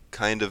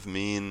 kind of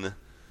mean,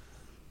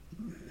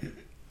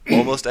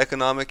 almost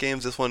economic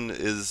games. This one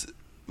is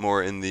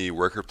more in the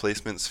worker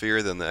placement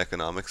sphere than the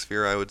economic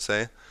sphere, I would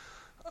say.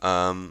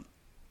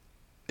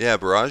 Yeah,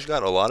 Barrage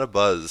got a lot of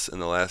buzz in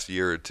the last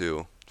year or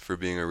two for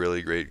being a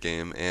really great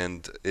game,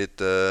 and it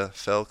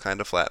fell kind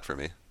of flat for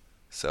me.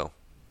 So,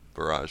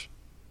 Barrage.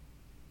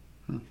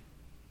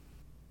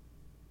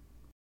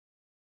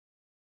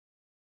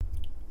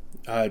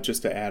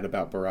 Just to add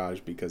about Barrage,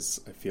 because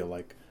I feel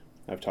like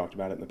I've talked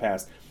about it in the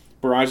past.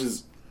 Barrage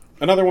is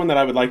another one that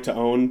I would like to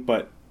own,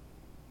 but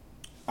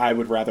I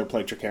would rather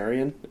play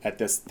Tricarion at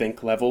this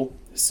think level,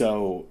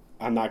 so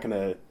I'm not going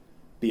to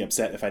be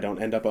upset if I don't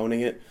end up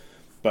owning it.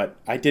 But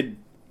I did.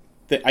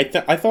 I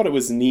thought it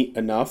was neat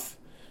enough,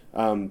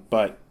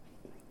 but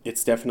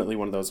it's definitely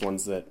one of those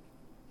ones that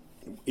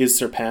is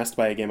surpassed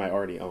by a game I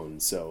already own,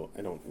 so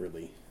I don't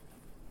really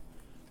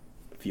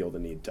feel the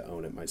need to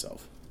own it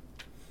myself.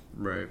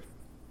 Right.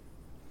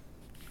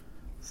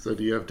 So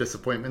do you have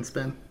disappointments,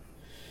 Ben?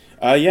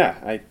 Yeah,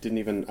 I didn't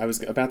even. I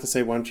was about to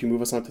say, why don't you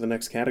move us on to the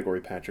next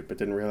category, Patrick? But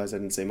didn't realize I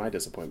didn't say my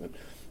disappointment.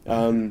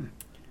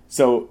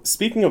 So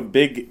speaking of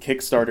big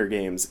Kickstarter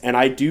games, and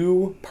I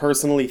do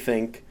personally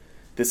think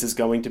this is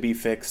going to be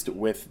fixed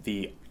with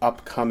the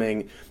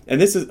upcoming. And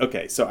this is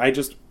okay. So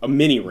a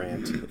mini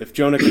rant. If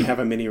Jonah can have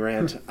a mini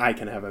rant, I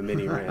can have a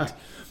mini rant.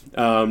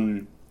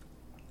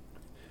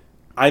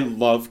 I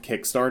love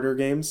Kickstarter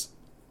games.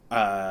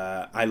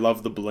 I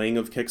love the bling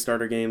of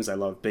Kickstarter games. I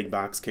love big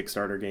box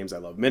Kickstarter games. I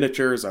love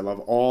miniatures. I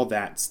love all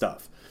that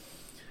stuff.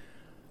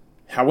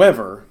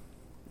 However,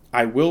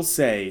 I will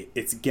say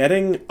it's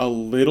getting a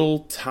little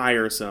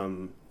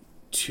tiresome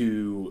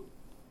to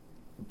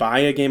buy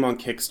a game on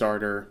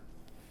Kickstarter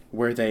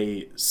where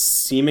they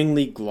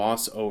seemingly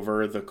gloss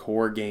over the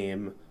core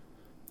game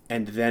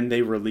and then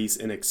they release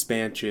an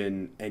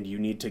expansion and you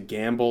need to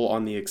gamble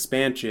on the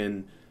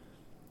expansion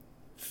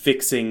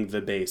fixing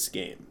the base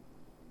game.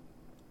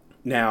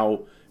 Now,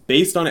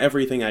 based on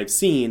everything I've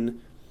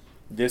seen,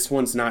 this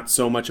one's not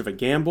so much of a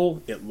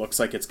gamble. It looks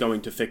like it's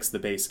going to fix the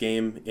base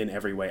game in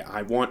every way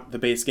I want the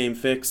base game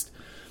fixed.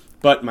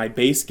 But my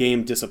base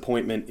game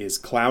disappointment is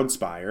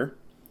Cloudspire,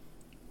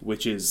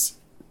 which is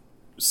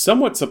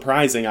somewhat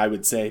surprising, I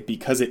would say,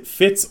 because it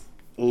fits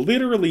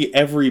literally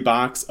every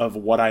box of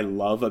what I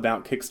love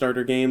about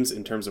Kickstarter games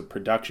in terms of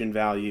production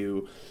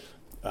value,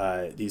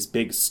 these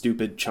big,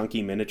 stupid,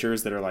 chunky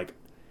miniatures that are like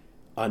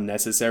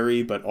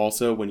unnecessary, but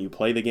also when you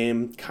play the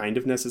game, kind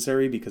of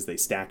necessary because they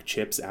stack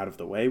chips out of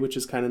the way, which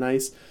is kind of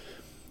nice.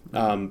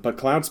 But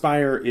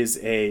Cloudspire is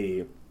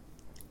a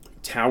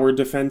tower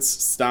defense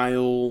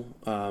style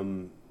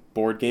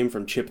board game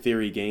from Chip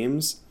Theory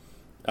Games.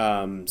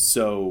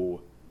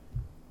 So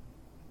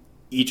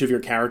each of your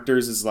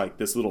characters is like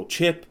this little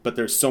chip, but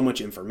there's so much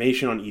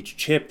information on each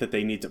chip that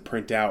they need to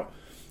print out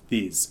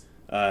these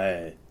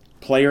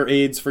player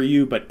aids for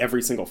you, but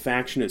every single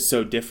faction is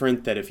so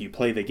different that if you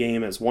play the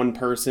game as one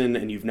person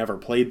and you've never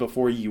played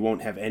before, you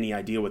won't have any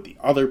idea what the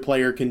other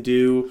player can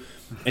do,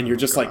 and you're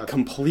just like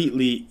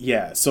completely,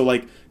 yeah. So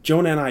like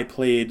Jonah and I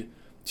played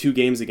 2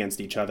 games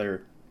against each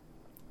other,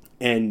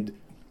 and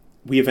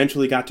we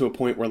eventually got to a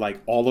point where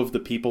like all of the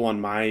people on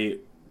my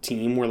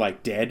team were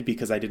like dead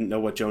because I didn't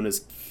know what Jonah's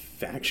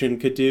faction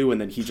could do,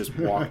 and then he just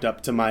walked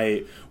up to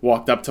my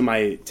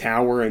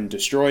tower and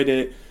destroyed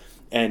it,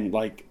 and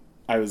like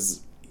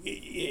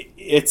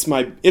it's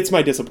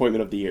my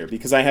disappointment of the year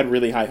because I had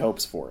really high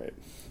hopes for it.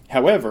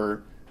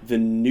 However, the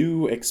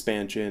new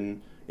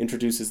expansion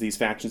introduces these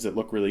factions that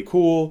look really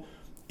cool.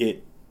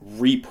 It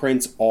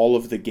reprints all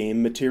of the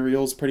game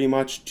materials pretty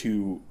much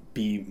to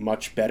be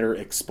much better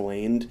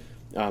explained.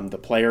 The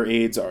player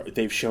aids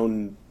they've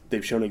shown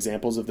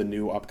examples of the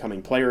new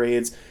upcoming player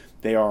aids.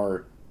 They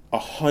are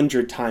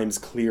 100 times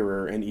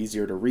clearer and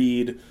easier to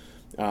read.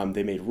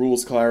 They made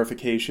rules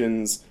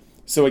clarifications.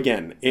 So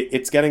again,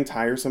 it's getting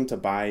tiresome to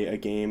buy a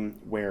game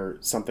where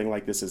something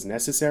like this is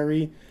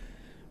necessary,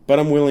 but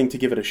I'm willing to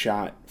give it a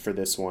shot for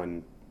this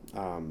one.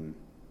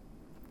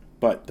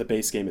 But the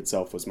base game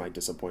itself was my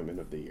disappointment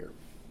of the year.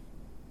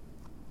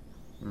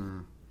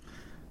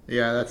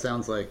 Yeah, that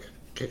sounds like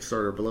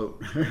Kickstarter bloat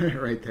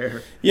right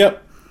there.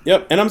 Yep.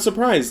 And I'm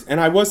surprised. And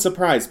I was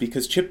surprised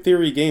because Chip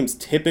Theory Games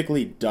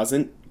typically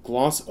doesn't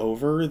gloss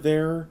over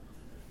their...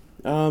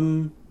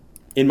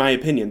 in my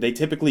opinion, they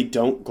typically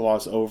don't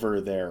gloss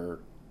over their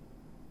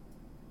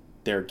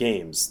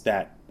games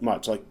that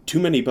much. Like, Too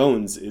Many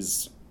Bones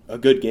is a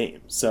good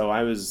game, so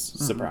I was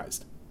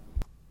surprised.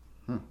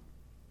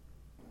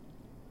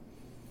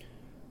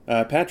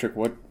 Patrick,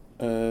 what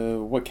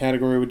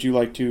category would you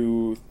like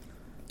to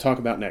talk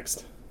about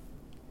next?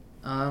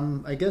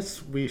 I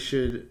guess we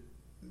should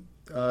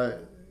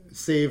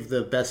save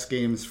the best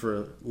games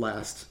for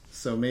last.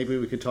 So maybe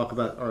we could talk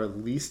about our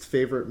least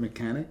favorite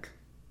mechanic.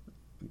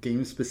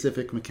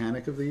 Game-specific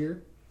mechanic of the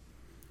year.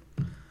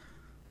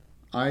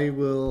 I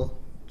will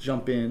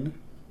jump in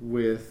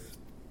with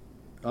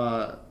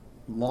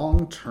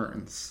long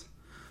turns.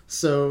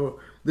 So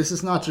this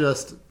is not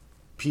just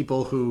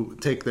people who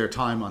take their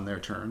time on their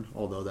turn,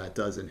 although that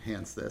does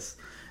enhance this.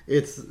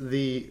 It's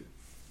the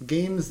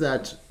games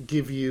that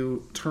give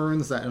you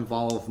turns that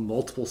involve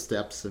multiple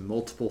steps and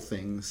multiple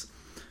things.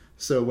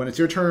 So when it's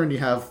your turn, you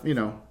have,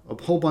 a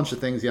whole bunch of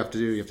things you have to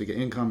do. You have to get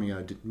income, you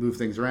got to move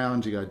things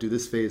around, you got to do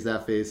this phase,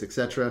 that phase,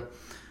 etc.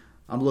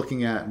 I'm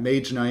looking at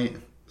Mage Knight,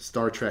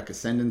 Star Trek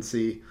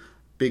Ascendancy,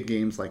 big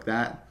games like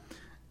that.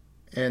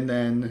 And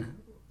then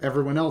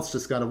everyone else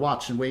just got to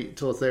watch and wait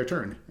till it's their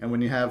turn. And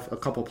when you have a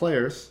couple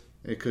players,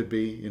 it could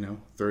be,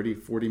 30,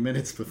 40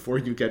 minutes before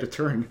you get a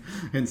turn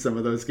in some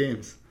of those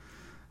games.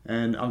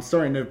 And I'm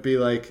starting to be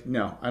like,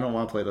 no, I don't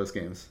want to play those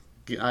games.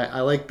 I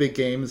like big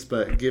games,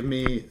 but give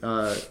me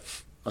a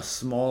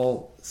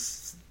small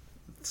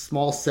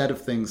set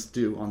of things to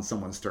do on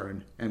someone's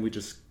turn, and we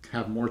just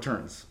have more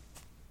turns.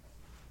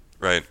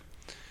 Right.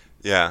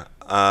 Yeah.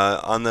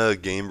 On the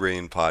Game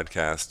Brain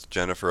podcast,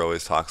 Jennifer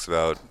always talks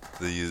about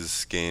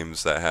these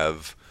games that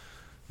have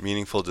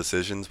meaningful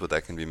decisions, but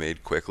that can be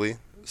made quickly.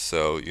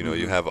 So,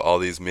 you have all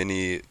these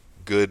mini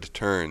good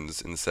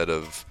turns instead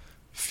of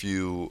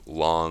few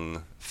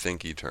long,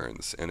 thinky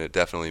turns, and it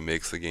definitely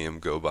makes the game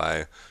go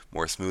by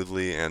more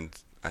smoothly and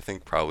I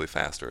think probably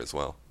faster as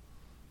well.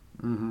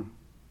 Mm-hmm.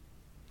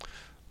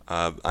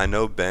 I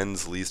know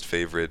Ben's least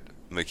favorite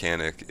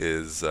mechanic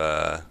is.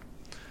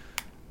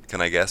 Can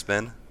I guess,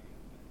 Ben?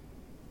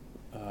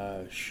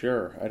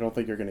 Sure. I don't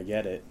think you're gonna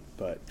get it,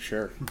 but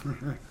sure.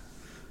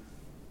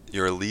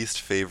 Your least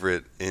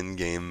favorite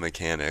in-game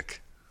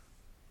mechanic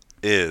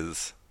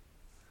is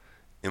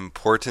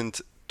important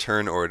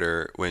turn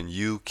order when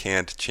you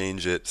can't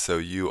change it, so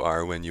you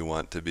are when you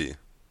want to be.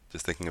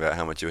 Just thinking about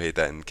how much you hate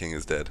that in King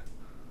is Dead.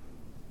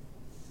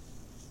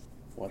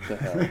 What the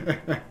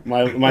hell?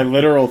 My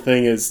literal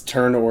thing is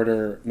turn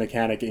order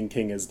mechanic in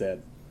King is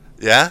Dead.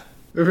 Yeah?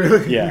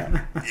 Really?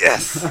 Yeah.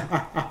 Yes!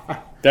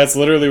 That's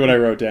literally what I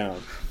wrote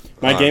down.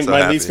 My I'm so my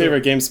happy. least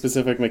favorite game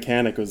specific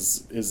mechanic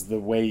is the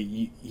way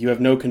you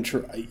have no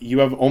control. You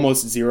have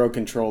almost zero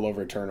control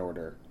over turn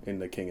order in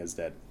the King is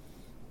Dead,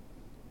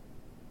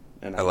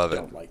 and I love it.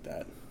 don't like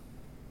that.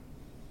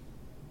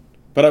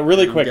 But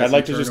really I'm quick, I'd guessing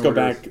like to turn just go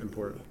order is back.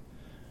 important.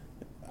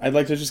 I'd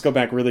like to just go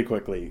back really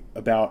quickly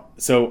about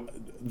so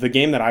the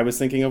game that I was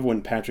thinking of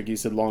when Patrick you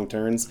said long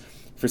turns.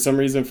 For some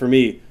reason, for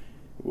me,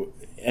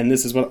 and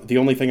this is what the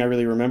only thing I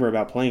really remember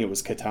about playing it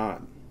was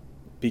Catan,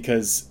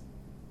 because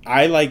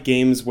I like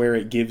games where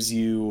it gives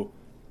you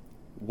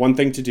one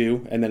thing to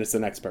do and then it's the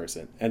next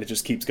person and it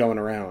just keeps going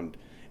around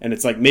and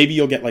it's like maybe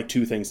you'll get like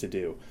two things to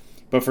do.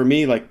 But for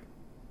me, like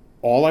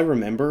all I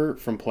remember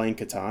from playing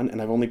Catan, and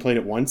I've only played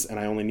it once and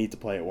I only need to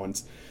play it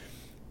once,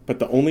 but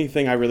the only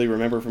thing I really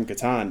remember from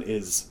Catan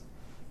is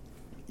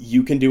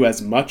you can do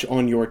as much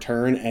on your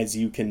turn as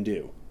you can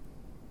do.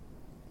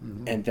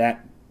 Mm-hmm. And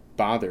that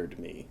bothered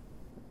me.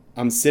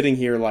 I'm sitting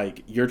here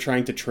like you're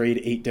trying to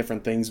trade 8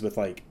 different things with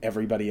like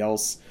everybody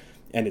else,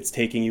 and it's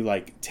taking you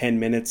like 10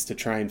 minutes to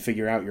try and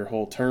figure out your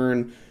whole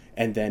turn,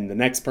 and then the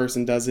next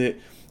person does it,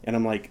 and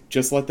I'm like,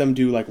 just let them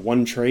do like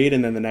one trade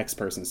and then the next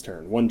person's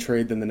turn. One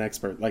trade, then the next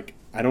person. Like,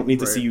 I don't need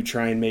to see you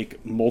try and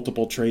make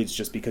multiple trades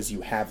just because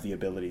you have the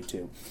ability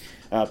to.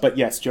 But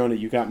yes, Jonah,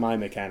 you got my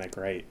mechanic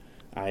right.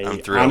 I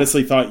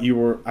honestly thought you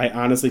were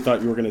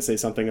going to say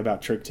something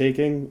about trick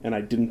taking, and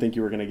I didn't think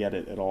you were going to get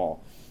it at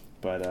all.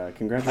 But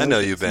congratulations. I know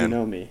you, Ben. You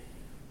know me.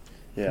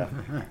 Yeah.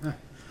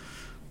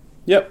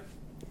 Yep.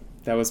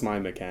 That was my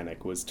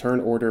mechanic, was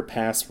turn order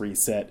pass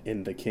reset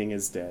in The King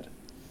is Dead.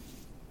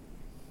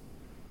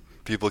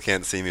 People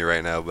can't see me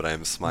right now, but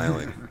I'm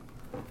smiling.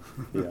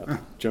 Yeah.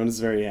 Jonah's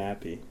very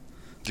happy.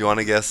 Do you want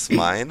to guess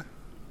mine?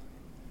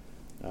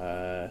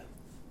 Yeah,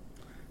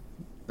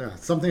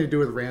 something to do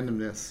with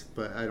randomness,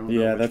 but I don't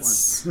know Yeah,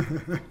 which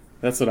one.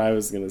 that's what I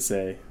was going to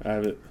say.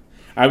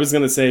 I was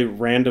going to say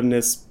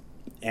randomness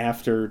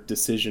after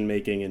decision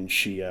making in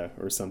Shia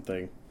or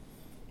something.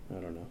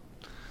 I don't know.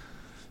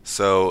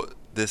 So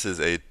this is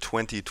a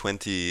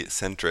 2020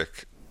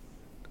 centric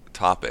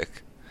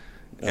topic,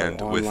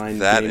 and with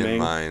that in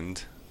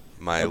mind,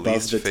 my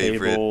least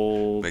favorite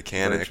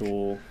mechanic.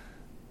 Virtual.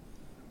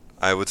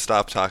 I would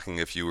stop talking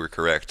if you were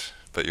correct,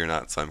 but you're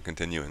not, so I'm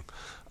continuing.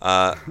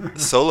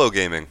 Solo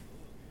gaming.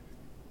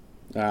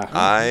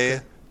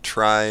 I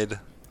tried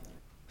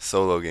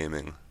solo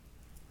gaming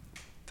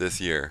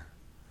this year,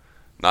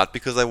 not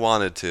because I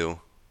wanted to,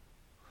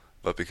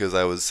 but because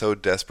I was so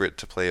desperate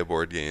to play a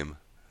board game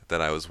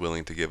that I was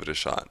willing to give it a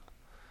shot.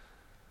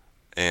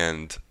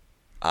 And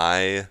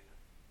I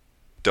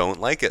don't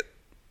like it.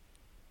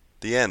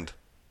 The end.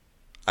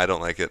 I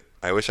don't like it.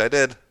 I wish I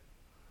did,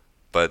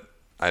 but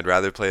I'd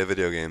rather play a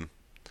video game.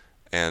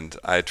 And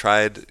I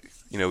tried,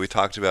 we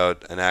talked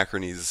about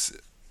Anachrony's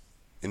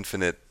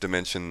infinite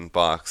dimension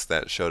box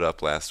that showed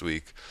up last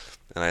week.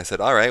 And I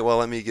said, all right, well,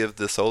 let me give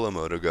the solo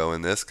mode a go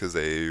in this, because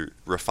they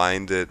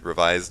refined it,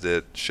 revised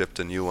it, shipped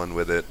a new one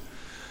with it.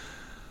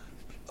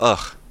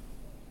 Ugh.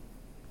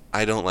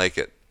 I don't like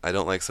it. I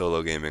don't like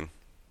solo gaming.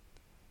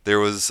 I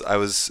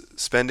was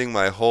spending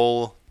my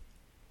whole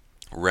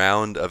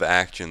round of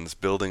actions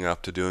building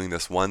up to doing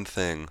this one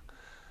thing,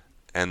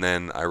 and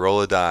then I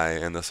roll a die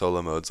and the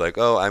solo mode's like,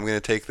 oh, I'm going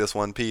to take this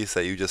one piece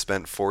that you just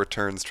spent 4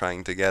 turns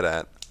trying to get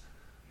at.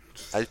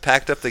 I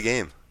packed up the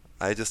game.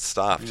 I just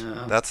stopped.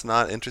 Yeah. That's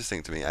not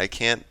interesting to me. I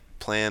can't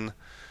plan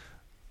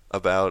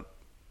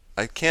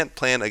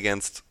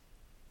against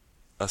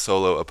a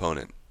solo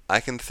opponent. I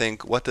can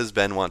think, what does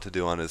Ben want to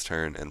do on his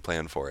turn, and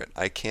plan for it.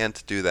 I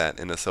can't do that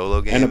in a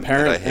solo game. And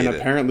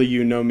apparently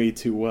you know me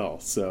too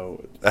well,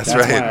 so that's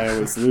right. Why I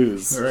always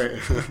lose. Right.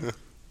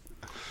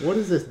 What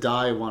does this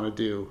die want to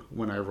do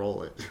when I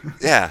roll it?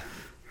 Yeah.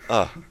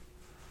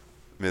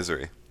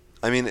 Misery.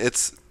 I mean,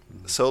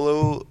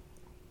 solo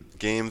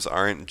games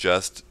aren't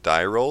just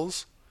die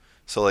rolls.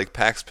 So like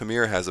Pax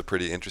Pamir has a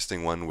pretty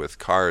interesting one with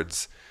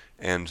cards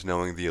and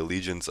knowing the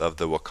allegiance of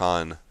the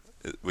Wakan,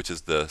 which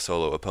is the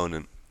solo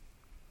opponent,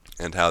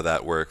 and how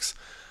that works.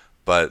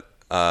 But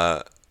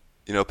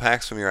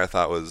Pax Pamir I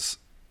thought was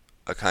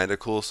a kind of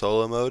cool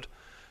solo mode.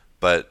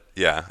 But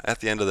yeah, at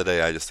the end of the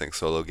day, I just think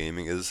solo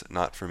gaming is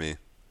not for me.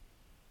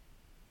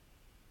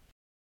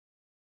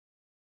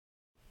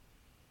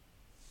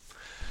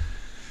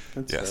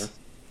 That's yes. fair.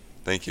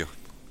 Thank you.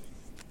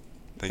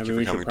 Thank I you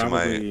mean, for we should coming to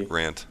my probably-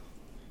 rant.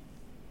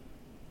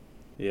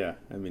 Yeah,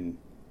 I mean,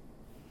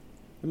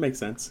 it makes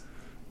sense.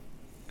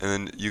 And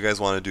then you guys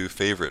want to do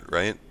favorite,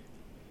 right?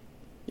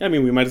 Yeah, I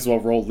mean, we might as well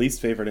roll least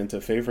favorite into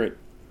favorite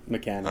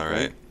mechanic. All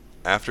right.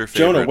 After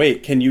favorite. Jonah,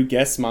 wait, can you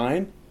guess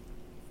mine?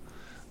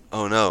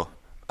 Oh no,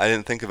 I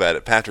didn't think about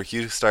it. Patrick,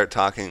 you start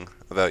talking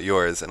about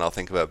yours, and I'll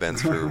think about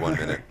Ben's for 1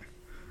 minute.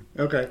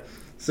 Okay,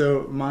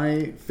 so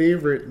my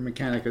favorite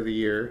mechanic of the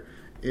year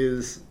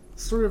is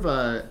sort of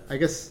I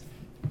guess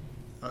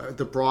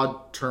the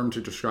broad term to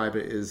describe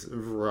it is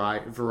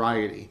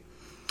variety.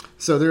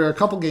 So there are a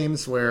couple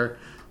games where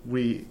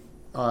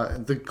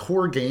the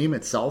core game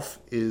itself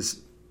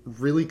is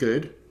really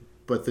good,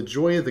 but the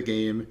joy of the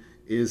game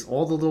is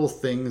all the little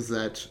things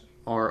that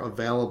are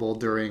available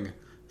during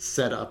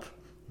setup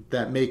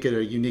that make it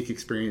a unique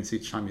experience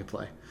each time you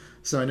play.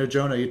 So I know,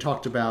 Jonah, you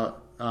talked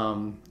about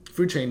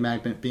Food Chain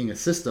Magnate being a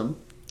system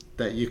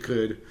that you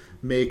could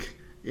make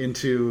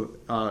into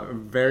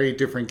very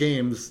different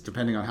games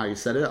depending on how you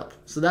set it up.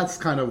 So that's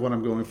kind of what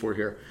I'm going for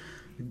here.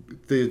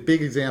 The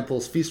big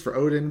examples, Feast for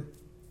Odin,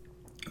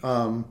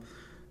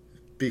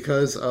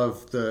 because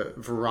of the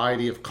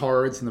variety of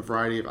cards and the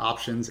variety of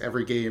options,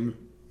 every game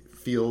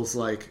feels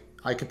like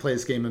I could play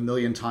this game a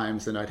million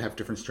times and I'd have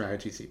different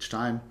strategies each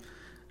time.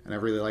 And I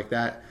really like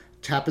that.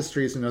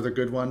 Tapestry is another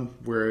good one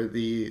where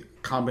the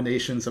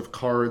combinations of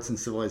cards and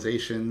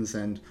civilizations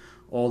and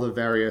all the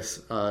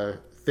various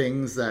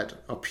things that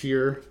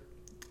appear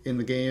in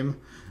the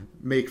game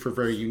make for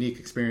very unique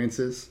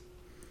experiences.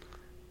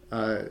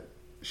 If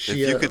Shia,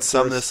 you could of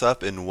sum course- this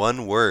up in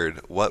one word,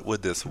 what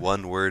would this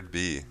one word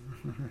be?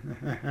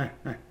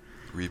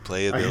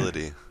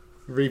 Replayability.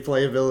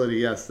 Replayability,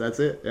 yes, that's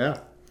it. Yeah.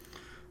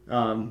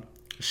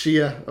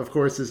 Shia, of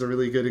course, is a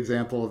really good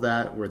example of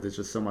that, where there's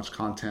just so much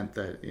content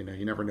that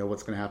you never know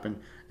what's going to happen.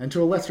 And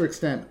to a lesser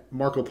extent,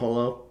 Marco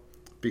Polo,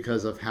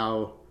 because of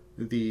how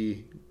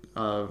the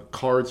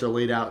cards are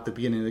laid out at the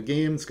beginning of the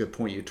game, it's going to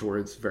point you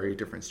towards very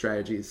different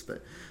strategies.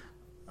 But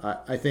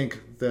I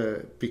think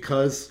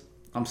because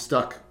I'm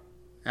stuck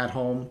at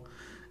home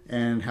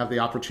and have the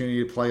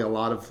opportunity to play a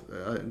lot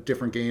of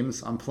different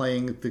games, I'm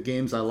playing the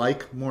games I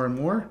like more and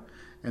more,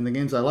 and the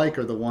games I like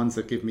are the ones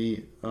that give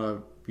me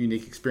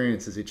unique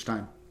experiences each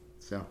time.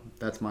 So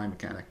that's my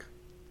mechanic.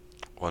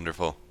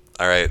 Wonderful.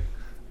 All right.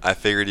 I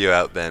figured you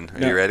out, Ben.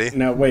 Are you ready?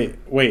 Now, wait.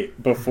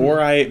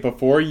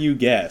 Before you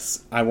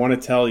guess, I want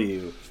to tell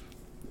you,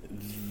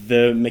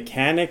 the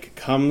mechanic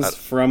comes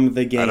from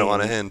the game. I don't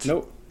want a hint.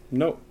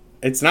 No.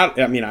 It's not.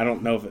 I mean, I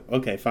don't know if it.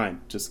 Okay,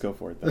 fine. Just go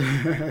for it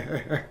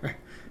then.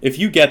 If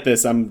you get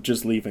this, I'm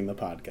just leaving the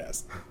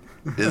podcast.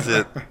 Is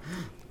it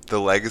the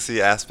legacy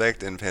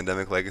aspect in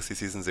Pandemic Legacy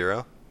Season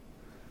 0?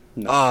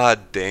 No. Ah,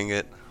 dang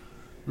it.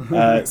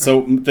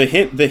 So the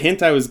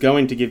hint I was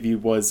going to give you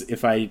was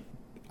if I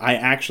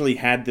actually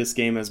had this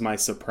game as my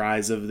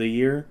surprise of the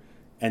year,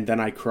 and then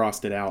I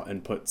crossed it out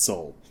and put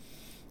Soul.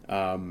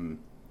 And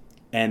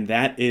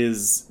that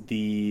is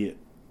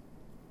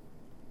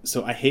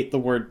so I hate the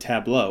word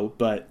tableau,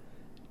 but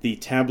the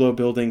tableau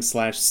building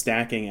 /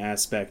 stacking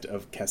aspect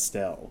of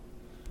Castel.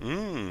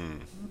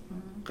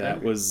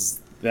 That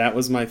was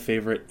my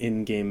favorite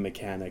in-game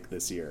mechanic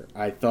this year.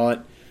 I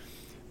thought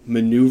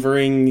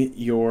maneuvering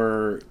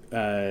your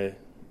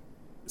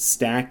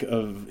stack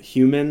of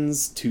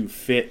humans to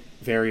fit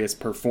various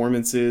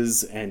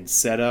performances and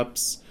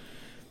setups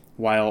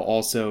while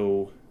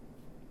also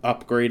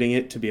upgrading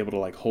it to be able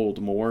to hold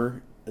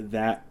more,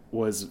 that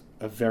was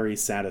a very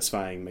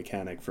satisfying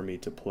mechanic for me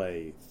to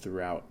play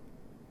throughout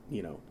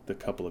the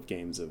couple of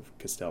games of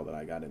Castel that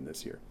I got in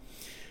this year.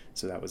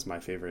 So that was my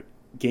favorite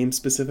game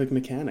specific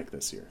mechanic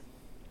this year.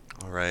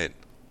 All right.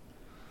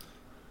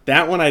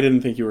 That one I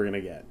didn't think you were going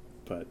to get,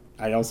 but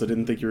I also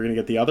didn't think you were going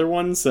to get the other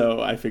one,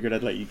 so I figured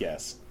I'd let you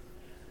guess.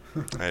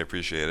 I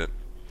appreciate it.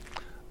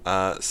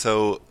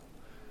 So,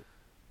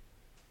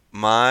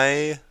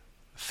 my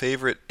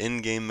favorite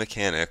in-game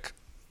mechanic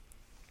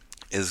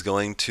is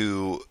going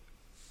to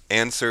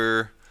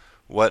answer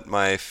what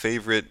my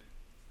favorite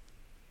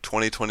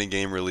 2020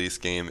 game release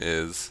game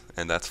is,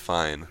 and that's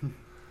fine.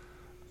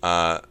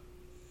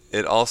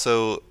 It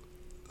also...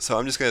 So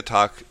I'm just going to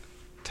talk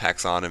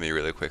taxonomy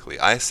really quickly.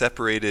 I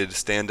separated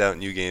standout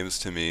new games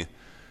to me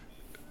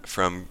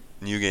from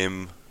new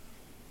game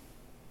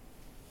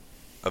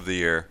of the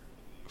year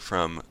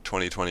from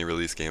 2020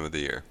 release game of the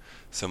year.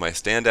 So my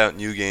standout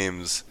new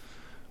games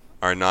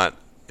are not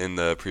in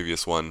the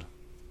previous one.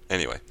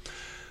 Anyway,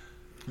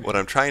 what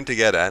I'm trying to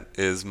get at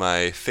is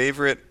my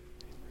favorite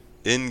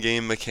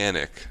in-game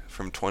mechanic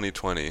from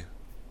 2020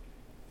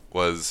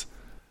 was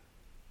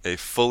a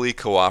fully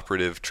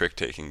cooperative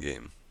trick-taking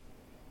game.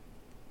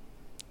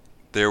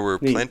 There were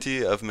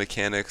plenty of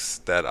mechanics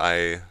that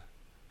I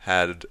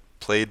had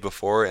played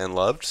before and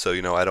loved, so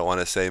I don't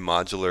want to say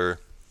modular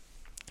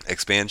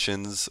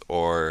expansions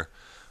or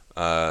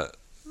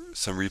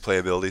some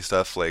replayability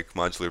stuff like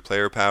modular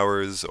player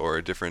powers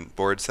or different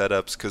board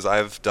setups, because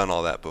I've done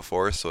all that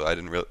before, so I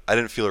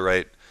didn't feel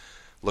right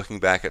looking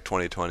back at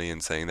 2020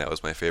 and saying that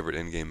was my favorite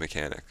in-game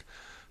mechanic.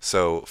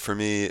 So for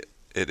me,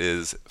 it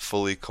is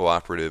fully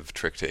cooperative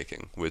trick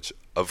taking, which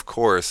of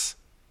course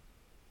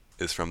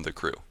is from The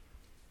Crew.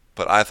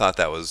 But I thought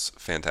that was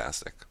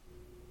fantastic.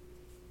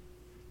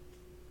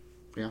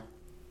 Yeah.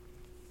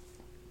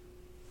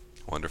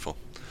 Wonderful.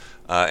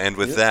 And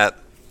with Yep. that,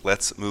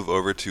 let's move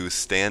over to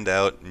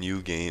standout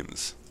new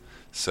games.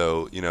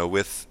 So,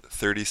 with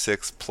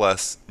 36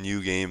 plus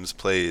new games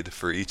played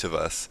for each of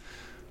us,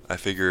 I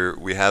figure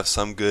we have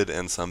some good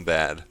and some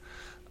bad.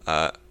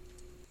 I'm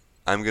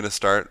going to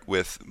start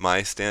with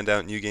my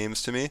standout new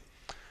games to me,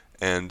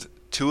 and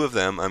two of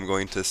them I'm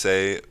going to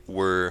say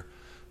were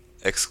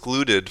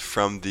excluded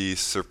from the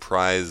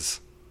surprise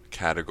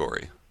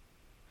category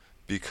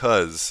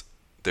because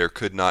there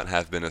could not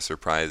have been a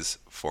surprise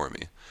for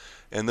me.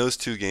 And those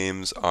two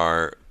games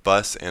are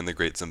Bus and The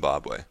Great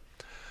Zimbabwe.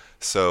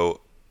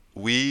 So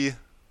we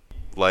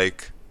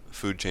like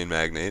Food Chain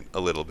Magnate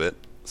a little bit,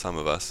 some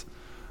of us.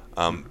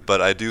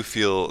 But I do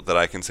feel that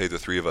I can say the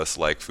three of us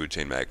like Food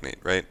Chain Magnate,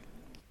 right?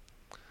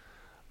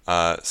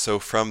 So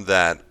from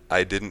that,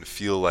 I didn't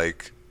feel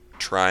like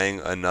trying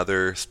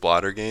another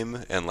Splotter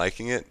game and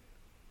liking it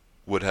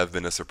would have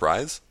been a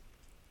surprise.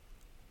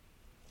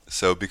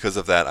 So because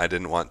of that, I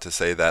didn't want to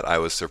say that I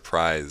was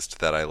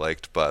surprised that I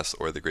liked Bus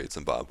or The Great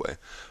Zimbabwe.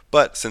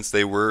 But since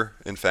they were,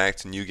 in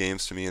fact, new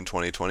games to me in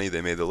 2020,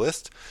 they made the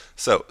list.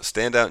 So,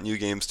 standout new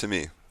games to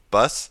me.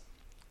 Bus,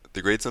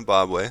 The Great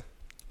Zimbabwe,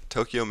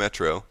 Tokyo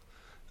Metro,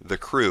 The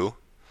Crew,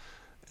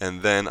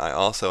 and then I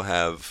also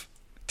have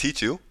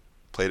Tichu.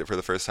 Played it for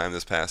the first time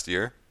this past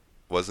year.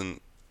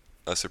 Wasn't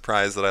a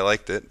surprise that I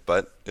liked it,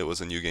 but it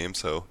was a new game,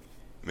 so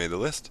made the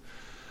list.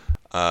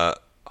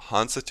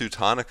 Hansa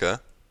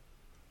Teutonica,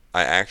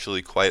 I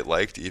actually quite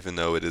liked, even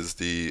though it is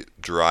the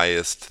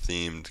driest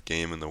themed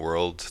game in the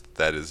world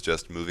that is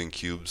just moving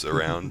cubes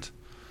around.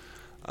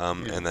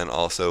 And then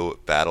also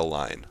Battle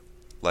Line.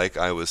 Like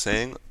I was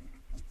saying,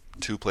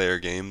 two-player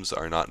games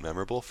are not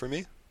memorable for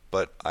me,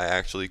 but I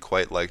actually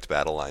quite liked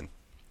Battle Line.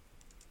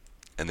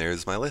 And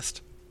there's my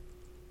list.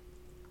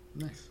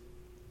 Nice.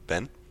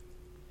 Ben?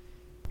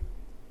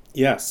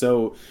 Yeah,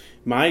 so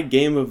my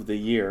game of the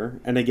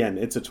year, and again,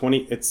 it's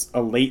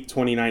a late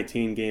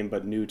 2019 game,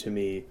 but new to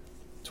me,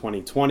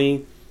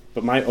 2020.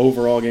 But my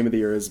overall game of the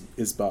year is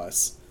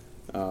Bus.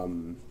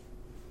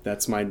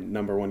 That's my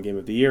number one game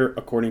of the year.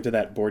 According to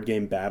that board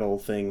game battle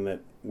thing that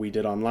we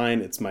did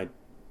online, it's my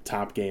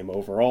top game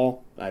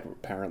overall. I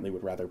apparently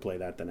would rather play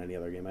that than any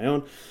other game I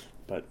own.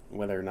 But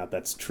whether or not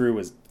that's true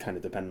is kind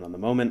of dependent on the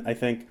moment, I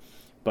think.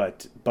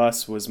 But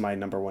Bus was my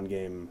number one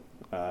game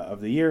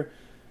of the year.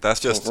 That's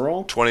just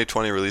overall.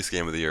 2020 release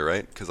game of the year,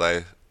 right? Because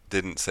I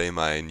didn't say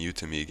my new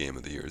to me game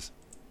of the years.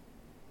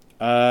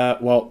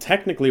 Well,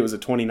 technically it was a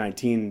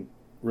 2019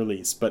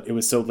 release, but it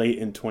was so late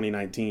in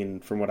 2019,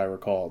 from what I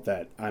recall,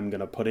 that I'm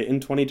going to put it in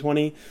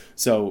 2020.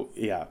 So,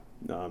 yeah,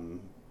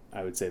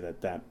 I would say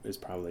that is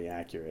probably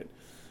accurate.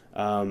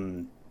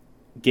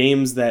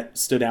 Games that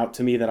stood out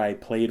to me that I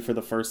played for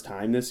the first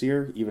time this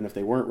year, even if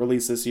they weren't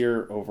released this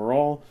year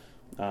overall,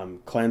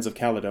 Clans of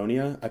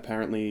Caledonia, I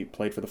apparently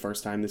played for the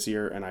first time this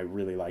year, and I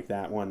really like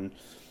that one.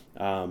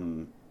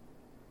 I'm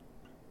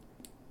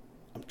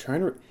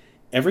trying to...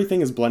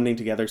 Everything is blending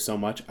together so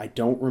much. I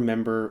don't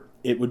remember.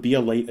 It would be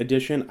a late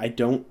edition. I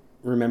don't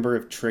remember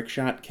if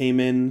Trickshot came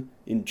in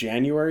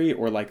January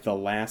or like the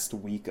last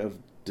week of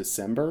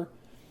December.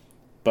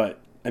 But,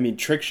 I mean,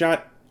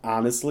 Trickshot,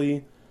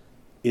 honestly,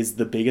 is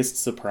the biggest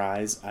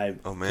surprise I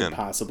could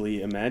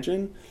possibly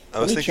imagine.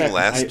 I was thinking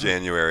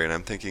January, and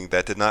I'm thinking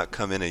that did not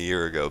come in a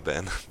year ago,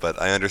 Ben.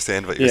 But I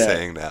understand what you're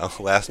saying now.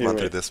 Last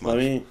month or this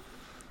month.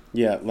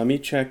 Let me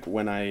check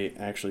when I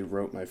actually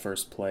wrote my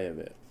first play of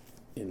it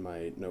in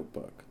my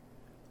notebook.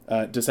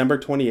 December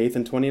 28th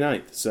and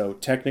 29th, so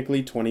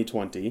technically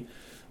 2020.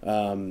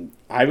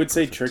 I would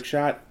say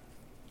Trickshot,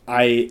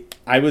 I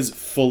was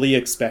fully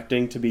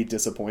expecting to be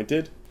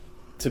disappointed,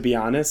 to be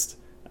honest.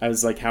 I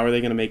was like, how are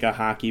they going to make a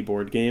hockey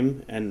board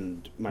game?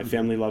 And my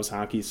family loves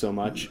hockey so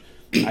much,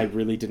 I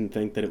really didn't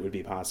think that it would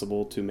be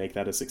possible to make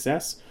that a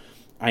success.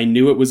 I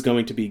knew it was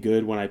going to be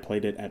good when I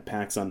played it at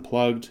PAX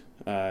Unplugged,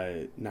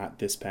 not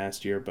this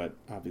past year, but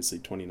obviously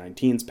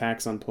 2019's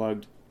PAX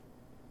Unplugged.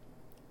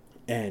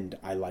 And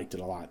I liked it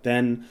a lot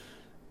then,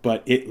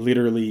 but it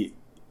literally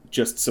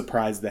just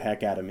surprised the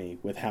heck out of me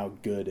with how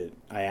good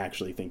I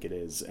actually think it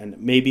is. And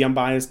maybe I'm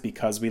biased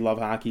because we love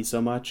hockey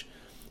so much,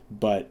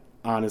 but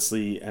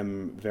honestly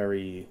am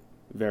very,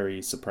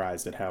 very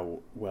surprised at how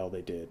well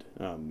they did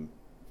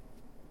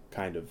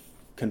kind of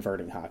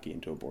converting hockey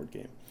into a board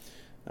game.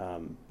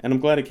 And I'm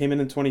glad it came in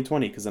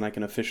 2020, because then I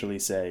can officially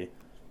say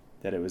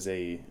that it was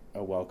a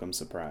welcome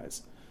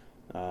surprise.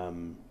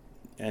 And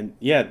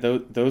yeah,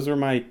 those are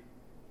my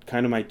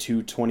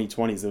two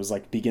 2020s. It was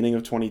like beginning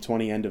of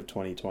 2020, end of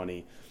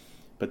 2020.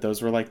 But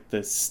those were like the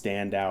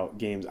standout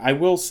games. I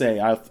will say,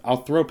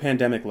 I'll throw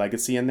Pandemic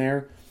Legacy in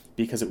there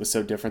because it was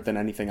so different than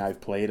anything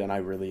I've played, and I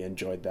really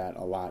enjoyed that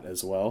a lot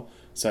as well.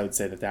 So I would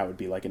say that would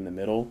be like in the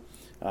middle.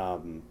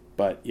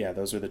 But yeah,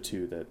 those are the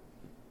two that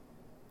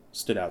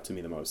stood out to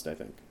me the most, I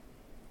think.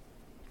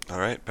 All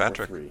right,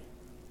 Patrick.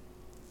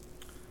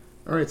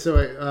 All right,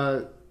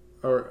 so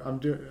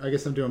I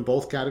guess I'm doing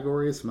both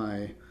categories.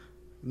 My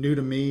new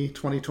to me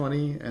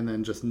 2020 and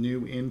then just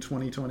new in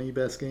 2020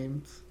 best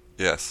games.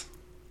 Yes.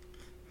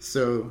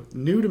 So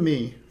new to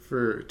me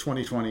for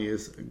 2020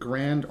 is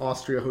Grand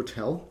Austria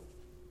Hotel,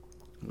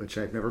 which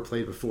I've never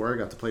played before. I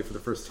got to play for the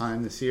first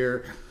time this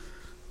year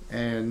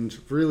and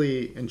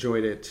really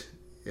enjoyed it.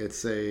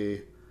 It's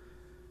a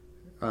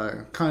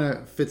kind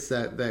of fits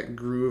that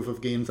groove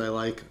of games I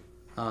like.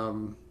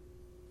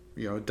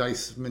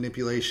 Dice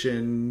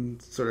manipulation,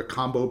 sort of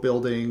combo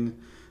building,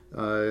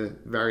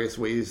 various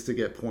ways to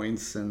get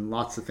points, and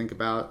lots to think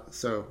about.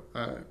 So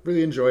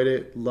really enjoyed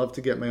it. Love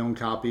to get my own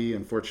copy.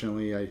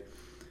 Unfortunately,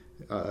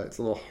 it's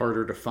a little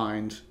harder to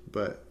find,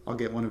 but I'll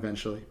get one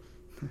eventually.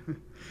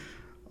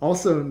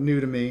 Also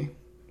new to me,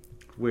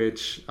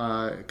 which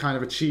kind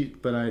of a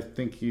cheat, but I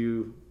think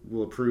you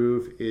will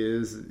approve,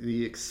 is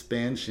the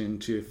expansion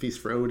to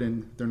Feast for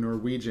Odin, the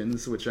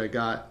Norwegians, which I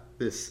got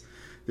this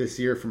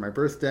year for my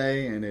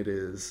birthday, and it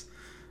is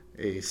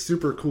a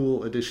super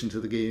cool addition to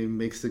the game.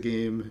 Makes the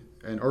game,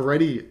 an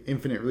already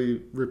infinitely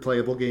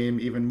replayable game,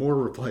 even more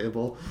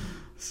replayable.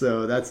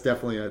 So that's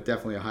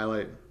definitely a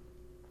highlight.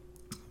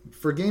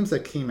 For games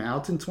that came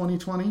out in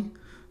 2020,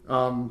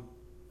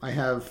 I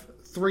have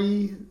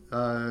three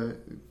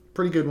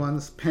pretty good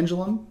ones.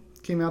 Pendulum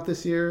came out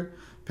this year.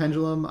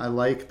 Pendulum I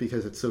like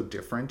because it's so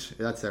different.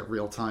 That's that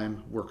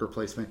real-time worker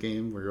placement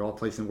game where you're all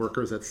placing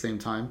workers at the same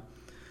time.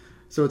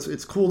 So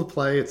it's cool to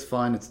play. It's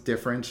fun. It's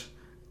different.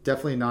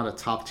 Definitely not a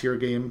top-tier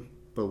game,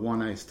 but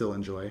one I still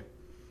enjoy.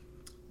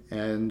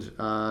 And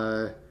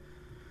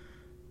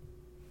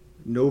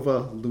Nova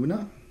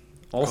Luna,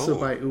 also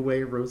by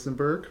Uwe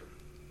Rosenberg.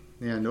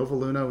 Yeah, Nova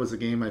Luna was a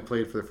game I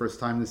played for the first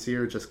time this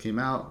year. It just came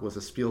out. Was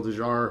a Spiel des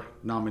Jahres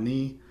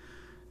nominee.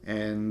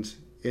 And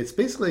it's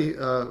basically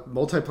a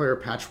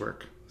multiplayer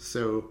patchwork.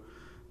 So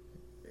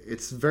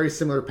it's very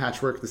similar to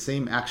patchwork, the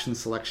same action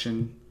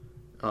selection,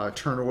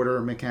 turn order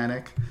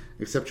mechanic,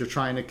 except you're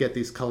trying to get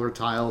these color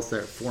tiles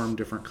that form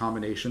different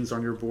combinations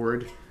on your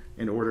board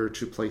in order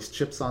to place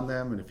chips on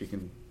them. And if you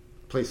can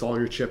place all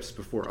your chips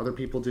before other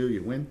people do,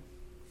 you win.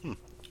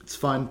 It's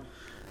fun.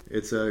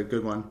 It's a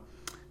good one.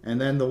 And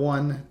then the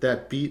one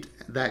that beat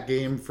that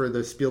game for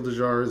the Spiel des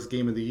Jahres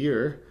Game of the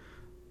Year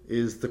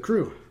is The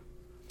Crew,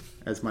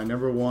 as my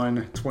number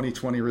one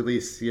 2020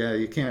 release. Yeah,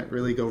 you can't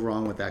really go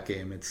wrong with that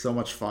game. It's so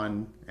much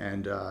fun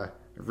and a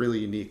really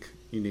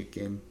unique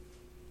game.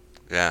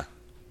 Yeah.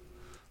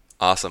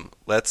 Awesome.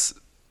 Let's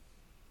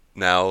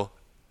now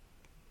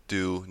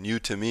do new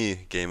to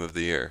me Game of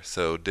the Year.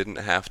 So didn't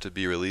have to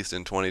be released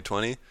in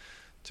 2020,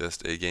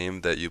 just a game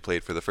that you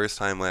played for the first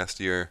time last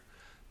year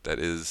that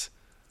is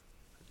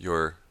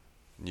your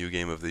new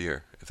Game of the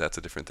Year, if that's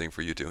a different thing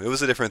for you too. It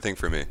was a different thing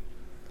for me.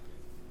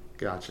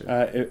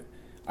 Gotcha.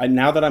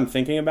 Now that I'm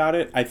thinking about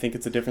it, I think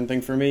it's a different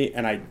thing for me,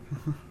 and I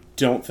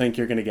don't think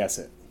you're going to guess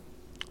it.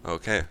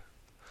 Okay.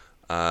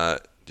 Do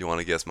you want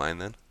to guess mine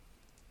then?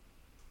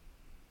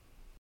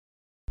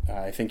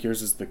 I think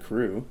yours is The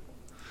Crew.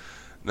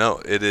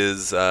 No, it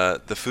is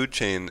the Food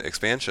Chain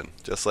expansion,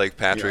 just like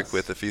Patrick Yes.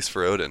 with the Feast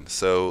for Odin.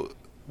 So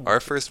our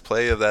first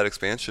play of that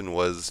expansion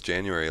was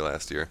January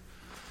last year.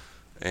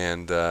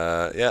 And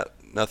yeah,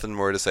 nothing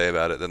more to say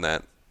about it than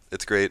that.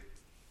 It's great.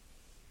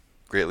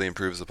 Greatly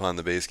improves upon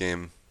the base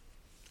game.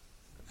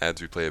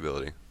 Adds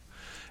replayability.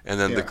 And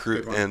then the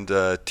Crew and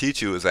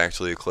Tichu is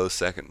actually a close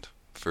second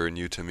for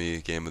new to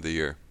me Game of the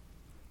Year.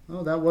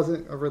 Oh, that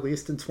wasn't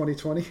released in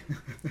 2020?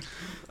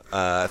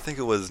 I think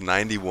it was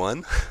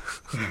 91.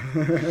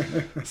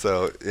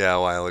 So, yeah,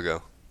 a while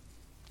ago.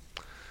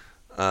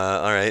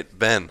 All right,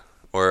 Ben,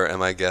 or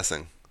am I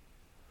guessing?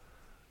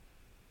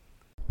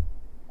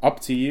 Up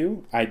to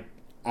you. I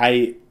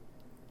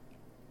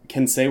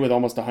can say with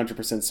almost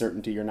 100%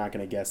 certainty you're not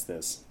going to guess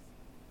this.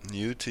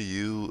 New to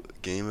you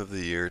Game of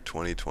the Year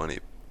 2020.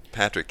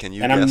 Patrick, can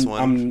you And guess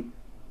one?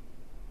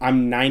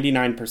 I'm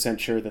 99%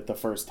 sure that the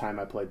first time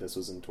I played this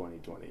was in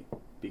 2020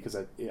 because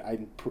I'm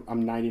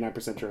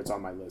 99% sure it's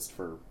on my list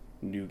for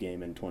new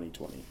game in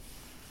 2020.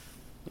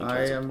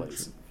 I am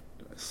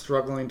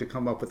struggling to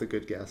come up with a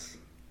good guess.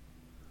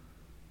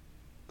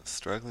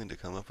 Struggling to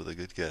come up with a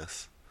good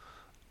guess.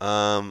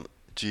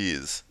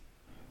 Geez.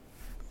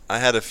 I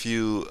had a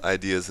few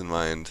ideas in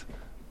mind,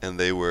 and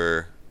they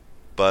were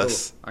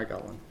Bus, I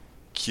got one.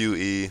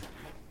 QE,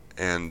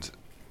 and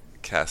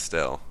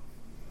Castell.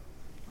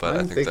 But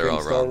I'm I think they're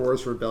all Star wrong.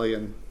 Wars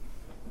Rebellion.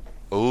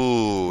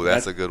 Ooh,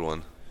 that's a good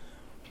one.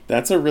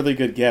 That's a really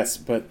good guess,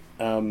 but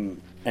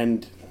and I'm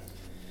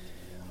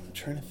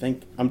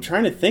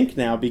trying to think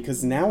now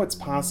because now it's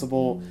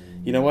possible.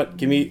 You know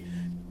what?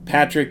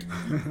 Patrick,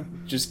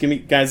 just give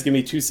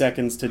me 2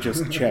 seconds to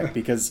just check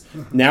because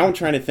now I'm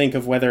trying to think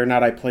of whether or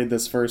not I played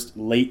this first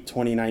late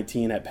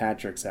 2019 at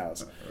Patrick's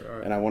house,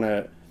 and I want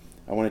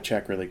to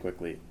check really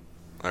quickly.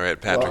 All right,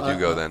 Patrick, you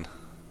go then.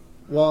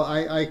 Well,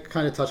 I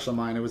kind of touched on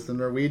mine. It was the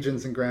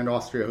Norwegians and Grand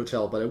Austria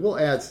Hotel, but I will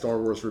add Star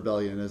Wars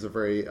Rebellion as a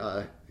very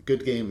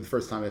good game. The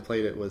first time I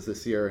played it was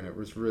this year, and it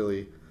was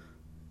really,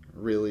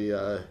 really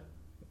a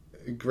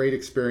great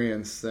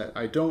experience that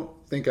I don't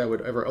think I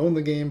would ever own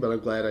the game, but I'm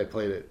glad I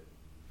played it.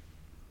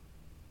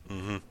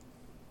 Mm-hmm.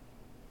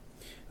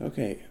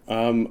 Okay.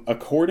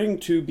 According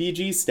to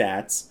BG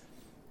Stats,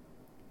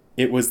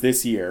 it was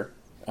this year.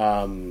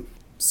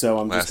 So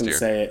I'm just going to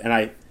say it.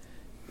 And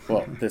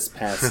well, this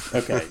past.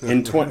 Okay.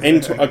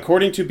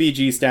 According to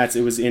BG Stats,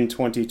 it was in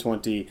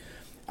 2020.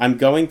 I'm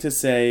going to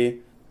say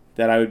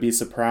that I would be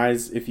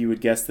surprised if you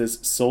would guess this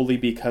solely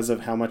because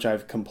of how much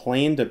I've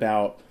complained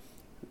about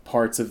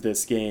parts of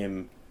this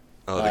game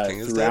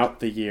throughout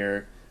the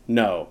year.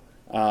 No.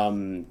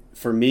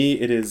 For me,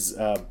 it is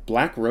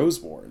Black Rose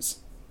Wars.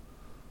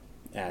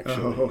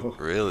 Actually,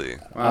 really?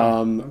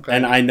 Okay.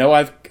 And I know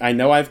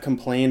I've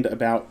complained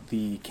about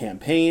the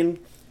campaign.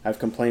 I've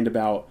complained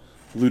about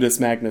Ludus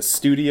Magnus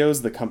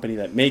Studios, the company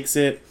that makes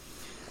it.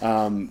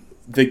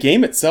 The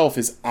game itself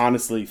is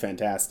honestly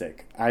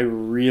fantastic. I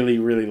really,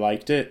 really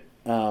liked it,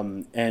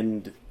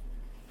 and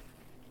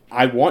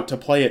I want to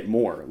play it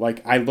more.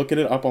 Like, I look at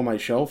it up on my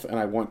shelf, and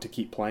I want to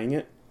keep playing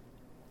it.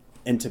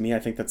 And to me, I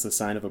think that's a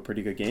sign of a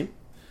pretty good game,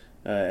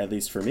 at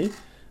least for me.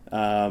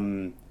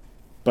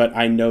 But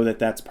I know that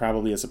that's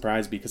probably a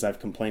surprise because I've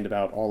complained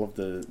about all of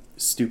the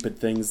stupid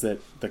things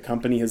that the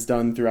company has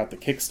done throughout the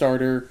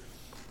Kickstarter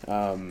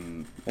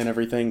and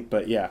everything.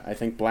 But yeah, I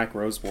think Black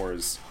Rose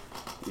Wars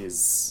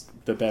is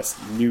the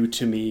best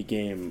new-to-me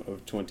game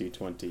of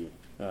 2020.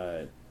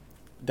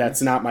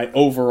 That's not my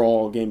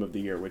overall game of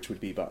the year, which would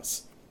be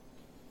Bus.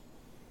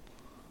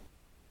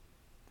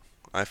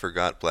 I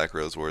forgot Black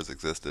Rose Wars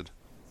existed.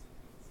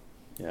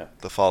 Yeah.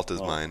 The fault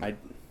is mine.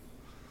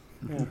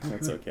 Yeah,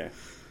 that's okay.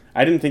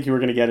 I didn't think you were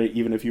going to get it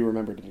even if you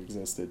remembered it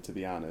existed, to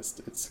be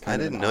honest. I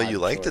didn't know you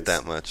liked it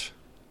that much.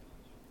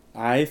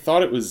 I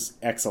thought it was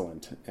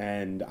excellent,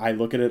 and I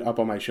look at it up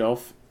on my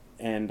shelf,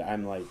 and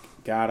I'm like,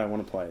 God, I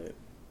want to play it.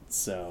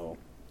 So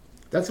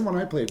that's the one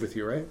I played with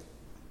you, right?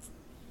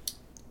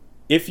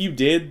 If you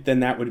did, then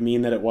that would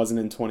mean that it wasn't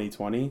in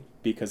 2020,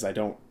 because I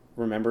don't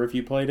remember if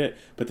you played it.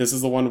 But this is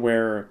the one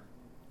where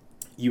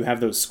you have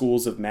those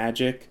schools of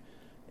magic,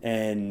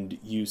 and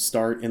you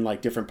start in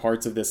like different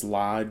parts of this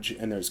lodge,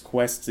 and there's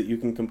quests that you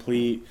can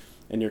complete,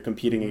 and you're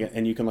competing against,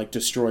 and you can like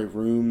destroy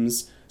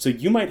rooms. So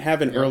you might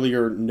have an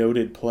earlier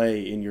noted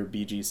play in your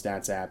BG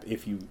Stats app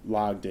if you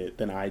logged it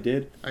than I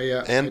did.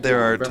 And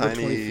there are November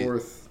tiny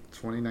 24th,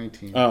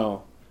 2019.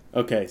 Oh,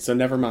 okay. So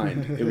never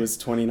mind. It was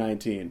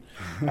 2019.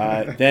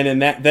 Then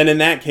in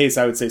that case,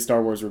 I would say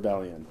Star Wars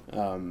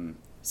Rebellion.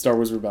 Star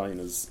Wars Rebellion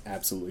is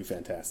absolutely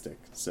fantastic.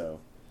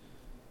 So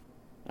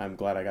I'm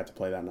glad I got to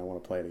play that, and I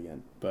want to play it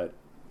again. But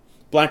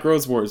Black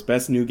Rose Wars,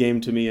 best new game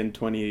to me in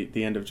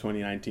the end of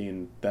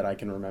 2019 that I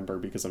can remember,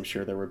 because I'm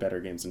sure there were better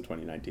games in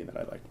 2019 that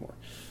I liked more.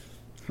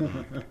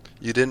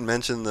 You didn't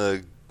mention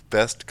the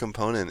best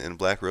component in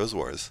Black Rose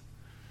Wars.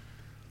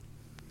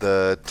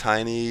 The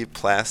tiny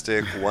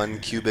plastic 1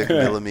 cubic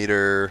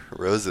millimeter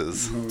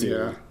roses. Oh,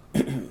 yeah.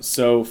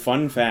 So,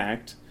 fun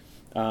fact,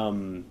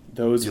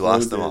 those you roses...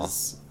 lost them all.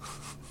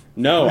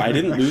 No, I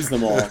didn't lose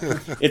them all.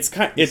 It's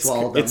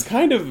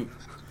kind of...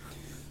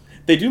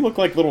 They do look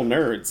like little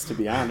nerds, to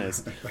be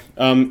honest.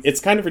 It's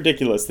kind of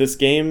ridiculous. This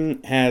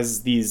game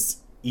has these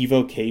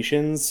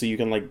evocations, so you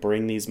can like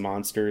bring these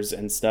monsters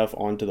and stuff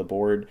onto the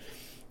board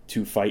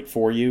to fight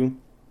for you.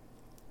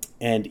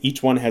 And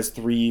each one has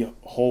 3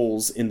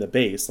 holes in the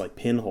base, like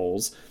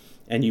pinholes.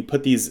 And you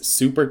put these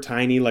super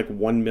tiny, like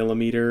 1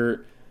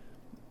 millimeter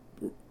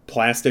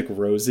plastic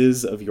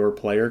roses of your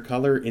player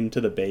color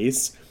into the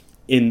base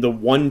in the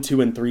 1,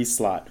 2, and 3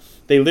 slot.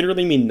 They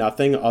literally mean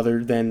nothing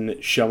other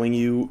than showing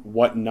you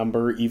what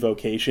number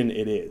evocation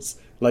it is.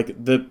 Like,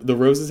 the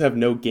roses have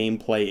no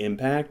gameplay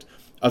impact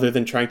other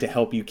than trying to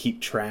help you keep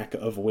track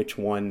of which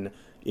one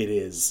it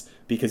is,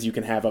 because you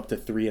can have up to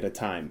 3 at a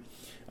time.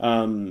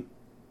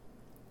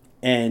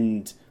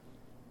 And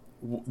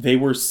they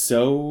were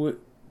so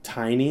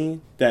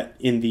tiny that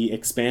in the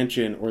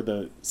expansion, or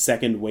the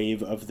second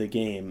wave of the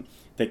game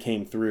that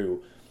came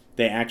through,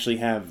 they actually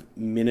have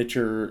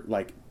miniature,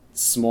 like,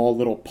 small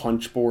little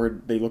punch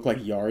board, they look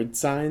like yard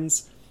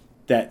signs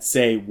that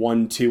say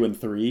 1, 2, and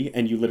 3,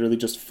 and you literally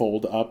just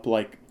fold up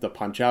like the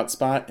punch out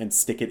spot and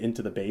stick it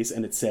into the base,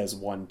 and it says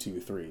 1, 2,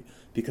 3,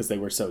 because they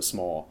were so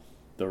small,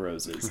 the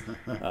roses.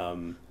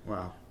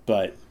 Wow.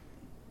 But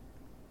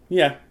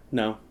yeah,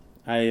 no,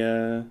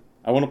 I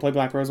want to play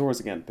Black Rose Wars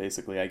again,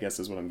 basically, I guess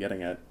is what I'm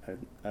getting at.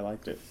 I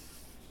liked it.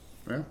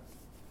 Yeah.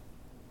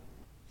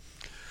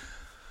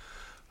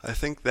 I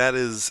think that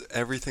is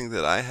everything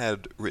that I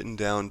had written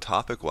down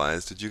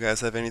topic-wise. Did you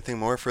guys have anything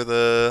more for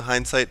the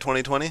Hindsight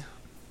 2020?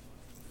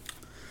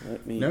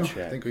 Let me No,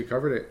 check. I think we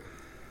covered it.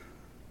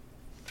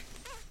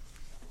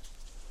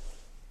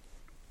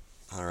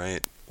 All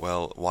right.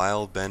 Well,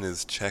 while Ben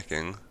is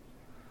checking,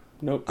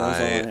 Nope, that was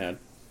all I had.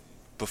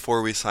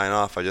 before we sign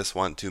off, I just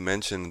want to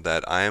mention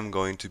that I am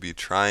going to be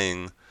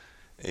trying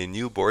a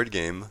new board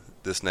game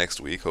this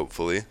next week,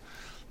 hopefully.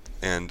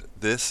 And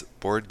this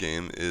board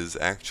game is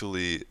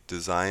actually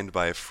designed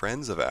by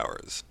friends of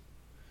ours.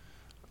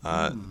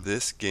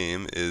 This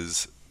game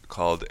is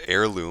called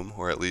Heirloom,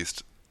 or at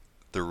least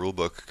the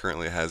rulebook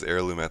currently has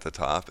Heirloom at the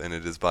top, and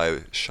it is by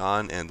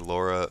Sean and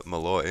Laura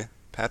Malloy.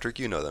 Patrick,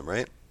 you know them,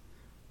 right?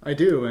 I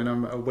do, and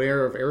I'm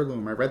aware of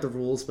Heirloom. I read the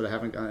rules, but I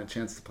haven't gotten a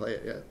chance to play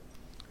it yet.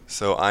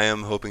 So I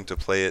am hoping to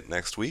play it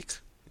next week.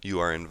 You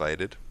are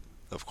invited,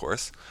 of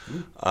course.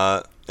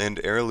 And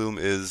Heirloom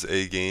is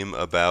a game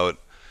about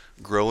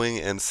growing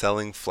and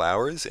selling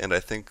flowers, and I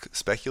think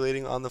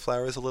speculating on the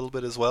flowers a little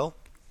bit as well.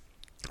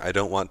 I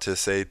don't want to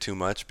say too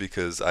much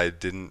because I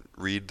didn't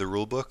read the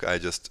rule book. I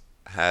just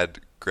had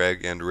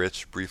Greg and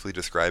Rich briefly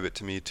describe it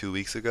to me 2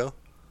 weeks ago.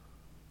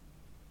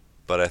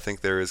 But I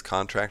think there is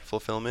contract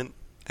fulfillment,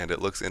 and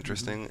it looks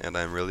interesting, and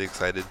I'm really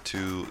excited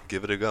to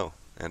give it a go,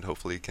 and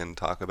hopefully can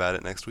talk about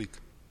it next week.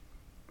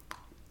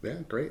 Yeah,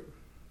 great.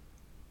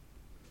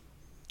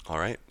 All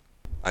right.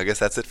 I guess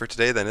that's it for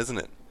today then, isn't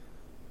it?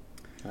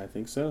 I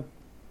think so.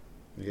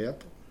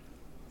 Yep.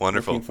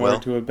 Wonderful. Looking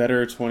forward to a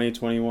better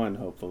 2021,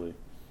 hopefully.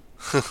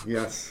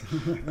 Yes.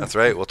 That's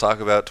right. We'll talk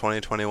about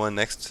 2021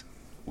 next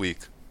week,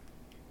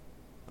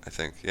 I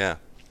think. Yeah.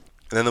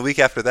 And then the week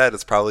after that,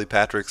 it's probably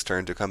Patrick's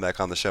turn to come back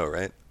on the show,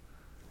 right?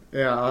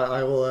 Yeah,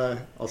 I will.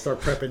 I'll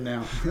start prepping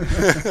now.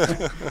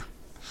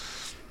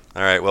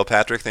 All right. Well,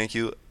 Patrick, thank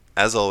you,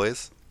 as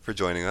always, for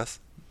joining us.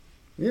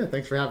 Yeah,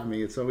 thanks for having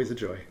me. It's always a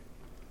joy.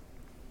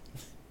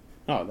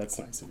 Oh, that's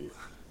nice of you.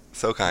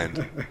 So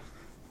kind.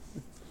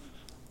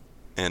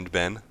 And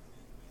Ben,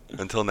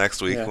 until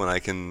next week when I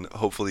can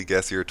hopefully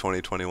guess your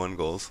 2021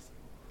 goals.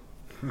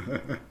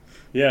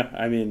 Yeah,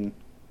 I mean,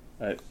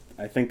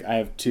 I think I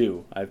have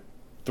two. I have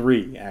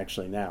three,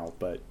 actually, now,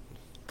 but...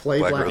 Play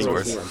Black Rose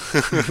Wars.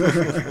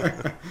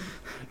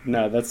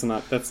 No, that's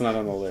not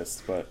on the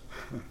list, but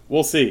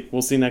we'll see.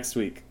 We'll see next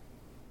week.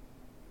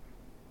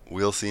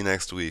 We'll see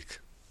next week.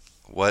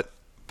 What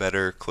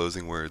better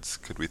closing words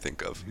could we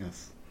think of?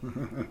 Yes.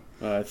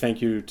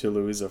 Thank you to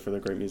Louisa for the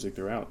great music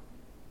throughout.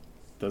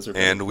 Those are.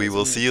 And we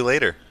will see you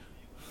later.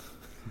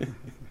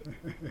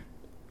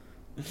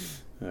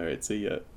 All right, see ya.